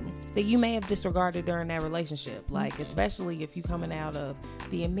that you may have disregarded during that relationship. Like, especially if you coming out of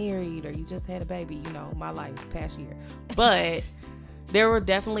being married or you just had a baby, you know, my life past year. But there were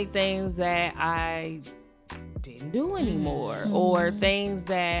definitely things that I didn't do anymore, or things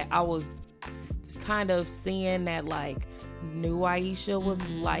that I was kind of seeing that, like, new Aisha was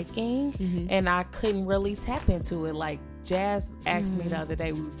liking, and I couldn't really tap into it. Like, Jazz asked me the other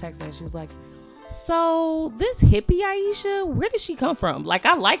day, we was texting, and she was like, so this hippie Aisha, where did she come from? Like,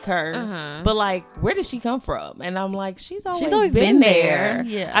 I like her, but like, where did she come from? And I'm like, she's always been there.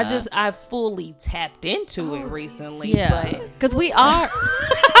 Yeah. I fully tapped into it recently. Yeah. Because we are...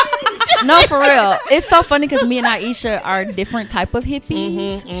 No, for real. It's so funny because me and Aisha are different type of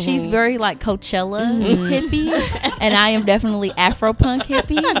hippies. She's very like Coachella hippie, and I am definitely Afro-punk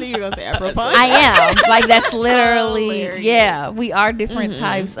hippie. I knew you were going to say Afro-punk. I am. Like, that's literally, we are different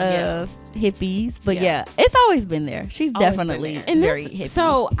types of hippies. But it's always been there. She's definitely very hippie.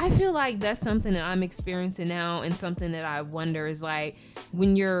 So I feel like that's something that I'm experiencing now, and something that I wonder is, like,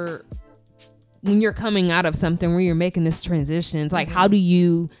 when you're coming out of something where you're making this transition, it's like, how do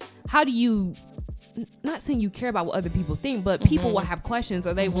you, not saying you care about what other people think, but people will have questions,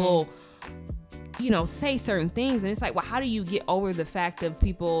 or they will, you know, say certain things, and it's like, well, how do you get over the fact of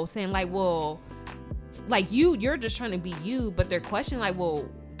people saying, like, well, like, you're just trying to be you, but they're questioning, like, well,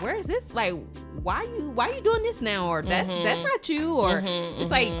 where is this, like, why you doing this now, or that's not you, or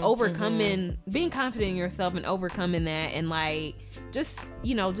it's like overcoming, being confident in yourself and overcoming that, and like, just,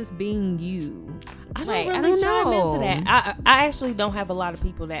 you know, just being you. I don't really chime into that. I actually don't have a lot of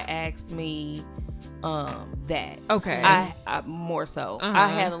people that ask me that. Okay. I more so. I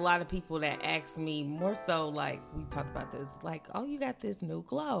had a lot of people that asked me more so, like, we talked about this, like, oh, you got this new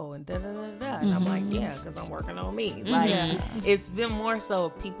glow and da da da da, and I'm like, yeah, because I'm working on me. Like, it's been more so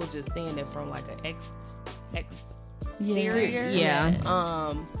people just seeing it from like an exterior.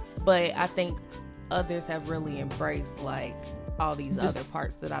 But I think others have really embraced, like, all these other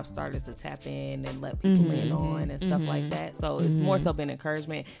parts that I've started to tap in and let people in on and stuff like that. So it's more so been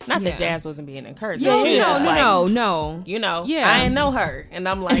encouragement. Not that Jazz wasn't being encouraged. No. You know, I ain't know her, and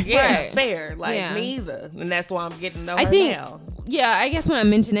I'm like, fair. Like, me either, and that's why I'm getting to know her now. Yeah, I guess when I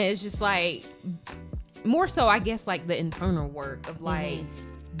mention it, it's just like more so, I guess, like the internal work of like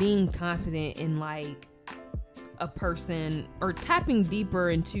being confident in like a person, or tapping deeper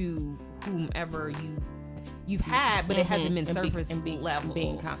into whomever you've had, but it hasn't been surface level.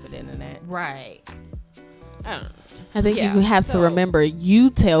 Being confident in that, right? I don't know. I think you have to remember, you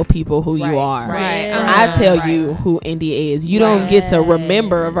tell people who you are. Right. I tell you who India is. You don't get to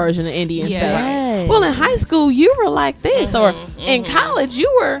remember a version of India and say, well, in high school you were like this, or in college you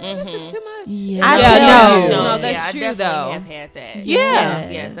were. This is too much. Yeah. No, that's I true definitely though. have had that. Yeah.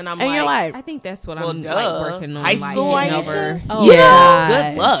 Yes. And I'm And you're like, like, I think that's what well, I'm duh. like working on. High like, school, getting Aisha? over. Oh,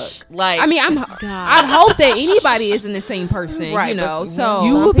 Yeah. good luck. Like, I mean, I'd hope that anybody isn't the same person, Right, you know. but So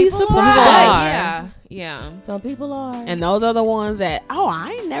you some would be people surprised. are. Yeah. some people are. and those are the ones that, oh,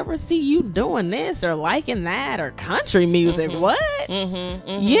 I ain't never see you doing this or liking that or country music. What?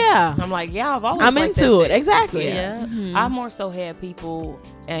 Yeah. I'm like, yeah, I've always I'm liked that into it. shit. Exactly. Yeah. I more so had people,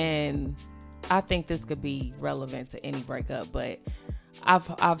 and I think this could be relevant to any breakup, but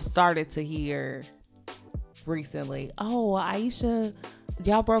I've started to hear recently, oh, Aisha,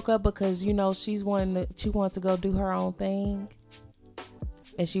 y'all broke up because she wanted to go do her own thing,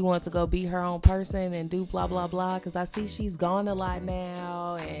 and she wants to go be her own person and do blah blah blah, because I see she's gone a lot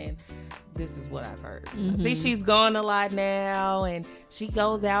now, and this is what I've heard. I see she's gone a lot now, and she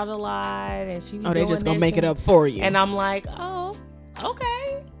goes out a lot, and she Oh, they just gonna make it up for you. and I'm like, oh,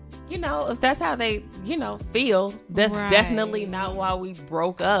 okay. If that's how they, feel, that's Right. definitely not why we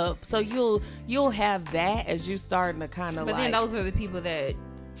broke up. So you'll have that as you starting to kind of But like. then those are the people that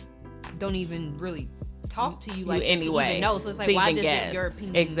don't even really talk to you like anyway. to even know. So it's like, To why even does guess. your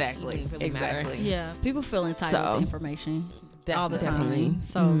opinion Exactly. even really matter? Yeah, people feel entitled So, to information all the Definitely. time,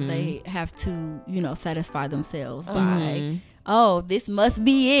 so they have to, satisfy themselves by, Mhm. oh, this must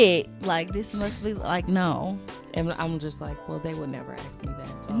be it. Like this must be like no, And I'm just like, well, they would never ask me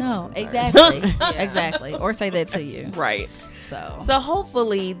that. So I'm no, not concerned. exactly, exactly, or say that to you. Right. So So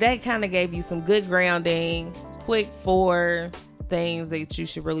hopefully that kind of gave you some good grounding. Quick 4 things that you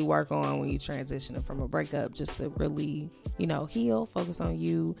should really work on when you transitioning from a breakup, just to really, heal, focus on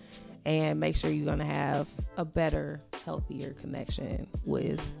you, and make sure you're going to have a better, healthier connection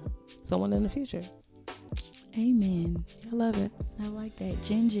with someone in the future. amen. I love it. I like that.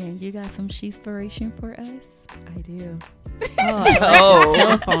 Jen, you got some she's-spiration for us? I do. Oh,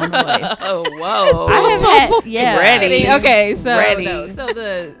 telephone voice. Oh, whoa. I have had, yeah. Ready. Okay, so Ready. so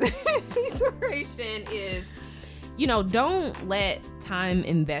the inspiration is, don't let time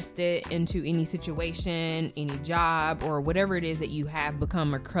invested into any situation, any job, or whatever it is that you have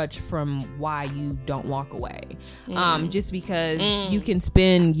become a crutch from why you don't walk away. Just because you can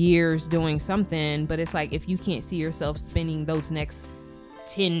spend years doing something, but it's like if you can't see yourself spending those next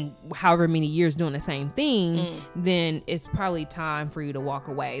 10 however many years doing the same thing, then it's probably time for you to walk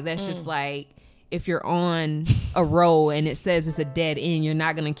away. That's just like, if you're on a road and it says it's a dead end, you're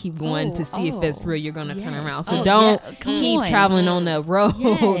not going to keep going to see if it's real. You're going to turn around. So don't keep traveling on the road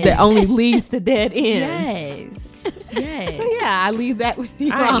that only leads to dead ends. Yes. So yeah, I leave that with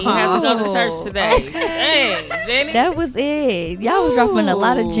you. I didn't even have to go to church today. Hey, Jenny. That was it. Y'all was dropping a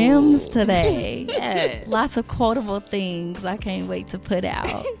lot of gems today. Yes. Lots of quotable things I can't wait to put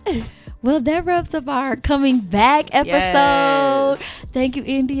out. Well, that wraps up our coming back episode. Yes. Thank you,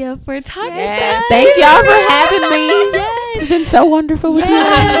 India, for talking to Yes. us. Thank y'all for having me. Yes. It's been so wonderful with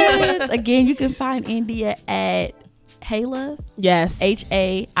Yes. Again, you can find India at Hey Love, you. Yes.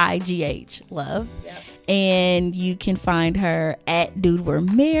 HAIGH Love. Yep. And you can find her at Dude We're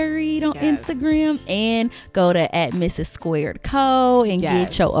Married on Yes. Instagram, and go to at Mrs. Squared Co. and Yes.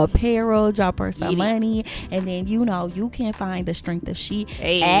 get your apparel, drop her some money, and then you can find the Strength of She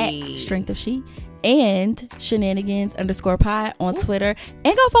at Strength of She and shenanigans_pod on Twitter,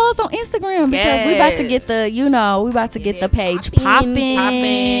 and go follow us on Instagram because we about to get the page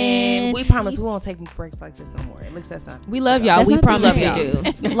popping. We promise we won't take breaks like this no more. At least that's not. We love y'all. That's We not the promise love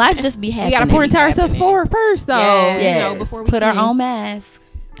we do. Life just be We happening. got to pour into ourselves happening. forward first, though. Yes. Before we put our can. own mask.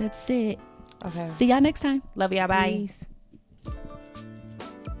 That's it. Okay. See y'all next time. Love y'all. Bye. Peace.